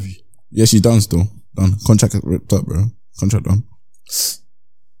in front of you. Yeah, she's done still. Done. Contract ripped up, bro. Contract done.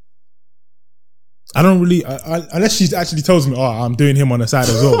 I don't really, unless she actually tells me, I'm doing him on the side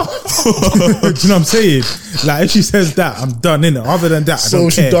as well. Do you know what I'm saying? Like, if she says that, I'm done, innit? Other than that, I So don't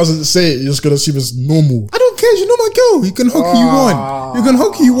if she care. doesn't say it, you're just gonna assume it's normal. I don't care. You know my girl. You can hug who you want. You can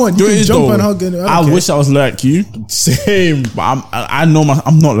hug who you want. You Do it can is jump though. and hug. And I wish I was like you, Same. but I know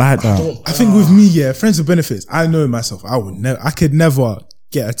I'm not like that. I think with me, yeah, friends with benefits. I know myself. I could never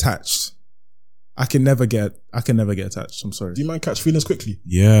get attached. I can never get attached. I'm sorry. Do you mind catch feelings quickly?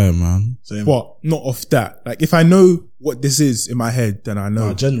 Yeah, man. Same. But not off that. Like, if I know what this is in my head, then I know.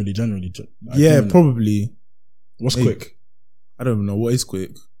 No, generally. Yeah, probably. What's Maybe. quick? I don't even know. What is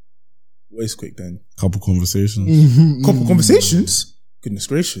quick? What is quick then? Couple conversations. Couple conversations? Goodness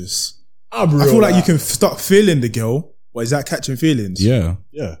gracious. I I feel like you can start feeling the girl, but is that catching feelings? Yeah,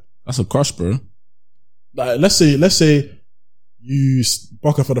 Yeah. that's a crush, bro. Like, let's say you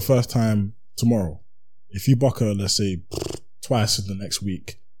buck her for the first time tomorrow. If you buck her, let's say twice in the next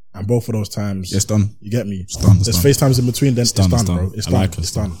week, and both of those times, It's done. you get me. It's done. There's FaceTimes in between, then it's done, It's done. bro. It's I done. like it.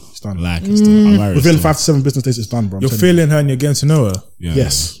 It's done. It's done. I like it still. I'm married Within still. 5 to 7 business days, it's done, bro. I'm You're telling you. feeling her and you're getting to know her. Yeah.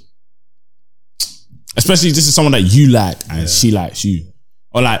 Yes. Especially this is someone that you like and she likes you.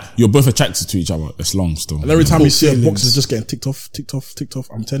 Or like you're both attracted to each other. It's long still. And every time you see her, feelings. boxes just getting ticked off.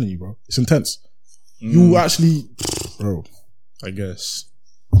 I'm telling you, bro. It's intense. You actually, bro. I guess.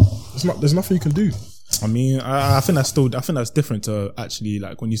 There's nothing you can do. I mean, I think that's different to actually,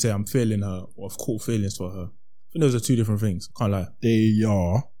 like, when you say I'm feeling her or I've caught feelings for her. I think those are two different things. Can't lie. They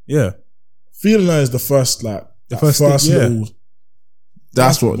are. Yeah. Feeling her is the first, like, The that first thing, yeah. little.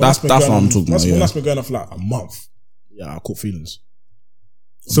 That's what I'm talking about. When Yeah. that's been going on for like a month. Yeah, I caught feelings.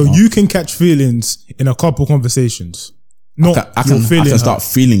 So you can catch feelings in a couple conversations. Not I you're feeling can her. start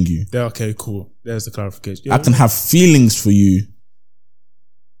feeling you. Yeah, okay, cool. There's the clarification. I can have feelings for you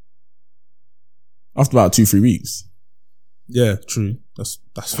after about 2-3 weeks. Yeah, true. That's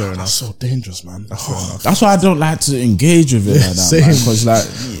fair enough. That's so dangerous, man. That's fair enough. That's why I don't like to engage with it like that. Same. Because like,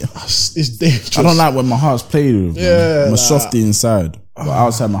 It's dangerous. I don't like when my heart's played with. Man. Yeah, I'm a like- softie inside, but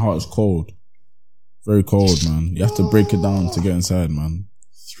outside my heart is cold. Very cold, man. You have to break it down to get inside, man.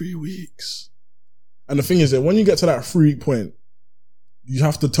 3 weeks. And the thing is that when you get to that 3 week point, you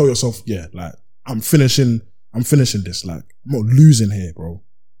have to tell yourself, yeah, like, I'm finishing this. Like, I'm not losing here, bro.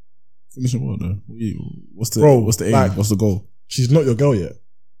 Finishing what though? What's the Bro, what's the aim? like- What's the goal? She's not your girl yet.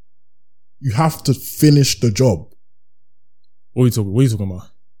 You have to finish the job. What are you talking about?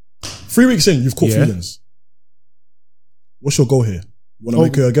 3 weeks in, you've caught Yeah. feelings. What's your goal here? You want to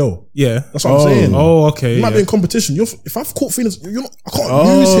make her a girl? Yeah. That's what I'm saying. Oh, okay. You might yeah. be in competition. If I've caught feelings, you're not. I can't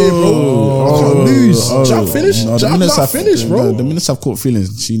lose here, bro. I can't lose. Jab finish. No, Jab not finish, bro. The minutes I've caught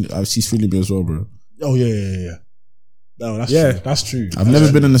feelings, she's feeling me as well, bro. Oh yeah. No, that's Yeah. true. That's true. I've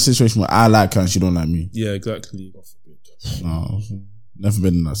never been in a situation where I like her and she don't like me. Yeah, exactly. No, never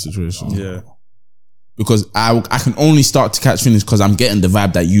been in that situation. Yeah. Because I can only start to catch feelings because I'm getting the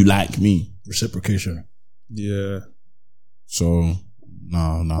vibe that you like me. Reciprocation. Yeah. So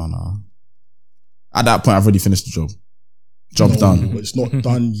no. At that point, I've already finished the job. Job's No, done. but it's not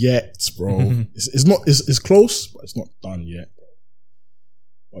done yet, bro. It's not. It's close, but it's not done yet, bro.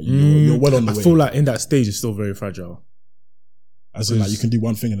 But you're well on the I way. feel like in that stage it's still very fragile. As in, like, you can do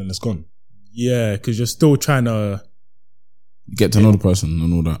one thing and then it's gone. Yeah, because you're still trying to Get to know the person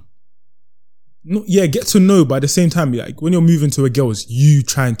and all that. get to know, but at the same time, like, when you're moving to a girl, it's you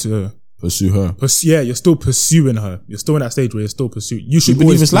trying to Pursue her. you're still pursuing her. You're still in that stage where you're still pursuing. You Do should you believe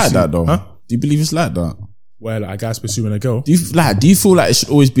always it's like pursue- that though? Huh? Do you believe it's like that? Where like a guy's pursuing a girl. Do you feel like it should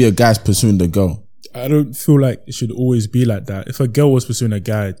always be a guy's pursuing the girl? I don't feel like it should always be like that. If a girl was pursuing a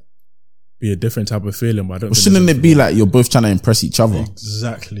guy, it'd be a different type of feeling. But I don't. Well, think shouldn't there's it be like you're both trying to impress each other?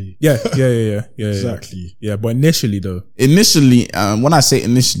 Exactly. Yeah. Exactly. Yeah, but initially though, Initially, when I say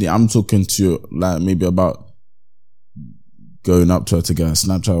initially, I'm talking to like maybe about going up to her to get a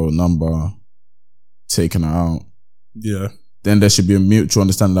Snapchat or number, taking her out. yeah, Then there should be a mutual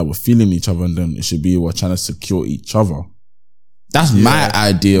understanding that we're feeling each other, and then it should be we're trying to secure each other. That's my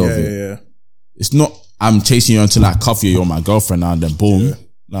idea of it. yeah. It's not I'm chasing you until I cuff you, you're my girlfriend now, and then boom.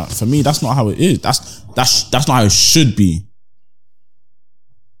 Like, for me, that's not how it is. That's not how it should be.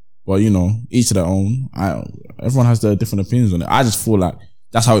 But you know, each to their own. Everyone has their different opinions on it. I just feel like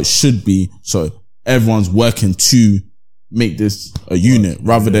that's how it should be. So everyone's working to make this a unit,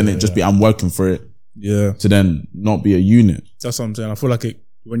 rather than it just be I'm working for it Yeah, to then not be a unit. that's what I'm saying. I feel like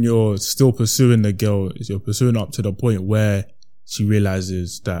when you're still pursuing the girl, you're pursuing up to the point where she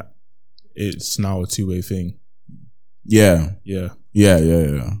realizes that it's now a two-way thing. Yeah. Yeah.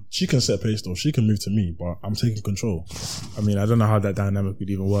 Yeah. She can set pace though. She can move to me, but I'm taking control. I mean, I don't know how that dynamic would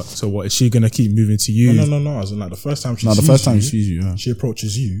even work. So what, is she going to keep moving to you? No. As in like the first time she No, the sees first time you, she sees you, yeah. she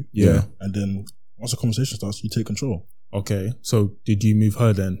approaches you. Yeah. And then once the conversation starts, you take control. Okay. So did you move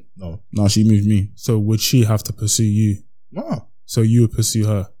her then? No, she moved me. So would she have to pursue you? No. So you would pursue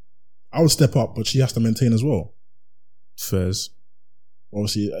her? I would step up, but she has to maintain as well. Fairs.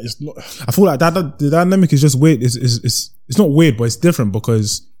 Obviously, it's not. I feel like the dynamic is just weird. It's not weird, but it's different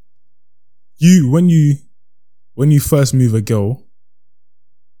because when you first move a girl,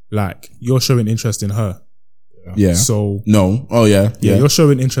 like you're showing interest in her. Yeah. So No. Oh, yeah. yeah, you're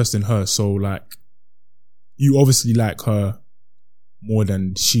showing interest in her. So like, you obviously like her more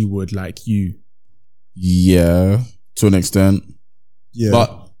than she would like you. Yeah. To an extent. Yeah.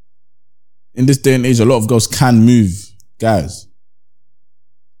 But in this day and age, a lot of girls can move guys.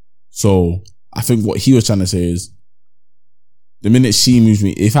 So I think what he was trying to say is, the minute she moves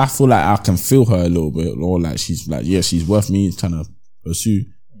me, if I feel like I can feel her a little bit, or like she's like, yeah, she's worth me trying to pursue,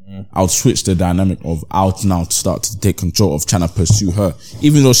 I'll switch the dynamic of I'll now start to take control of trying to pursue her.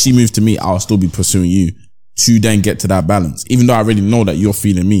 Even though she moved to me, I'll still be pursuing you to then get to that balance. Even though I already know that you're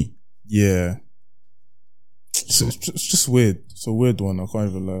feeling me. Yeah. So it's just weird. It's a weird one. I can't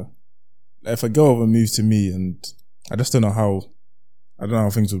even lie. Like if a girl ever moves to me, and I just don't know how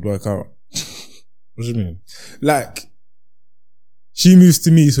things would work out. What do you mean? Like, she moves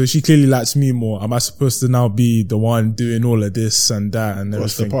to me, so she clearly likes me more. Am I supposed to now be the one doing all of this and that and Gotta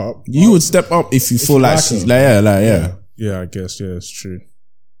everything? step up. You would step up if you feel you like like she's her. yeah. Yeah, I guess. Yeah, it's true.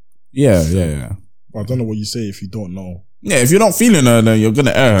 Yeah. But I don't know what you say if you don't know. Yeah, if you're not feeling her, then you're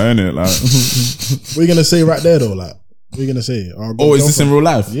gonna air her, innit? Like, What are you gonna say right there though? Like, what are you gonna say? oh, is this in real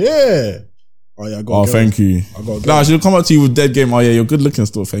life? Yeah. Oh yeah, I got. Oh, thank you. I got. Nah, she'll come up to you with dead game. Oh yeah, you're good looking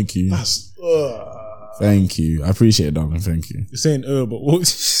still. Thank you. That's. Thank you. I appreciate it, darling. Thank you. You're saying, but what?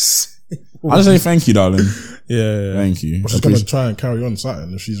 I just say thank you, darling. Yeah. Thank you. I'm just gonna try and carry on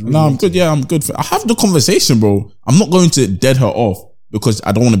something if she's really. No, I'm good. Yeah, I'm good. I have the conversation, bro. I'm not going to dead her off because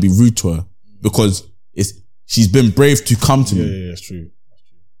I don't want to be rude to her, because she's been brave to come to me. Yeah, it's true.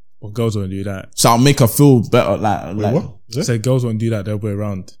 Well, girls won't do that. So I'll make her feel better. Like What? Is it? So girls won't do that. They'll be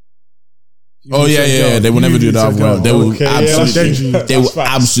around. oh yeah. They will never do that. Well, they will Okay, yeah, absolutely, that's they will facts.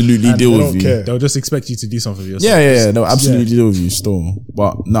 absolutely And deal they with don't you. care. They'll just expect you to do something for yourself. Yeah. They'll absolutely deal with you still.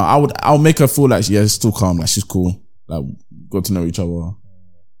 But no, I'll make her feel like she's still calm, like she's cool, like got to know each other.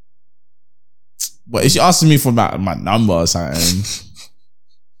 But if she asks me for my number or something,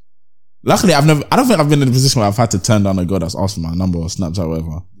 luckily I don't think I've been in a position where I've had to turn down a girl that's asked for my number or Snapchat or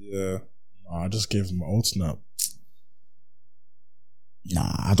whatever. Yeah. I just gave them my old snap.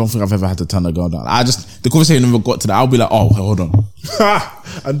 Nah, I don't think I've ever had to turn a girl down. The conversation never got to that. I'll be like, oh, hold on.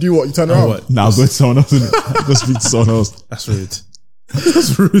 And do what? You turn around? What? Nah, I'll go to someone else. Go speak to someone else. That's rude.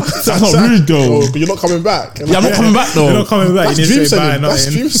 That's rude. That's not rude though. Oh, but you're not coming back. Yeah, I'm not coming back though. You're not coming back. That's You need dream to say bye, selling. That's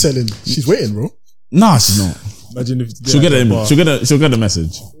nothing. dream selling. She's waiting, bro. Nah, she's not. Imagine if She'll get it. She'll get the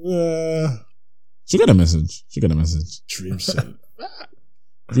message. Uh, She'll get a message. dream selling.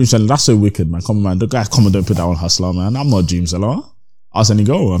 Dream seller, that's so wicked, man. Come on, man. The guy come and don't put that on Hustler, man. I'm not a dream seller. Ask any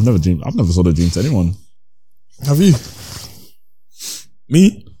girl. I've never sold a dream to anyone. Have you?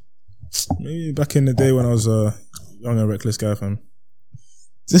 Me? Maybe back in the day when I was a young and reckless guy, fam.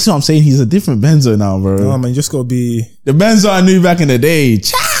 This is what I'm saying. He's a different Benzo now, bro. No, man, you just gotta be. The Benzo I knew back in the day.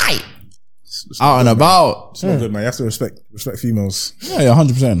 Chai! Out and about. It's not good, man. You have to respect females. Yeah,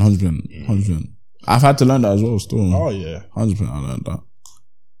 100%. I've had to learn that as well, still. Oh yeah. 100% I learned that.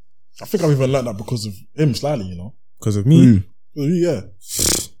 I think I've even learned that because of him slightly, you know. Because of me. Yeah.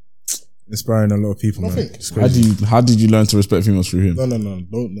 Inspiring a lot of people, man. think- It's crazy. How did you learn to respect females through him? No.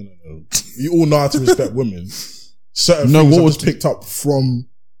 We all know how to respect women. Certain No, things what I was just picked up from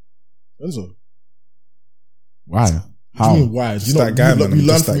Enzo. Why? What How? do you mean why? Just that guy, man. We I'm learn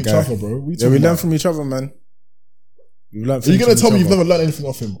just from that each guy. other, bro. Yeah, we learn from each other, man. We've learned Are you gonna from tell each me you've other. never learned anything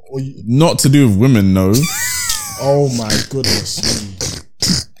off him? Or you, Not to do with women, no. oh my goodness.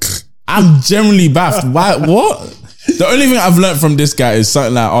 I'm generally baffed. Why? What? The only thing I've learned from this guy is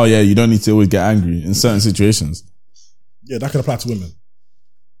something like, oh yeah, you don't need to always get angry in certain situations. Yeah, that can apply to women.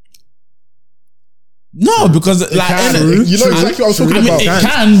 No, because like, You know exactly what I was talking I mean, about. it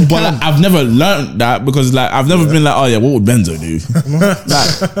can, but like, I've never learned that because like I've never been like, oh yeah, what would Benzo do?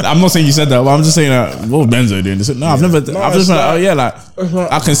 Like, I'm not saying you said that, but I'm just saying what would Benzo do? And they said, no, I've never. I've just been like, oh yeah, like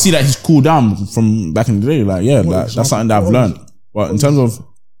I can see that he's cooled down from back in the day. Like yeah, like, that's something that I've learned. But in terms of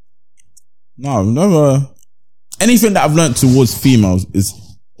no, I've never anything that I've learned towards females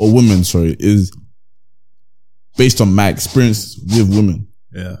or women, is based on my experience with women.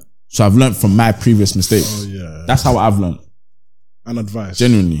 Yeah. So I've learned from my previous mistakes. Oh yeah. That's how I've learned. And advice.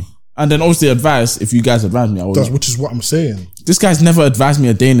 Genuinely. And then obviously advice, if you guys advise me, I will. Which is what I'm saying. This guy's never advised me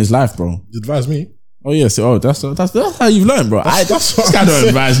a day in his life, bro. You advise me. Oh yeah, so that's how you've learned, bro. That's what this guy I'm don't saying.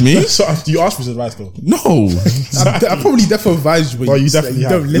 advise me. So you asked for his advice though. No. I probably definitely advised you, but Well, you definitely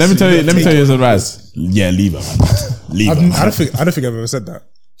have. Let me tell you his advice. Yeah, leave her, man. Leave her. I don't think I've ever said that.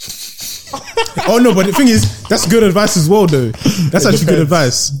 Oh no, but the thing is, that's good advice as well, though. That's actually good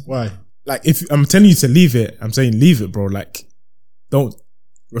advice. Why? Like, if I'm telling you to leave it, I'm saying leave it, bro. Like, don't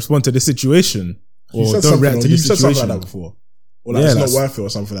respond to the situation or don't react to the You said something situation. like that before. Or like Yeah, it's not that's- worth it or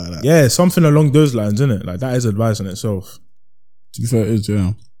something like that. Yeah, something along those lines, isn't it? Like, that is advice in itself. To be fair, it is,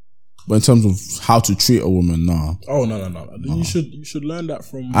 yeah. But in terms of how to treat a woman, nah. Oh no. You should learn that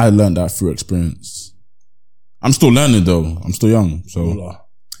from. I learned that through experience. I'm still learning though. I'm still young, so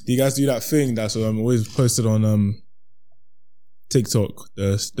Do you guys do that thing that's always posted on TikTok?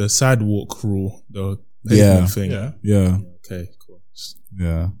 The sidewalk rule, the pavement thing. Yeah. yeah, Okay, cool. Just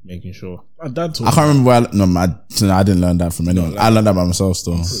yeah. making sure. My dad told I me. can't remember where I didn't learn that from anyone. I learned that by myself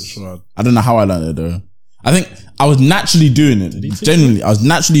still. Sure. I don't know how I learned it though. I think I was naturally doing it. Genuinely, I was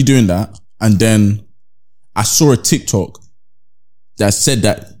naturally doing that, and then I saw a TikTok that said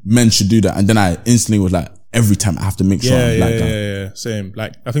that men should do that, and then I instantly was like, every time I have to make sure I'm like that. Yeah. Same.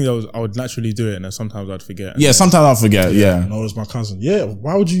 Like, I think I would naturally do it, and then sometimes I'd forget. Yeah, sometimes I'll forget. Yeah, No, it was my cousin. Yeah,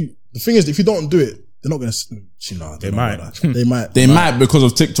 why would you? The thing is, if you don't do it, they're not going to. They might. They might. they might because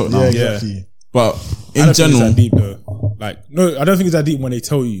of TikTok now. Yeah, Yeah. exactly. But I in don't think general, it's that deep though. Like, no, I don't think it's that deep when they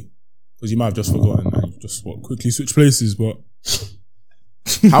tell you, because you might have just forgotten and just quickly switch places. But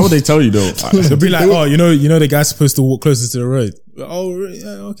how would they tell you though? they'll be like, oh, you know, the guy's supposed to walk closer to the road. Oh, yeah,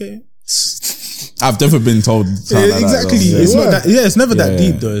 okay. I've never been told. something like that, Exactly. though. It's Yeah. not that. Yeah, it's never that Yeah.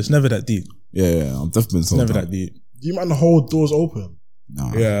 deep though. It's never that deep. Yeah, I've definitely been It's told. never that. that deep. Do you mind hold doors open?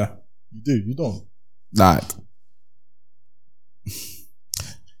 Nah. Yeah. You do. You don't. Like,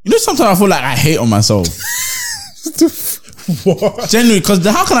 you know, sometimes I feel like I hate on myself. What? Genuinely, because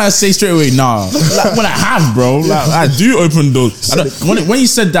how can I say straight away, nah? Like, when I have, bro, like, I do open doors. When you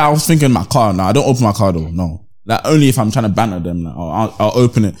said that, I was thinking my car. No, I don't open my car door. No. Like, only if I'm trying to banter them. Like, I'll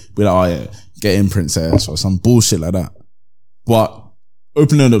open it, be like, oh yeah, get in, princess, or some bullshit like that. But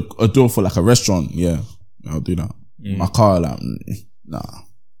opening a door for like a restaurant, yeah, I'll do that. My car, like, nah.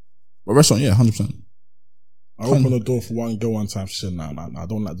 But restaurant, yeah, 100%. I opened the door for one girl one time. She said, nah, I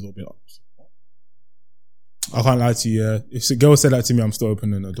don't like the door being up. I can't lie to you. Yeah. If a girl said that to me, I'm still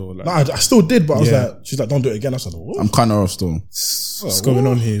opening the door. Like, Nah, I still did, but I was Yeah. like, she's like, don't do it again. I said, what? I'm kind of off still. what's going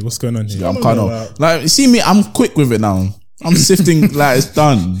on here? What's going on here? Yeah, I'm don't kind know of like, you see me, I'm quick with it now. I'm sifting like it's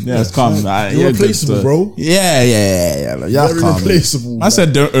done. Yeah, it's calm. Like, You're yeah, replaceable, good, bro. Yeah. Like, yeah, Very calm. replaceable. I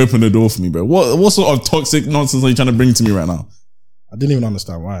said, don't open the door for me, bro. What sort of toxic nonsense are you trying to bring to me right now? I didn't even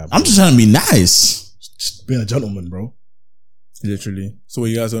understand why. I'm just trying to be nice. Just being a gentleman, bro. Literally. So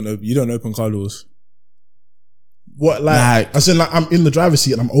you guys don't open? You don't open car doors? What, like, I said, like, I'm in the driver's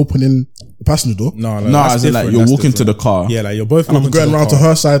seat and I'm opening the passenger door. No, No, as in like you're walking to the car. Yeah, like you're both And I'm walking going the around to car,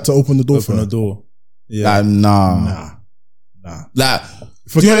 her side to open the door for open her. the door. Yeah. Like, nah. Like,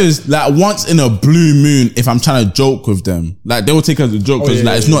 Forget- do you know what it is? Like, once in a blue moon, if I'm trying to joke with them, like they will take it as a joke because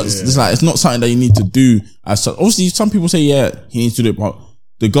like it's not it's not something that you need to do. As such. Obviously, some people say yeah, he needs to do it, but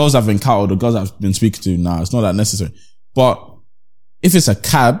the girls I've encountered, the girls I've been speaking to, nah, it's not that necessary. But if it's a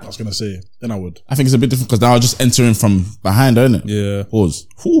cab, I was going to say, then I would. I think it's a bit different because now I'm just entering from behind, isn't it? Yeah. Pause.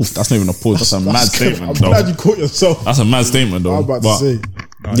 Whew, that's not even a pause. That's a mad statement. I'm though. glad you caught yourself. That's a mad statement, though. I was about But, to say.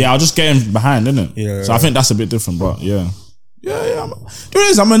 yeah, I'll just get him behind, innit? Yeah. So I think that's a bit different, but yeah. Yeah.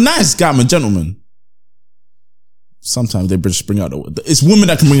 I'm a nice guy. I'm a gentleman. Sometimes they just bring out the. It's women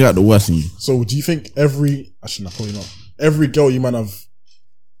that can bring out the worst in you. So do you think actually, no, probably not. Every girl you might have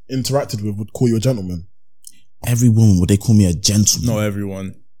interacted with would call you a gentleman? Every woman, would they call me a gentleman? Not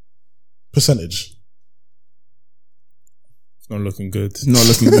everyone. Percentage. It's not looking good. It's not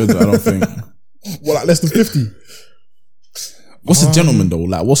looking good, I don't think. Well, like less than 50. What's a gentleman though?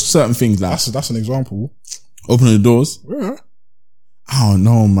 Like, what's certain things like That's an example. opening the doors? Yeah. I don't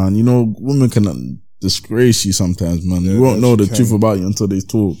know, man. You know, women can disgrace you sometimes, man. You won't know the truth about you until they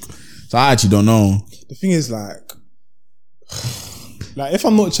talk. So I actually don't know. The thing is, like if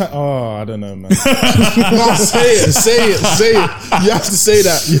I'm not I don't know, man. No, say it. You have to say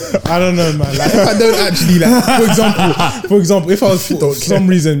that. I don't know, man. Like, if I don't actually, like, for example, if I was for some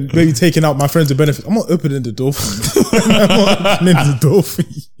reason maybe taking out my friends to benefit, I'm not opening the door for you. I'm not opening the door for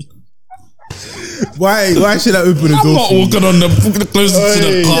you. Why should I open the I'm door not for you? walking on the closest to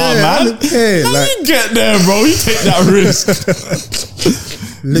the car, Yeah, I man. don't care. How Like, you get there, bro? You take that risk.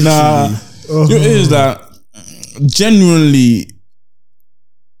 Nah. It is that genuinely,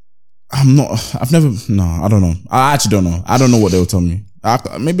 I've never. No, I don't know. I actually don't know. I don't know what they'll tell me.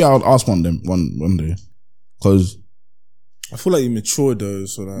 Maybe I'll ask one day, because I feel like you mature though,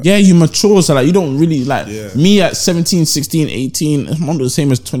 so that yeah, you mature, so like you don't really like Yeah. me at 17, 16, 18. I'm not the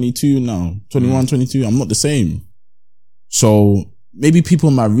same as 22 now. 21, 22. I'm not the same. So maybe people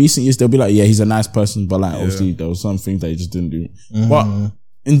in my recent years, they'll be like, yeah, he's a nice person, but like obviously there was some things that he just didn't do. But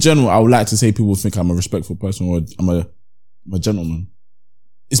in general, I would like to say people think I'm a respectful person or I'm a gentleman.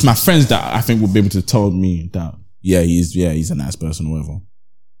 It's my friends that I think will be able to tell me that he's a nice person or whatever.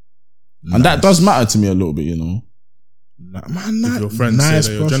 Nice. And that does matter to me a little bit, you know. if your friends nice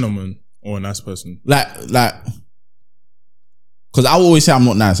say that you're a gentleman or a nice person. Like, because I always say I'm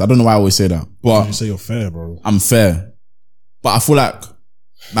not nice. I don't know why I always say that, but You say you're fair, bro. I'm fair. But I feel like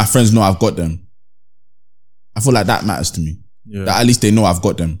my friends know I've got them. I feel like that matters to me. Yeah. That at least they know I've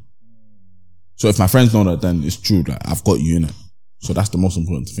got them. So if my friends know that, then it's true. Like I've got you in it. So that's the most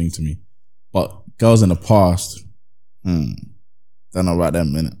important thing to me. But girls in the past, they're not right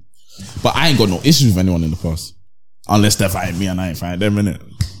them, innit? But I ain't got no issues with anyone in the past. Unless they're fighting me and I ain't fighting them, innit?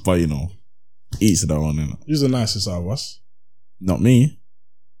 But you know, each to their own, innit? Who's the nicest out of us? Not me.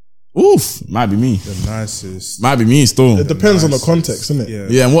 Oof, might be me. The nicest. Might be me still. It depends on the context, innit? Yeah.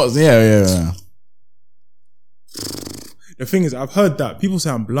 Yeah, and what? Yeah. The thing is, I've heard that people say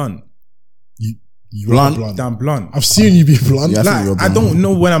I'm blunt. You Blunt? are blunt. I'm blunt. I've seen you be blunt. Yeah, I think Like, you're I blunt. don't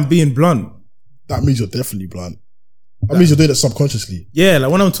know when I'm being blunt. That means you're definitely blunt. That means you're doing it subconsciously. Yeah, like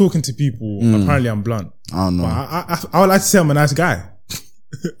when I'm talking to people, apparently I'm blunt. I don't know. But I would like to say I'm a nice guy.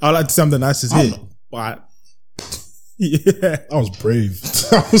 I would like to say I'm the nicest here. But yeah, That was brave.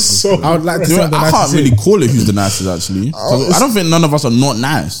 That was so. I would like to You say know, I'm the I nicest can't really here. call it who's the nicest actually. 'Cause I don't think none of us are not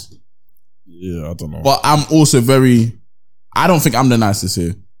nice. Yeah, I don't know. But I'm also I don't think I'm the nicest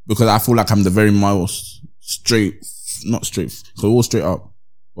here because I feel like I'm the very most not straight. So all straight up.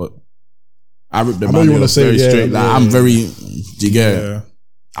 But I rip the I know man you wanna up say, very yeah, straight. Like yeah, I'm yeah. very, do you get it? Yeah.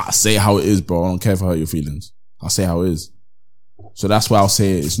 I say how it is, bro. I don't care if I hurt your feelings. I'll say how it is. So that's why I'll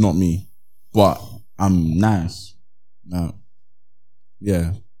say it's not me. But I'm nice. No.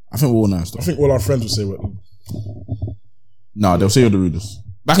 Yeah. I think we're all nice though. I think all our friends would say what. No, they'll say you're the rudest.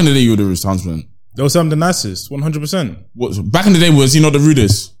 Back in the day, you were the rudest, 100%. They'll say I'm the nicest, 100%. Back in the day, was he not the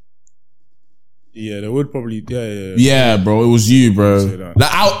rudest? Yeah, they would probably. Yeah. Yeah, bro, it was you, bro. Say that.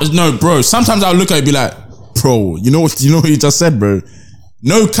 Like, no, bro. Sometimes I'll look at it and be like, bro, you know what you just said, bro?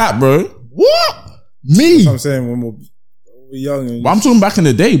 No cap, bro. What? Me? I'm saying when we're young. And But I'm talking back in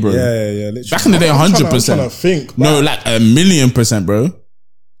the day, bro. yeah. Literally. Back in the day, I'm trying to 100%. think. No, like 1,000,000%, bro.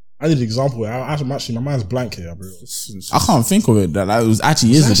 I need an example. I'm actually, my mind's blank here, bro. I can't think of it. That it was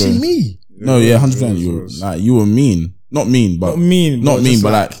actually years It's ago. actually me. No, yeah, 100%. You were mean. Not mean, but Not mean, Not but mean, just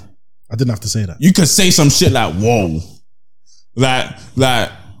but like- like I didn't have to say that. you could say some shit like, whoa. Like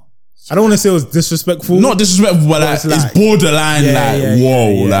I don't want to say it was disrespectful. not disrespectful, but like, it's like- it's borderline, whoa,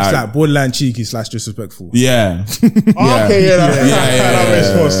 It's like, like borderline cheeky / disrespectful. yeah. Oh, okay, yeah, that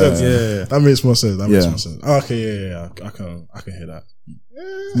makes more yeah, sense. yeah. That makes more sense. That makes Yeah. more sense. Okay, yeah. I can hear that.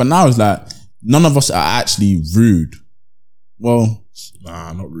 But now it's like, none of us are actually rude. Well,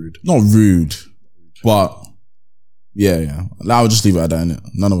 Nah, not rude. not rude, but yeah. Like, I'll just leave it at that, innit?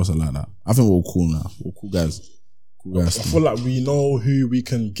 None of us are like that. I think we're all cool now. We're cool guys. Cool I guys. feel like we know who we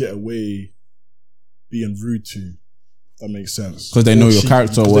can get away being rude to. If that makes sense. Because they know your cheeky,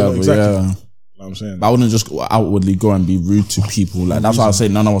 character or 'cause they know whatever, exactly. yeah. You know what I'm saying? But I wouldn't just outwardly go and be rude to people. Like, that's why I say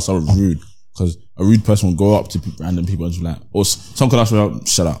none of us are rude. Because a rude person will go up to random people and just be like, or some could ask me,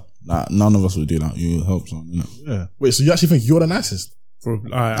 shut up. Like, none of us would do that. You help someone, you know? Yeah. Wait, so you actually think you're the nicest?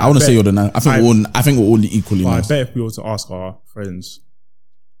 I wouldn't say you're the nice. I think we're all equally But I nice. bet if we were to ask our friends,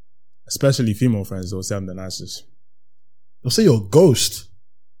 especially female friends, they'll say I'm the nicest. They'll say you're a ghost.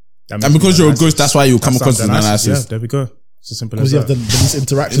 That And makes because me the you're a nicest. ghost, that's why you come That's across as the nicest. Yeah, there we go. It's as simple as Because you have that. the least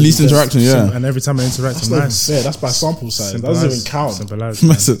interaction. Least interaction, yeah. And every time I interact, That's I'm not even nice. fair. That's by sample size. Simple That doesn't as. even count. Simple as,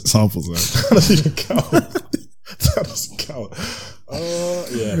 man. Samples, man. That doesn't even count. That doesn't count.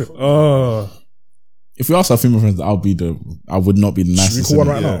 Yeah. Oh, If we ask our female friends, I would not be the Should we nicest. call one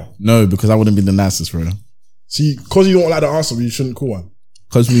innit? right now? No, because I wouldn't be the nicest, bro. See, because you don't like the answer, we shouldn't call one.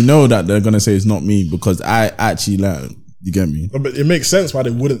 Because we know that they're gonna say it's not me because I actually like, you get me? No, but it makes sense why they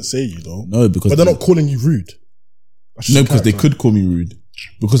wouldn't say you though. No, because But they're not calling you rude. That's just no, because they character. could call me rude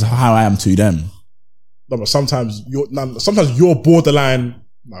because of how I am to them. No, but sometimes you're borderline.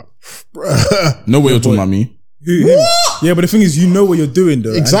 Like, No way you're talking about me. him. Yeah, but the thing is, you know what you're doing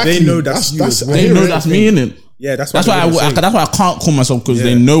though. Exactly. And they know that's you. That's- as well. They hear know it. that's me, innit? Yeah, that's That's why I can't call myself because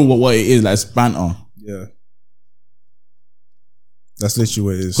they Yeah. know what it is, like it's banter. Yeah. That's literally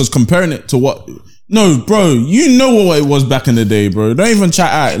what it is. Because comparing it to what... No, bro, you know what it was back in the day, bro. Don't even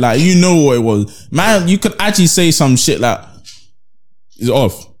chat out. Like, you know what it was. Man, you could actually say some shit like, it's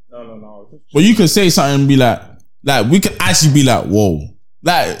off. No. But you could say something and be like, we could actually be like, whoa.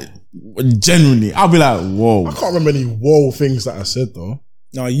 Like, genuinely, I'll be like, whoa. I can't remember any whoa things that I said though.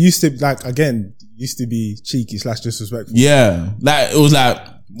 No, it used to, like, again, used to be cheeky / disrespectful. Yeah. Like, it was like,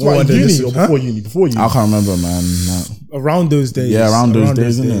 What, in uni or before uni? Before uni. I can't remember, man. Like, Around those days. yeah, around those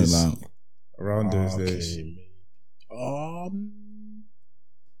days, isn't it? Like, Around those days.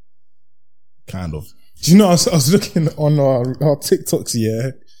 Kind of. Do you know, I was looking on our TikToks,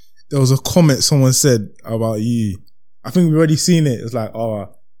 yeah. There was a comment someone said about you. I think we've already seen it. It's like, no,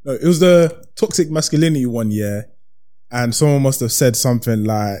 it was the toxic masculinity one, yeah. And someone must have said something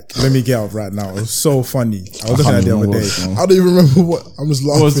like, let me get up right now. It was so funny. I was looking at it the other day. I don't even remember what I was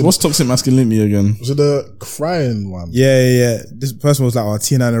laughing. what's toxic masculinity again? Was it the crying one? Yeah. This person was like,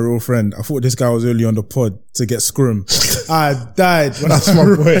 Tina and a real friend. I thought this guy was early on the pod to get scrum. I died when That's I my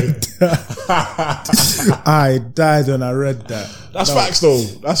read that. I died when I read that. That's facts though.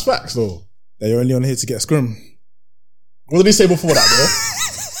 That's facts though. That you're only on here to get scrum. What did he say before that, bro?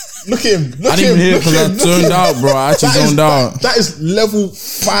 Look at him. I didn't even hear it because I zoned out, bro. I actually zoned out. That is level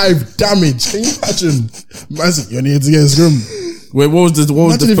 5 damage. Can you imagine? Man said, you're needed to get a scrum. Wait, what was the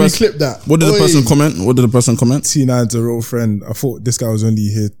Imagine if first? we clip that. What did the person comment? What did the person comment? T9's a real friend. I thought this guy was only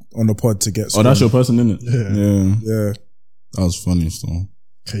here on the pod to get Oh, scrum. that's your person, isn't it? Yeah. Yeah. That was funny, still.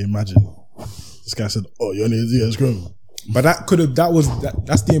 Can you imagine? This guy said, oh, you're needed to get a scrum. But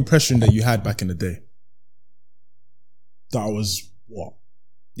that's the impression that you had back in the day. That was what?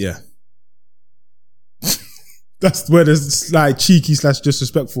 Yeah. That's where the like cheeky /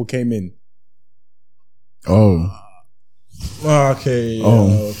 disrespectful came in. Oh. Okay.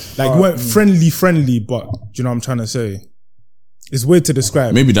 Oh. Like, weren't friendly, but do you know what I'm trying to say? It's weird to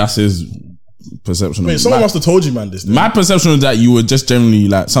describe. Maybe that's his perception. Wait, someone must have told you, man, this thing. My perception was that you would just generally,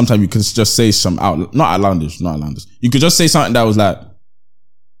 like, sometimes you could just say some not outlandish. You could just say something that was like,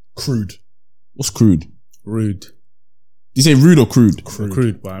 Crude. what's crude? Rude. You say rude or crude?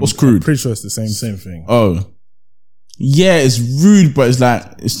 Crude. But What's crude? I'm pretty sure it's the same. Same thing. Oh. Yeah, it's rude, but it's like,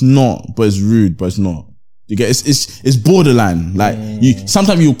 it's not, but it's rude, but it's not. You get, it's borderline. Like,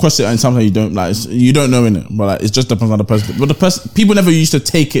 sometimes you cross it and sometimes you don't, like, you don't know in it, but like, it just depends on the person. But the person, people never used to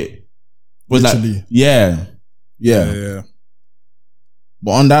take it. Was Literally. like, yeah.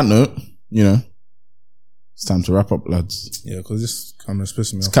 But on that note, you know, it's time to wrap up, lads. Yeah, because this camera's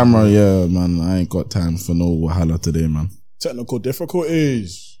pissing me off. Camera, yeah, man, I ain't got time for no wahala today, man. Technical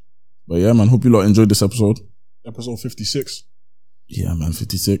difficulties. But yeah, man, hope you lot enjoyed this episode. Episode 56. Yeah, man,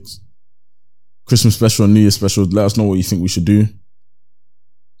 56. Christmas special, New Year special. Let us know what you think we should do.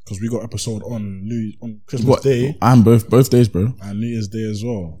 Because we got episode on Christmas Day And both days, bro. and New Year's Day as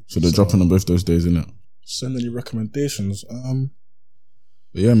well. So they're dropping on both those days, innit? Send any recommendations.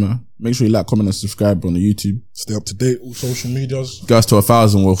 But yeah, man. Make sure you like, comment, and subscribe on the YouTube. Stay up to date. All social medias. Guys, to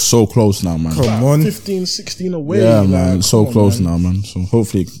 1,000. We're so close now, man. Come on. 15, 16 away. Yeah, like, man. So come on, close man. now, man. So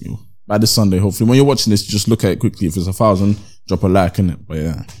hopefully, by this Sunday, hopefully, when you're watching this, just look at it quickly. If it's 1,000, drop a like, innit? But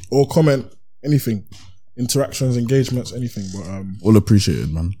yeah, Or comment anything. Interactions, engagements, anything. But all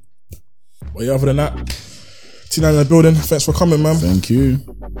appreciated, man. yeah, other than that, T9 in the building. Thanks for coming, man. Thank you.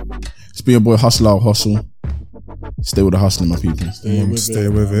 It's been your boy Hustler Hustle. Stay with the hustling, my people. Stay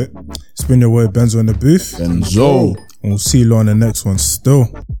with it. It's been your boy Benzo in the booth. Benzo. And we'll see you on the next one still.